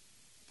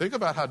 Think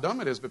about how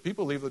dumb it is, but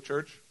people leave the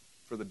church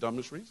for the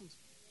dumbest reasons.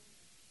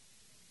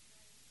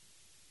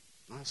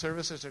 My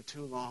services are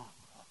too long.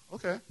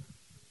 Okay.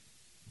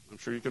 I'm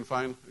sure you can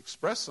find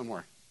Express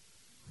somewhere.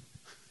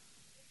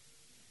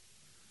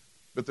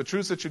 But the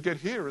truths that you get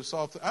here is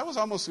all. I was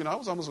almost going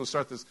to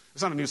start this.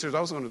 It's not a new series.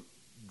 I was going to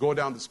go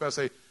down this path,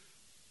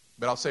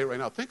 but I'll say it right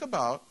now. Think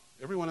about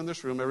everyone in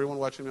this room, everyone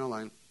watching me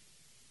online.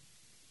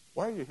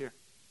 Why are you here?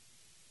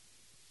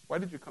 Why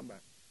did you come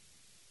back?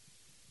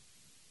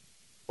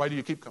 Why do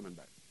you keep coming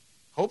back?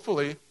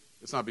 Hopefully,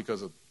 it's not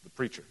because of the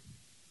preacher.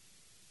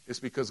 It's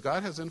because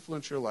God has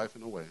influenced your life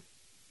in a way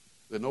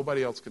that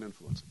nobody else can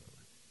influence it that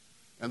way.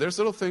 And there's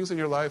little things in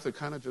your life that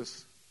kind of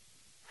just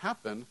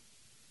happen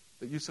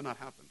that used to not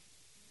happen.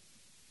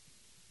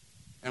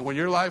 And when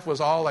your life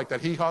was all like that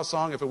hee-haw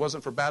song, if it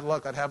wasn't for bad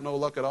luck, I'd have no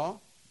luck at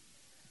all,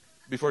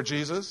 before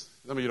Jesus.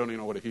 Some of you don't even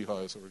know what a hee-haw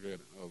is, so we're good.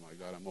 Oh my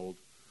God, I'm old.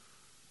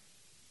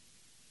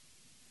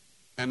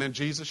 And then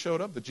Jesus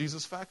showed up, the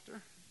Jesus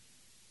factor.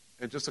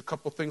 And just a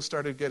couple things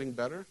started getting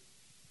better.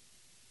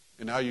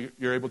 And now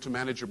you're able to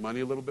manage your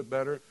money a little bit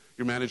better.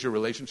 You manage your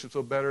relationships a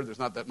little better. There's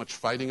not that much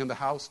fighting in the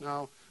house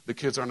now. The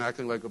kids aren't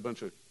acting like a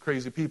bunch of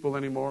crazy people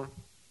anymore.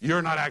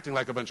 You're not acting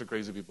like a bunch of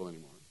crazy people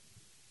anymore.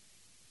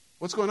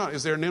 What's going on?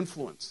 Is there an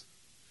influence?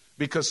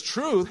 Because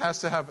truth has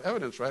to have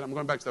evidence, right? I'm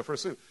going back to that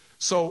first thing.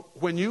 So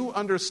when you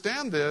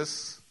understand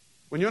this,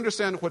 when you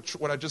understand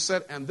what I just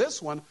said and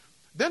this one,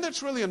 then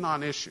it's really a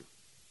non-issue.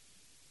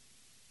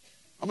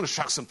 I'm going to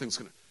shock some things.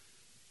 Going to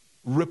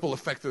ripple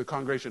effect to the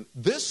congregation.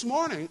 This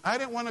morning, I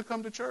didn't want to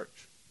come to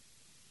church.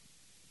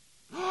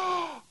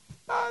 Oh,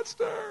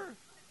 Pastor,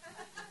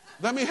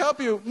 let me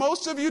help you.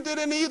 Most of you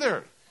didn't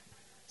either.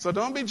 So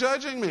don't be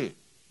judging me.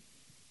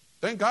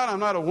 Thank God I'm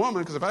not a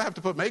woman, because if I have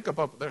to put makeup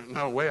up there,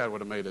 no way I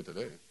would have made it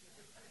today.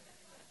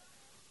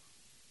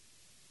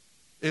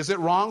 Is it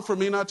wrong for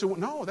me not to?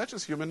 No, that's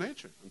just human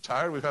nature. I'm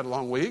tired. We've had a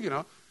long week,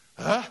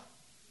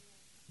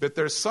 But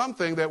there's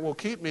something that will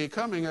keep me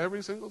coming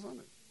every single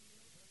Sunday.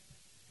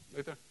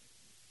 Right there.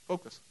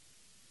 Focus.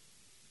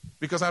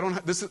 Because I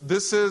don't.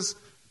 This is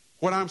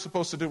what I'm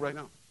supposed to do right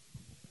now.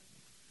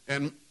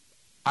 And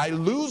I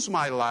lose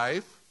my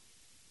life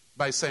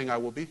by saying, I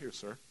will be here,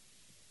 sir.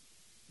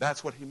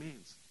 That's what he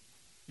means.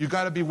 You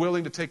got to be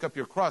willing to take up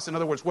your cross. In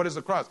other words, what is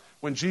the cross?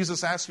 When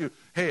Jesus asks you,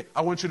 hey,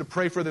 I want you to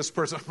pray for this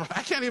person.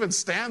 I can't even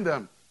stand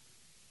them.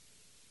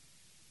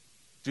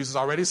 Jesus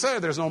already said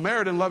there's no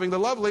merit in loving the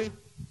lovely.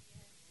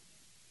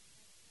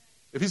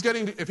 If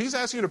he's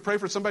asking you to pray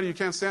for somebody you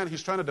can't stand,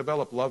 he's trying to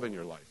develop love in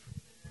your life.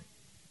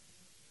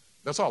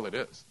 That's all it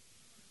is.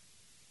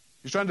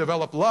 He's trying to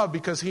develop love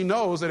because he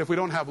knows that if we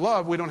don't have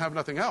love, we don't have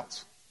nothing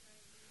else.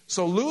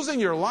 So losing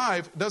your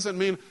life doesn't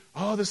mean,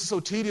 oh, this is so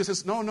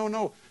tedious.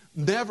 No.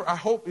 Never. I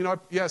hope,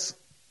 yes,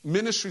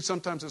 ministry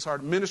sometimes is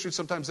hard. Ministry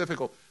sometimes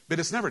difficult. But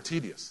it's never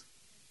tedious.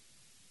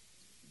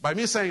 By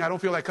me saying I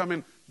don't feel like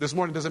coming this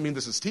morning doesn't mean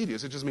this is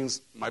tedious. It just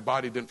means my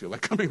body didn't feel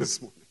like coming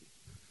this morning.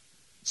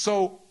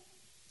 So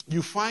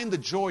you find the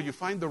joy, you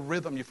find the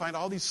rhythm, you find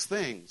all these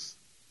things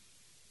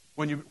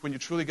when you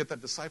truly get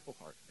that disciple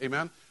heart.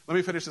 Amen? Let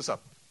me finish this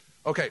up.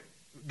 Okay,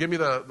 give me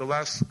the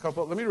last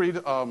couple. Let me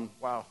read.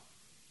 Wow.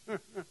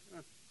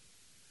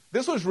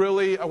 This was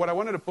really what I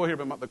wanted to pull here,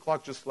 but the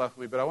clock just left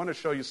me. But I want to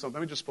show you something.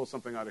 Let me just pull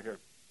something out of here.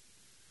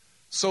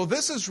 So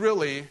this is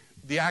really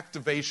the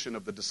activation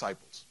of the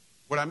disciples.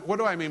 What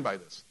do I mean by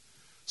this?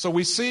 So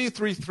we see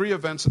three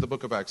events in the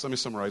book of Acts. Let me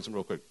summarize them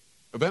real quick.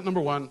 Event number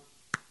 1,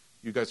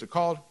 you guys are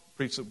called,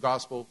 preach the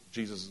gospel,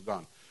 Jesus is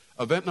gone.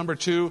 Event number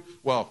 2,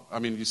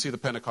 you see the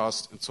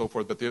Pentecost and so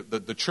forth, but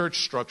the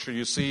church structure,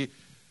 you see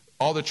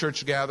all the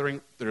church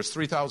gathering. There's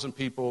 3,000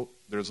 people.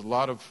 There's a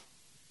lot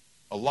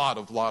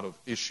of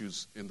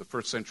issues in the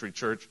first century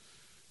church.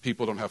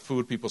 People don't have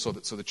food. So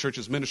the church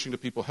is ministering to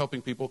people,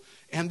 helping people.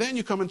 And then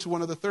you come into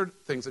one of the third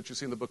things that you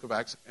see in the book of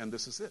Acts, and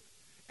this is it.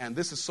 And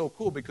this is so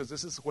cool because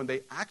this is when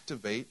they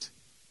activate,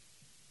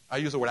 I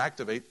use the word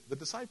activate, the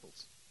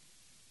disciples.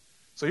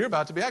 So you're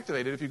about to be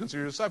activated if you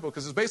consider yourself a disciple,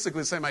 because it's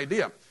basically the same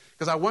idea.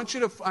 Because I want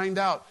you to find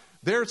out,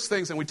 there's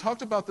things, and we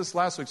talked about this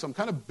last week, so I'm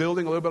kind of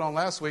building a little bit on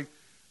last week,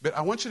 but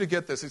I want you to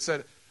get this. He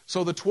said,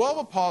 so the 12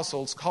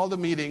 apostles called a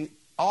meeting,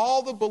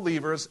 all the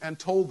believers, and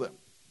told them,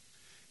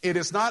 it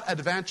is not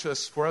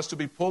advantageous for us to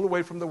be pulled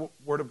away from the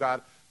Word of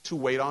God to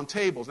wait on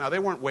tables. Now, they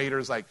weren't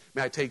waiters like,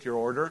 may I take your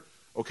order?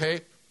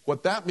 Okay?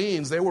 What that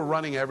means, they were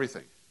running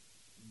everything.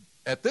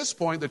 At this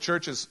point, the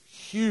church is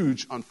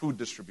huge on food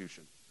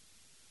distribution.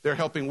 They're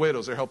helping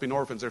widows, they're helping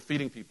orphans, they're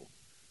feeding people.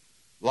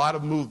 A lot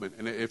of movement.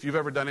 And if you've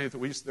ever done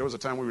anything, there was a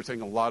time we were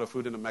taking a lot of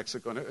food into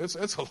Mexico, and it's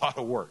a lot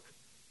of work.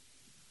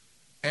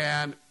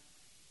 And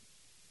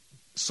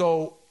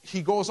so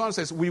he goes on and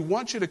says, we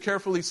want you to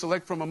carefully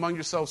select from among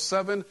yourselves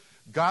 7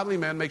 godly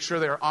men, make sure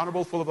they are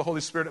honorable, full of the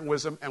Holy Spirit and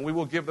wisdom, and we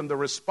will give them the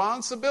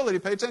responsibility,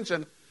 pay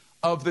attention,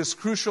 of this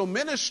crucial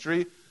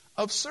ministry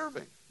of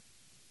serving.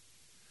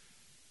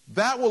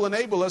 That will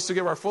enable us to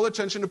give our full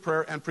attention to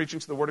prayer and preaching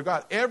to the Word of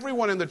God.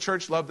 Everyone in the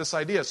church loved this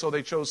idea, so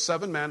they chose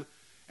 7 men.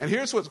 And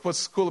here's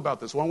what's cool about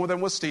this. One of them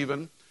was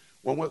Stephen,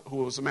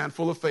 who was a man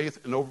full of faith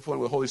and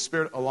overflowing with the Holy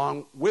Spirit.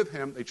 Along with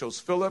him, they chose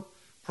Philip,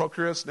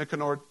 Prochorus,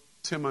 Nicanor,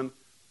 Timon,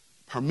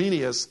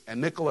 Parmenius,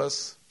 and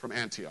Nicholas from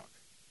Antioch.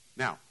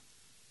 Now,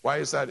 why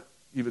is that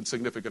even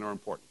significant or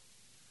important.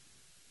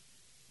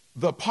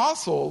 The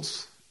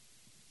apostles,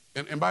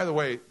 and by the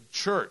way,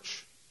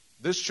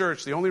 this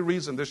church, the only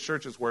reason this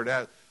church is where it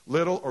has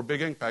little or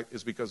big impact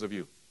is because of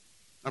you.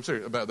 I'm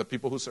serious, about the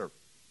people who serve.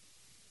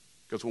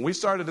 Because when we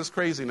started this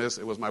craziness,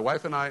 it was my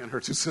wife and I and her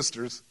 2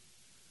 sisters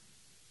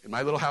in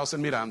my little house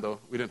in Mirando.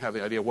 We didn't have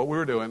the idea what we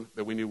were doing,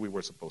 but we knew we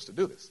were supposed to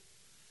do this.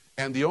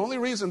 And the only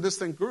reason this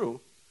thing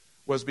grew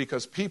was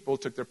because people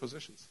took their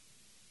positions.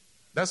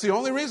 That's the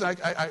only reason.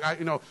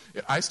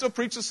 I still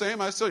preach the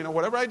same. I still,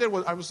 whatever I did,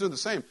 I was doing the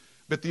same.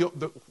 But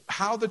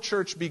how the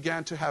church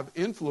began to have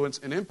influence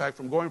and impact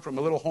from going from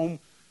a little home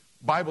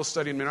Bible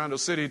study in Mirando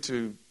City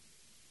to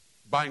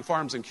buying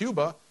farms in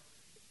Cuba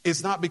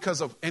is not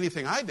because of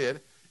anything I did.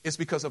 It's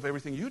because of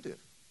everything you did.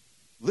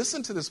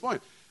 Listen to this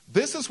point.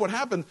 This is what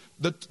happened.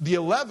 The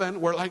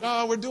 11 were like,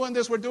 oh, we're doing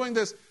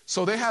this.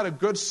 So they had a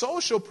good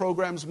social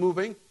programs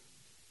moving,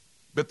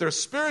 but their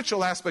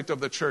spiritual aspect of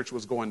the church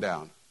was going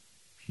down.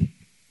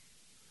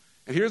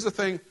 And here's the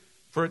thing.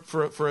 For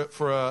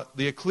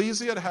the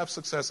ecclesia to have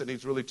success, it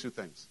needs really 2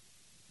 things.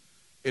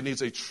 It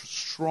needs a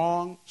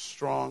strong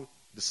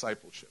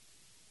discipleship,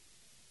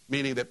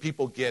 meaning that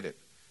people get it.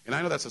 And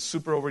I know that's a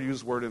super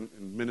overused word in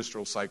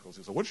ministerial cycles.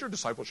 You say, what's your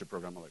discipleship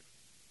program like?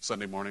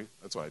 Sunday morning.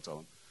 That's what I tell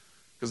them.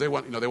 Because they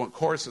want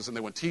courses and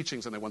they want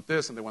teachings and they want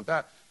this and they want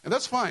that. And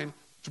that's fine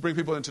to bring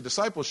people into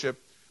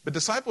discipleship. But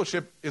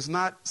discipleship is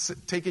not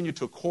taking you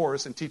to a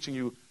course and teaching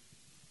you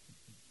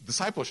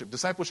discipleship.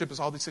 Discipleship is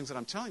all these things that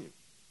I'm telling you.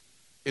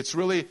 It's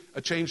really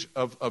a change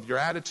of your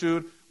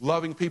attitude,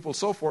 loving people,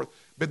 so forth.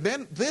 But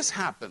then this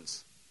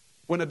happens.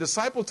 When a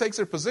disciple takes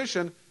their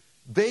position,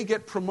 they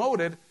get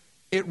promoted.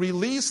 It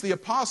released the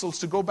apostles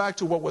to go back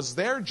to what was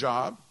their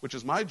job, which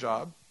is my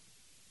job,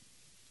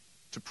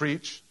 to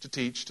preach, to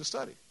teach, to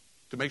study.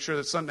 To make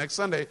sure that next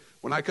Sunday,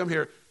 when I come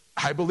here,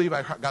 I believe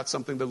I got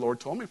something the Lord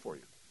told me for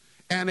you.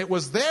 And it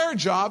was their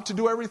job to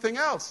do everything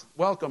else.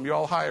 Welcome, you're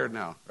all hired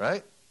now,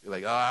 right? You're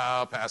like,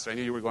 oh, Pastor, I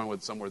knew you were going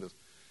with somewhere this.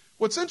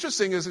 What's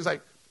interesting is he's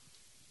like,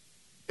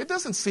 it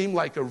doesn't seem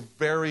like a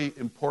very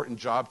important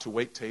job to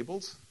wait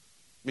tables.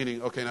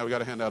 Meaning, okay, now we got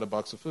to hand out a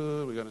box of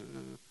food. We got to.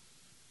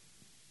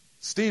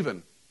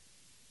 Stephen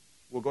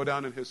will go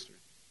down in history.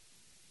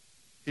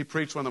 He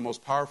preached one of the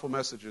most powerful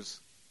messages,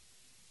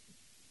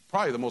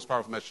 probably the most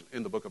powerful message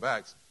in the book of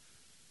Acts.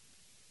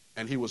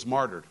 And he was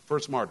martyred,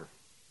 first martyr.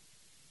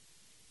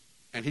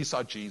 And he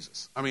saw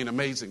Jesus. I mean,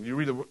 amazing. You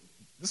read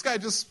this guy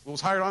just was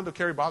hired on to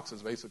carry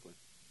boxes, basically.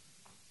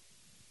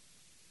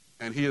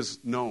 And he is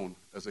known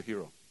as a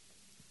hero.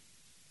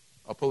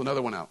 I'll pull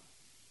another one out.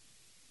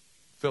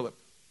 Philip.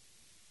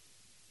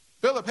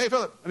 Hey,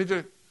 Philip, I need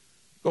you to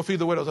go feed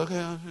the widows. Okay,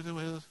 I'll feed the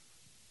widows.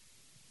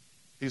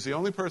 He's the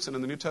only person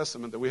in the New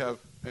Testament that we have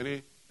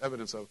any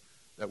evidence of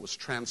that was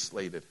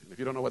translated. And if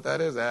you don't know what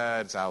that is,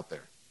 it's out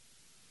there.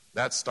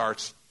 That's Star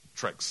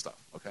Trek stuff,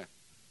 okay?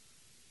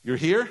 You're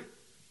here,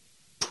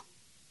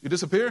 you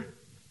disappear,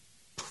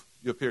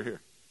 you appear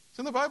here. It's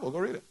in the Bible. Go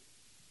read it.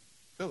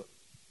 Philip.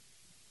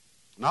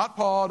 Not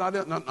Paul,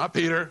 not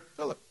Peter.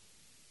 Philip.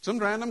 Some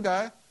random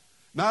guy.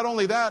 Not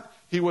only that,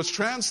 he was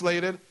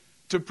translated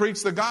to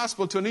preach the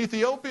gospel to an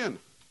Ethiopian,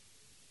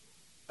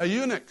 a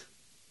eunuch.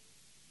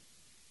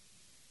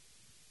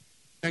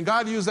 And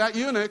God used that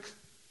eunuch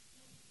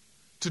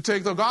to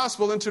take the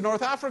gospel into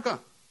North Africa.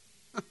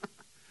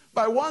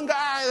 By one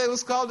guy that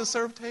was called to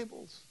serve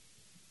tables.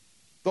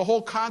 The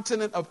whole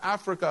continent of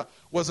Africa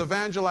was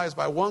evangelized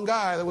by one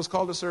guy that was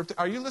called to serve tables.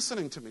 Are you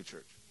listening to me,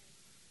 church?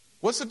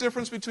 What's the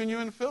difference between you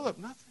and Philip?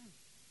 Nothing.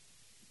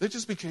 They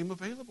just became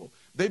available.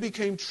 They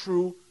became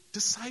true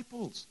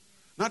disciples.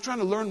 Not trying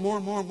to learn more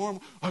and more and more.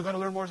 Oh, I've got to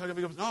learn more so I can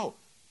become. No.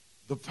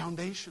 The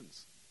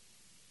foundations.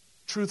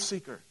 Truth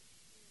seeker.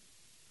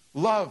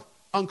 Love.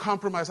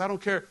 Uncompromised. I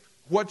don't care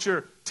what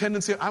your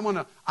tendency is.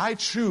 I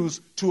choose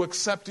to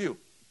accept you.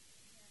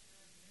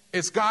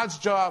 It's God's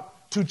job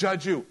to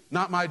judge you,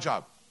 not my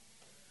job.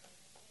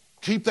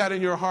 Keep that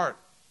in your heart.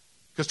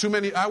 Because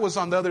I was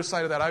on the other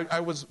side of that. I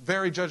was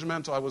very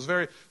judgmental. I was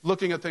very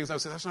looking at things. I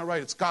would say, that's not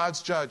right. It's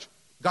God's job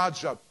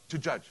to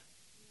judge.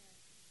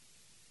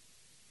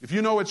 If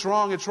you know it's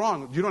wrong, it's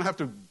wrong. You don't have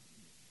to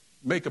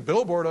make a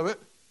billboard of it.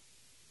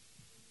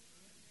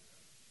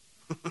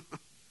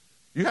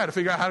 You had to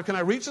figure out how can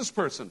I reach this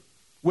person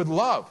with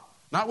love.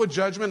 Not with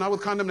judgment, not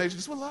with condemnation,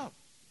 just with love.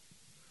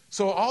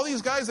 So all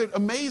these guys did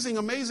amazing,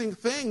 amazing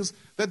things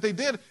that they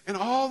did. And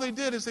all they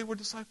did is they were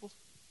disciples.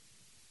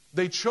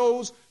 They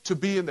chose to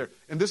be in there.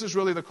 And this is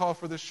really the call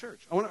for this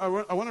church. I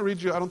want to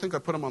read you, I don't think I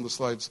put them on the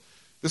slides.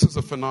 This is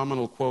a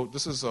phenomenal quote.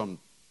 This is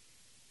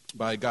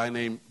by a guy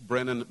named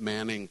Brennan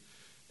Manning.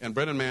 And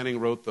Brennan Manning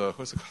wrote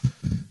what's it called?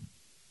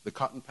 The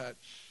Cotton Patch?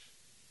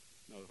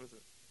 No, what's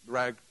it?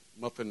 Rag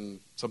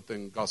Muffin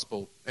something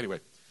Gospel. Anyway,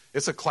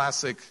 it's a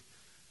classic.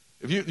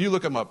 If you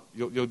look him up,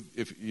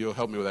 if you'll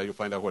help me with that, you'll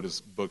find out what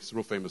his book. It's a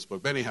real famous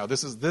book. But anyhow,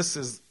 this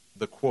is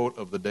the quote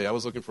of the day. I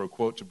was looking for a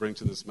quote to bring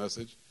to this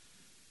message.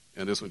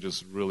 And this one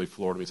just really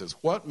floored me. It says,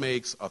 what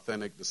makes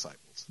authentic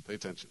disciples? Pay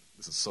attention.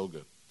 This is so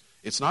good.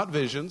 It's not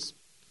visions,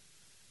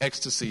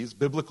 ecstasies,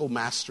 biblical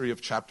mastery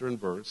of chapter and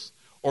verse,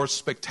 or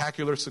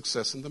spectacular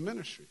success in the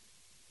ministry.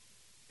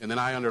 And then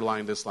I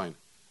underline this line,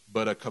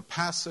 but a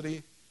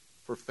capacity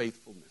for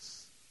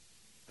faithfulness.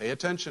 Pay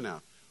attention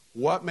now.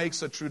 What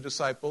makes a true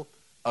disciple?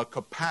 A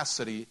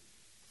capacity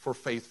for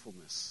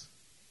faithfulness.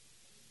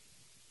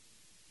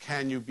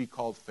 Can you be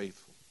called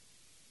faithful?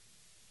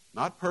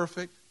 Not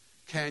perfect.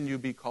 Can you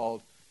be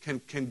called?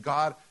 Can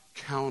God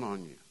count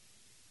on you?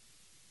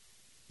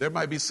 There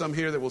might be some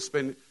here that will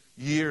spend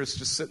years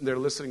just sitting there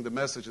listening to the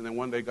message, and then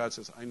one day God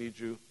says, I need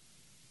you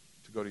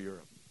to go to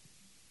Europe.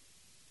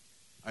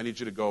 I need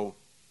you to go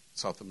to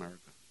South America.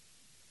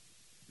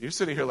 You're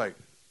sitting here like,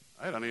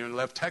 I don't even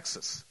left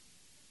Texas.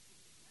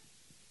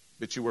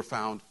 But you were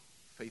found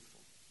faithful.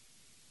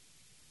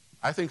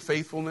 I think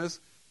faithfulness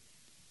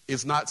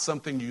is not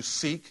something you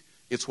seek.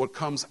 It's what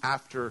comes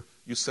after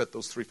you set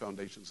those three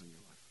foundations in your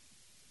life.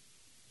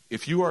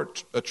 If you are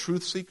a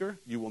truth seeker,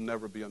 you will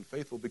never be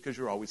unfaithful because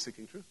you're always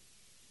seeking truth.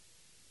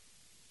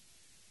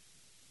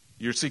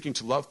 You're seeking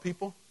to love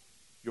people,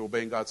 you're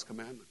obeying God's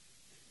commandment.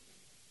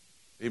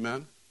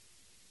 Amen?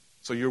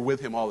 So you're with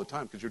him all the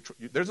time because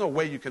there's no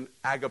way you can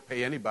agape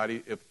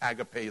anybody if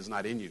agape is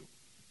not in you.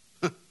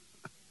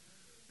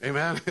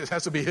 Amen? It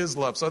has to be his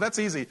love. So that's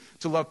easy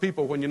to love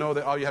people when you know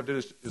that all you have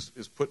to do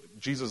is put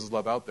Jesus'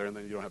 love out there and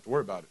then you don't have to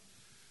worry about it.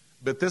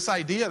 But this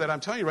idea that I'm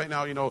telling you right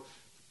now,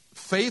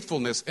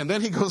 faithfulness, and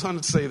then he goes on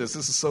to say this.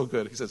 This is so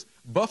good. He says,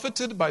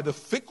 buffeted by the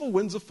fickle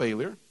winds of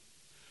failure,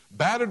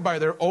 battered by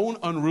their own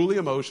unruly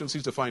emotions,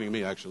 he's defining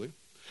me actually,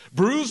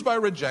 bruised by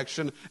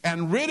rejection,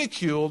 and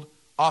ridiculed,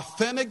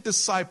 authentic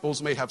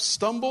disciples may have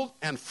stumbled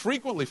and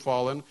frequently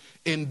fallen,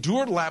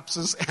 endured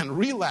lapses and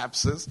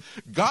relapses,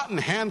 gotten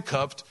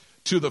handcuffed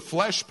to the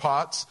flesh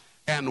pots,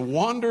 and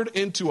wandered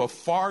into a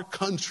far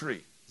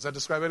country. Does that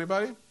describe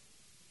anybody?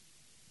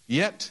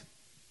 Yet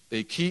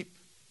they keep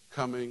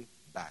coming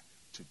back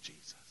to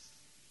Jesus.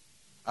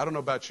 I don't know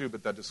about you,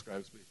 but that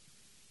describes me.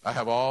 I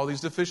have all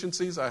these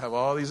deficiencies. I have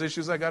all these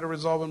issues I got to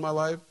resolve in my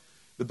life.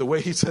 But the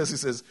way he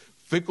says,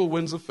 fickle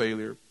winds of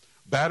failure,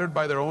 battered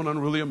by their own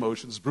unruly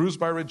emotions, bruised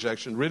by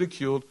rejection,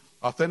 ridiculed,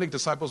 authentic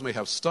disciples may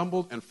have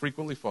stumbled and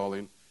frequently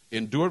falling,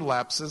 endured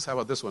lapses. How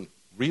about this one?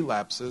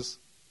 Relapses,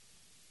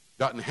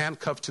 gotten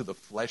handcuffed to the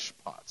flesh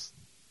pots.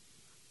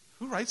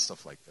 Who writes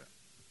stuff like that?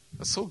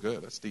 That's so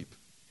good. That's deep.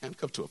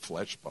 Handcuffed to a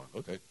flesh pot.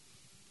 Okay.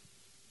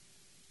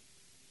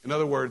 In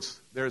other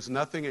words, there is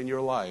nothing in your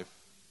life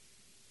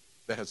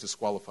that has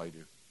disqualified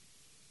you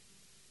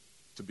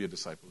to be a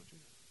disciple of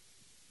Jesus.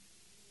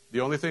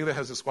 The only thing that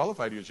has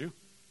disqualified you is you.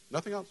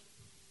 Nothing else.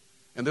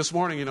 And this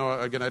morning,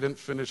 again, I didn't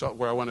finish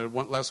where I wanted.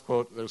 One last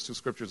quote. There's two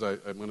scriptures I'm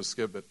going to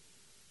skip, but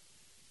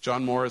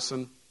John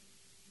Morrison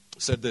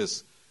said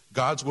this: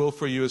 God's will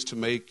for you is to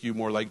make you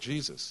more like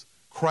Jesus.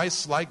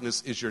 Christ's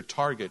likeness is your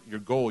target, your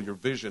goal, your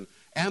vision,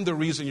 and the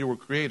reason you were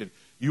created.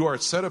 You are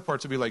set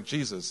apart to be like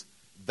Jesus.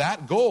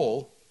 That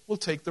goal will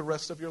take the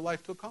rest of your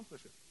life to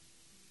accomplish it.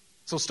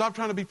 So stop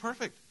trying to be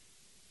perfect.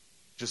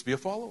 Just be a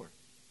follower.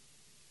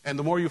 And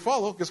the more you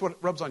follow, guess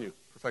what rubs on you?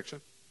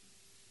 Perfection.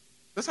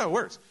 That's how it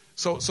works.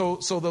 So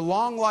the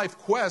long life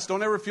quest,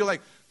 don't ever feel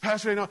like,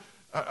 Pastor,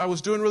 I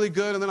was doing really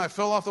good and then I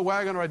fell off the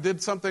wagon or I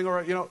did something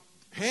or,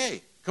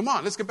 hey, come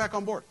on, let's get back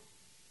on board.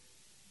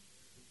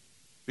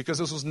 Because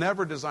this was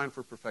never designed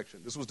for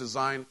perfection. This was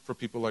designed for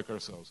people like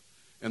ourselves.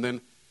 And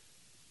then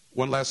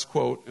one last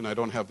quote, and I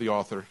don't have the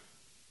author.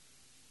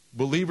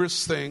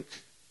 Believers think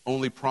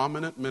only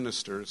prominent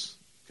ministers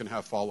can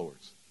have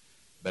followers.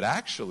 But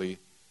actually,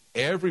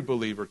 every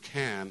believer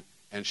can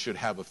and should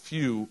have a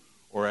few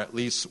or at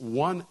least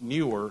one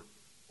newer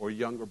or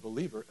younger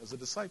believer as a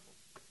disciple.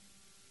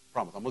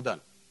 Promise, I'm all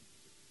done.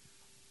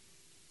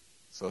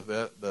 So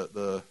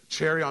the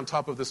cherry on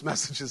top of this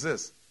message is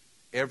this.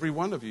 Every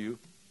one of you,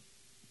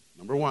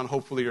 number one,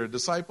 hopefully you're a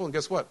disciple. And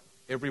guess what?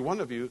 Every one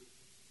of you,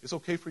 it's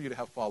okay for you to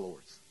have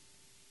followers.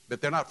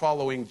 But they're not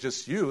following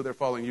just you. They're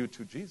following you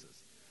to Jesus.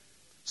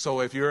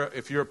 So if you're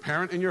a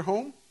parent in your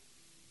home,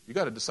 you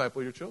got to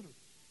disciple your children.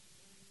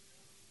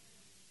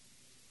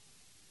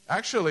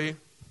 Actually,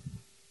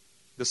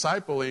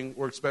 discipling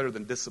works better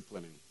than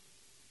disciplining.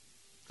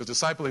 Because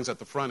discipling is at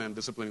the front end,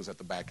 disciplining is at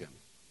the back end.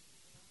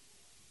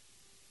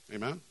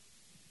 Amen?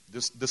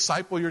 Just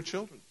disciple your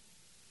children.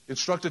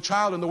 Instruct a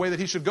child in the way that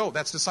he should go.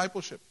 That's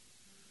discipleship.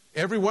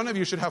 Every one of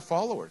you should have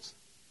followers.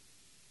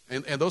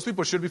 And those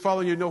people should be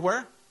following you,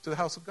 where? To the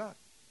house of God.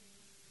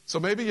 So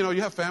maybe,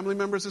 you have family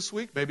members this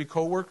week, maybe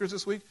co-workers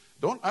this week.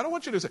 I don't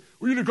want you to say,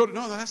 well, you need to go to,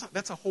 no, that's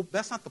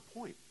not the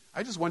point.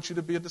 I just want you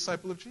to be a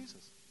disciple of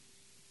Jesus.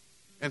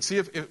 And see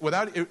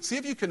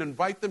if you can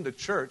invite them to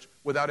church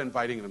without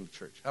inviting them to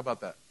church. How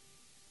about that?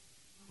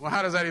 Well,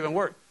 how does that even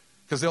work?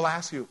 Because they'll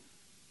ask you,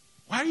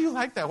 why are you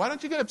like that? Why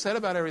don't you get upset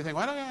about everything?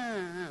 Why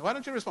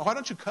don't you respond? Why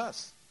don't you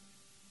cuss?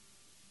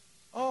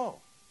 Oh,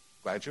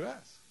 glad you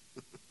asked.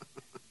 Did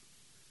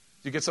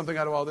you get something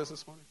out of all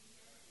this morning?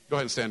 Go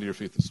ahead and stand to your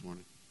feet this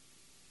morning.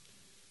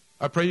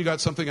 I pray you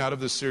got something out of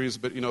this series,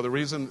 but the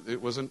reason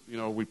it wasn't,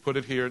 we put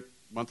it here,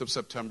 month of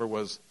September,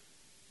 was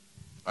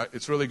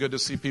it's really good to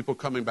see people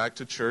coming back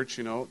to church.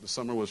 The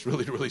summer was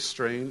really, really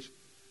strange.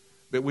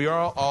 But we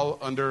are all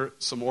under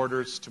some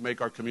orders to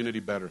make our community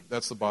better.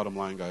 That's the bottom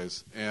line,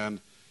 guys. And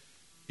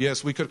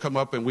yes, we could come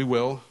up, and we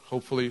will,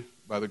 hopefully,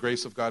 by the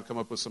grace of God, come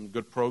up with some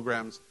good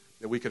programs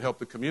that we could help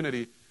the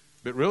community.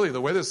 But really,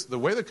 the way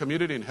the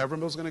community in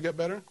Heveronville is going to get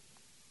better,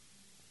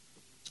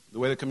 the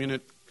way the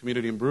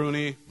community in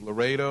Bruni,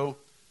 Laredo,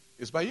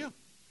 is by you.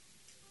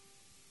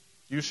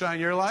 You shine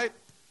your light,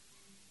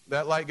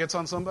 that light gets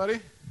on somebody,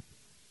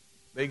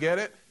 they get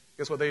it,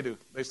 guess what they do?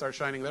 They start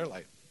shining their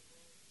light.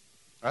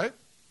 Right?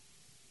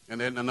 And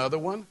then another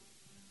one,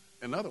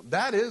 another.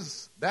 That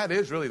is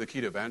really the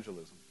key to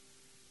evangelism.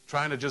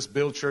 Trying to just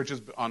build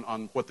churches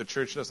on what the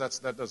church does,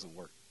 that doesn't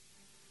work.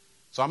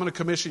 So I'm going to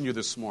commission you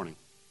this morning.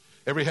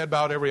 Every head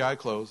bowed, every eye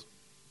closed.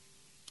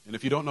 And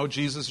if you don't know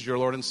Jesus as your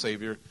Lord and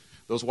Savior,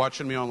 those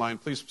watching me online,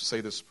 please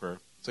say this prayer.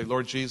 Say,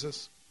 Lord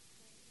Jesus,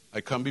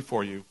 I come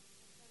before you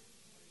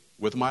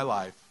with my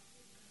life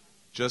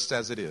just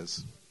as it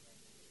is,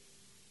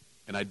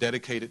 and I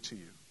dedicate it to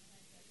you.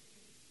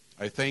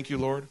 I thank you,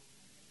 Lord,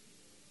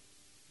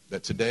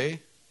 that today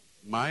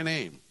my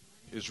name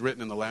is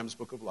written in the Lamb's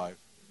Book of Life,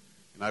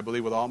 and I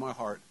believe with all my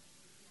heart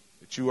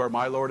that you are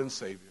my Lord and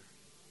Savior.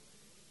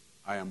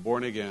 I am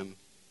born again.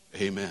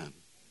 Amen.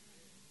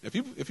 If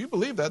you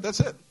believe that, that's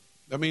it.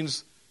 That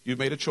means you've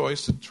made a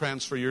choice to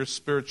transfer your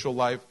spiritual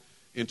life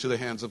into the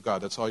hands of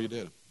God. That's all you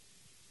did.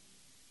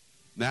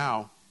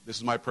 Now, this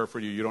is my prayer for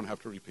you. You don't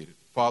have to repeat it.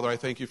 Father, I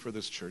thank you for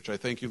this church. I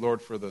thank you,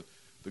 Lord, for the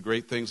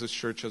great things this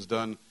church has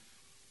done,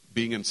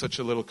 being in such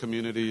a little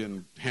community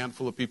and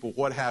handful of people,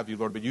 what have you,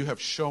 Lord. But you have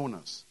shown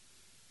us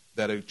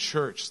that a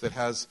church that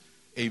has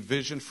a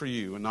vision for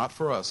you, and not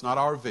for us, not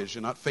our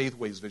vision, not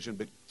Faithway's vision,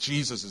 but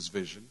Jesus'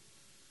 vision,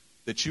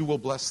 that you will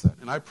bless that.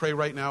 And I pray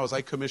right now as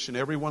I commission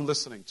everyone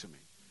listening to me,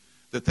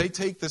 that they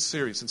take this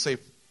serious and say,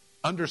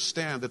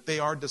 understand that they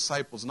are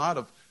disciples, not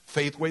of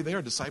Faithway, they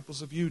are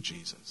disciples of you,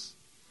 Jesus.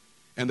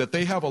 And that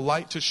they have a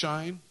light to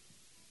shine,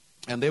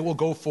 and they will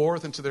go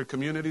forth into their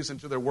communities,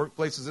 into their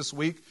workplaces this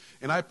week.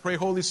 And I pray,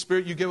 Holy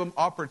Spirit, you give them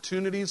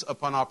opportunities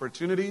upon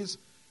opportunities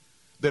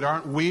that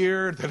aren't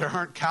weird, that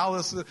aren't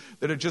callous,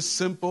 that are just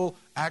simple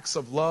acts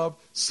of love,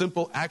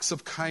 simple acts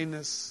of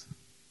kindness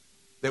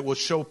that will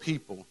show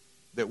people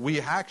that we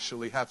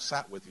actually have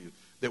sat with you,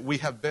 that we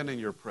have been in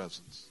your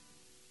presence.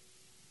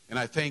 And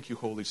I thank you,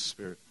 Holy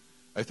Spirit.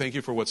 I thank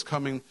you for what's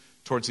coming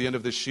towards the end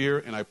of this year,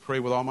 and I pray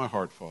with all my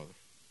heart, Father,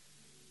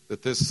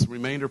 that this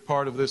remainder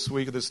part of this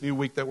week, this new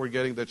week that we're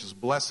getting, that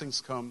just blessings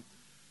come,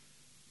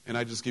 and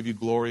I just give you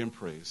glory and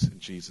praise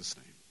in Jesus'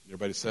 name.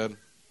 Everybody said,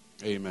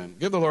 amen.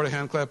 Give the Lord a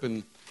hand clap,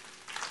 and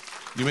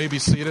you may be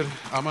seated.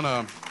 I'm going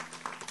to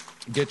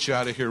get you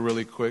out of here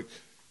really quick.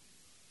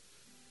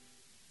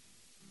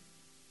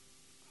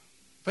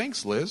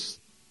 Thanks, Liz.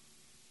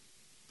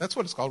 That's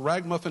what it's called,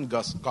 Ragamuffin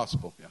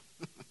Gospel. Yeah.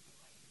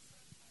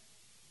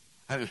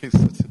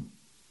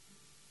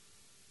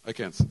 I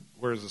can't.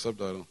 Where is the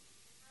subtitle?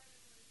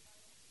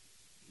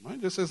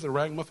 Mine just says the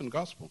Ragamuffin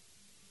Gospel.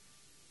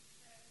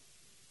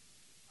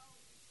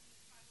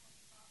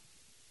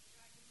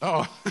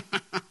 Oh,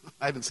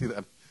 I didn't see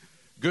that.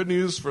 Good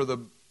news for the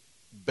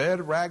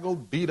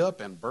bed-raggled, beat up,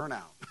 and burnt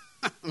out.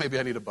 Maybe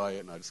I need to buy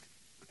it. No, just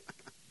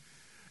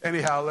kidding.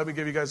 Anyhow, let me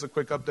give you guys a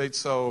quick update.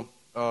 So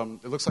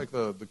it looks like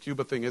the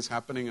Cuba thing is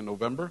happening in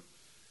November.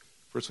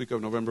 First week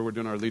of November, we're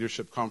doing our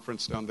leadership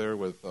conference down there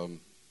with,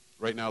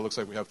 right now it looks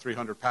like we have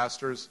 300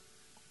 pastors.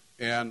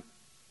 And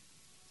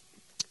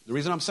the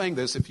reason I'm saying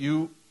this, if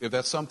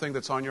that's something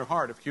that's on your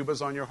heart, if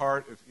Cuba's on your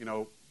heart, if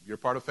you're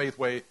part of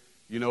Faithway,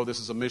 you know this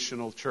is a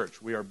missional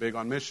church. We are big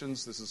on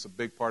missions. This is a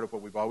big part of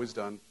what we've always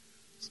done.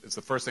 It's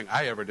the first thing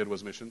I ever did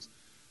was missions.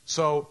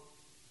 So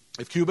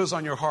if Cuba's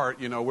on your heart,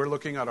 we're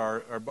looking at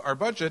our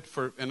budget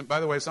for, and by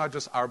the way, it's not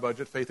just our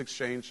budget. Faith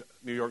Exchange,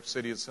 New York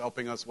City is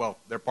helping us. Well,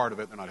 they're part of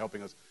it. They're not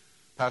helping us.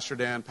 Pastor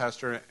Dan,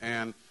 Pastor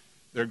Ann,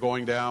 they're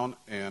going down,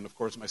 and of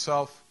course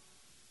myself.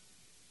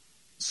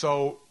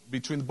 So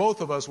between the both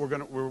of us,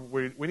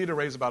 we need to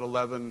raise about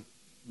 11,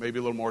 maybe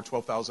a little more,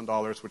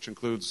 $12,000, which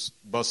includes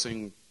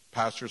busing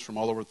pastors from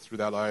all over through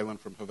that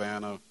island, from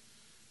Havana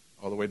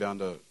all the way down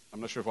to, I'm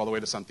not sure if all the way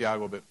to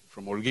Santiago, but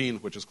from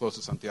Holguín, which is close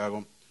to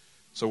Santiago.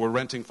 So we're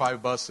renting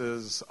 5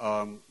 buses.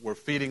 We're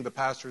feeding the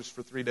pastors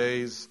for 3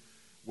 days.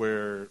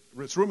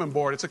 It's room and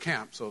board. It's a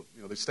camp, so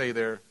they stay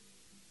there,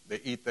 they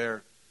eat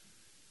there,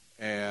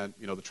 and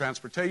the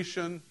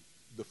transportation,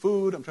 the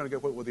food. I'm trying to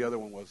get what the other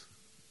one was.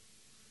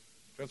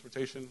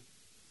 Transportation,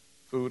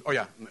 food. Oh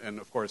yeah, and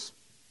of course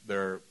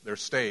their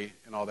stay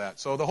and all that.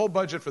 So the whole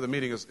budget for the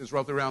meeting is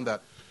roughly around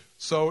that.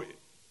 So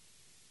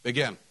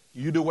again,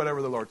 you do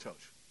whatever the Lord tells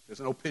you. There's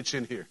no pitch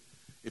in here.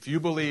 If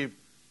you believe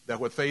that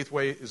what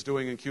Faithway is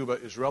doing in Cuba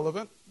is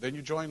relevant, then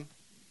you join,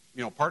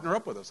 partner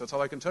up with us. That's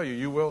all I can tell you.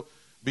 You will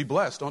be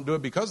blessed. Don't do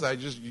it because I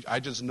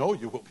just know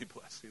you will be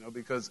blessed,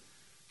 because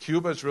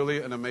Cuba is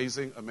really an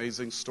amazing,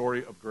 amazing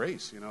story of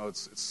grace.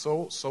 It's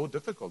so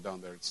difficult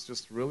down there. It's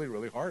just really,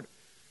 really hard.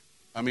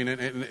 I mean,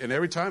 and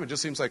every time it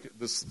just seems like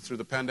this, through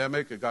the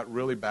pandemic, it got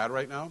really bad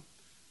right now.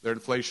 Their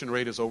inflation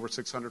rate is over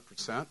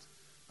 600%.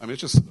 I mean,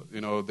 it's just,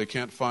 they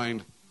can't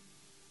find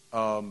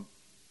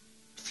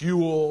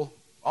fuel,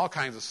 all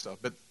kinds of stuff.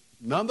 But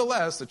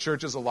nonetheless, the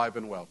church is alive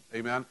and well.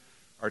 Amen.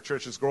 Our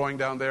church is growing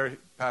down there.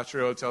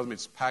 Pastor O tells me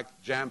it's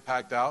packed,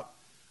 jam-packed out.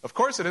 Of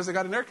course it is. They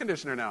got an air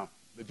conditioner now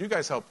that you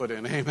guys helped put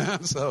in.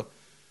 Amen. So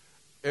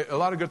a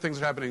lot of good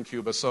things are happening in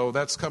Cuba. So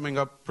that's coming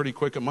up pretty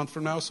quick, a month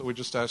from now. So we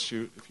just asked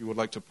you if you would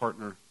like to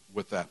partner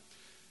with that.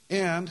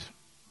 And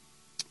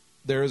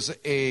there's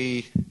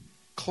a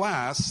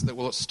class that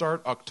will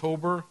start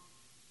October.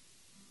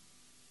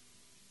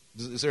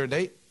 Is there a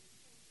date?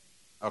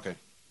 Okay.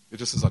 It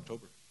just says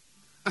October.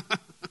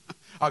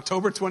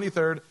 October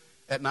 23rd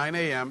at 9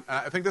 a.m.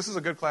 I think this is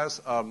a good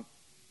class.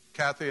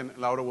 Kathy and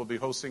Laura will be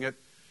hosting it.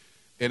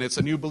 And it's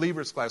a new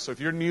believers class. So if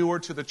you're newer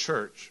to the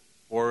church,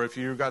 or if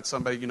you've got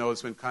somebody,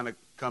 that's been kind of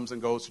comes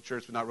and goes to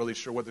church, but not really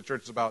sure what the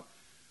church is about,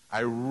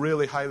 I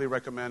really highly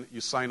recommend you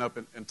sign up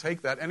and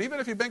take that. And even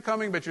if you've been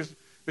coming, but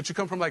you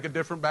come from like a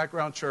different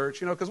background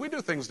church, because we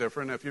do things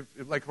different.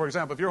 Like, for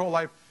example, if your whole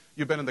life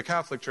you've been in the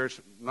Catholic Church,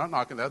 not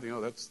knocking that,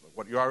 that's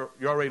what you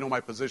already know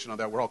my position on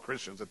that. We're all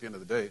Christians at the end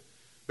of the day.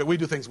 But we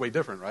do things way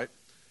different, right?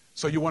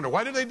 So you wonder,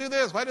 why did they do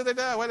this? Why did they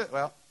die?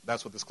 Well,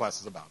 that's what this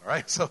class is about, all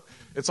right? So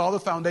it's all the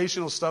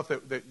foundational stuff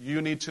that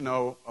you need to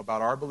know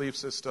about our belief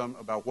system,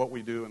 about what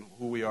we do and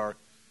who we are.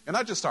 And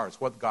not just ours,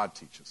 what God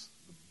teaches,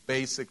 the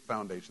basic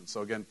foundation.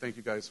 So again, thank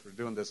you guys for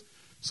doing this.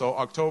 So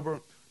October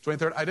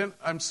 23rd,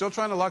 I'm still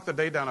trying to lock the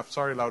date down. I'm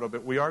sorry, Laudo,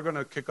 but we are going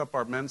to kick up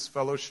our men's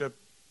fellowship.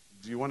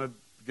 Do you want to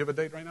give a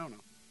date right now? No.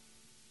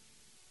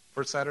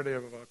 First Saturday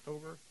of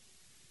October?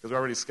 Because we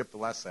already skipped the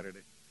last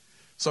Saturday.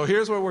 So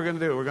here's what we're going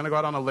to do. We're going to go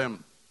out on a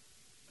limb.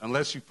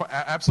 Unless you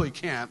absolutely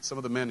can't, some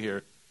of the men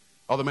here,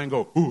 all the men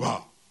go,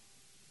 hoo-ha.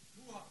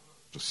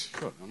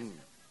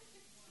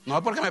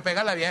 No, porque me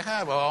pega la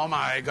vieja. Oh,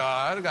 my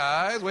God,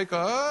 guys, wake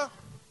up.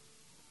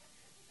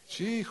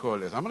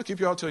 Chíjoles. I'm going to keep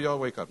you all till y'all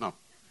wake up. No.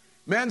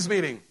 Men's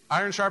meeting,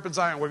 iron sharpens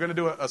iron. We're going to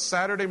do a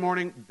Saturday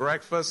morning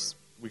breakfast.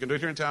 We can do it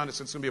here in town. It's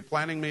going to be a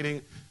planning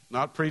meeting,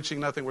 not preaching,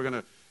 nothing. We're going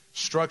to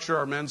structure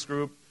our men's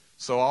group.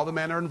 So all the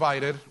men are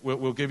invited.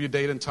 We'll give you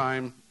date and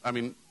time,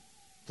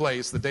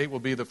 place. The date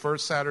will be the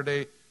first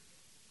Saturday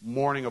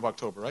morning of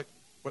October, right?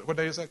 What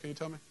day is that? Can you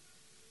tell me?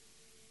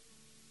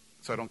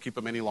 So I don't keep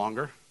them any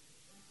longer.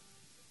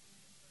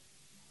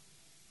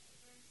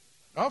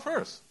 Oh,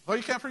 first. Oh,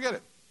 you can't forget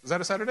it. Is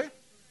that a Saturday?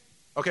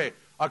 Okay,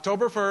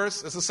 October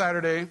 1st. It's a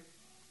Saturday.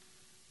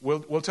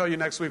 We'll tell you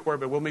next week where,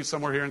 but we'll meet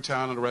somewhere here in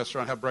town at a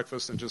restaurant, have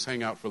breakfast, and just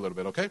hang out for a little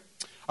bit, okay?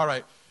 All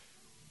right.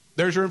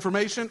 There's your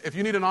information. If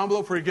you need an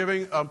envelope for your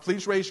giving,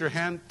 please raise your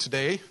hand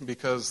today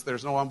because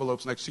there's no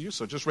envelopes next to you.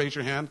 So just raise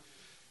your hand,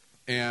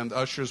 and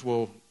ushers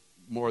will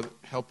more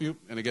help you.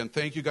 And again,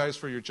 thank you guys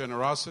for your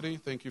generosity.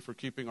 Thank you for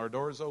keeping our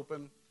doors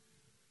open,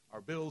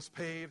 our bills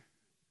paid.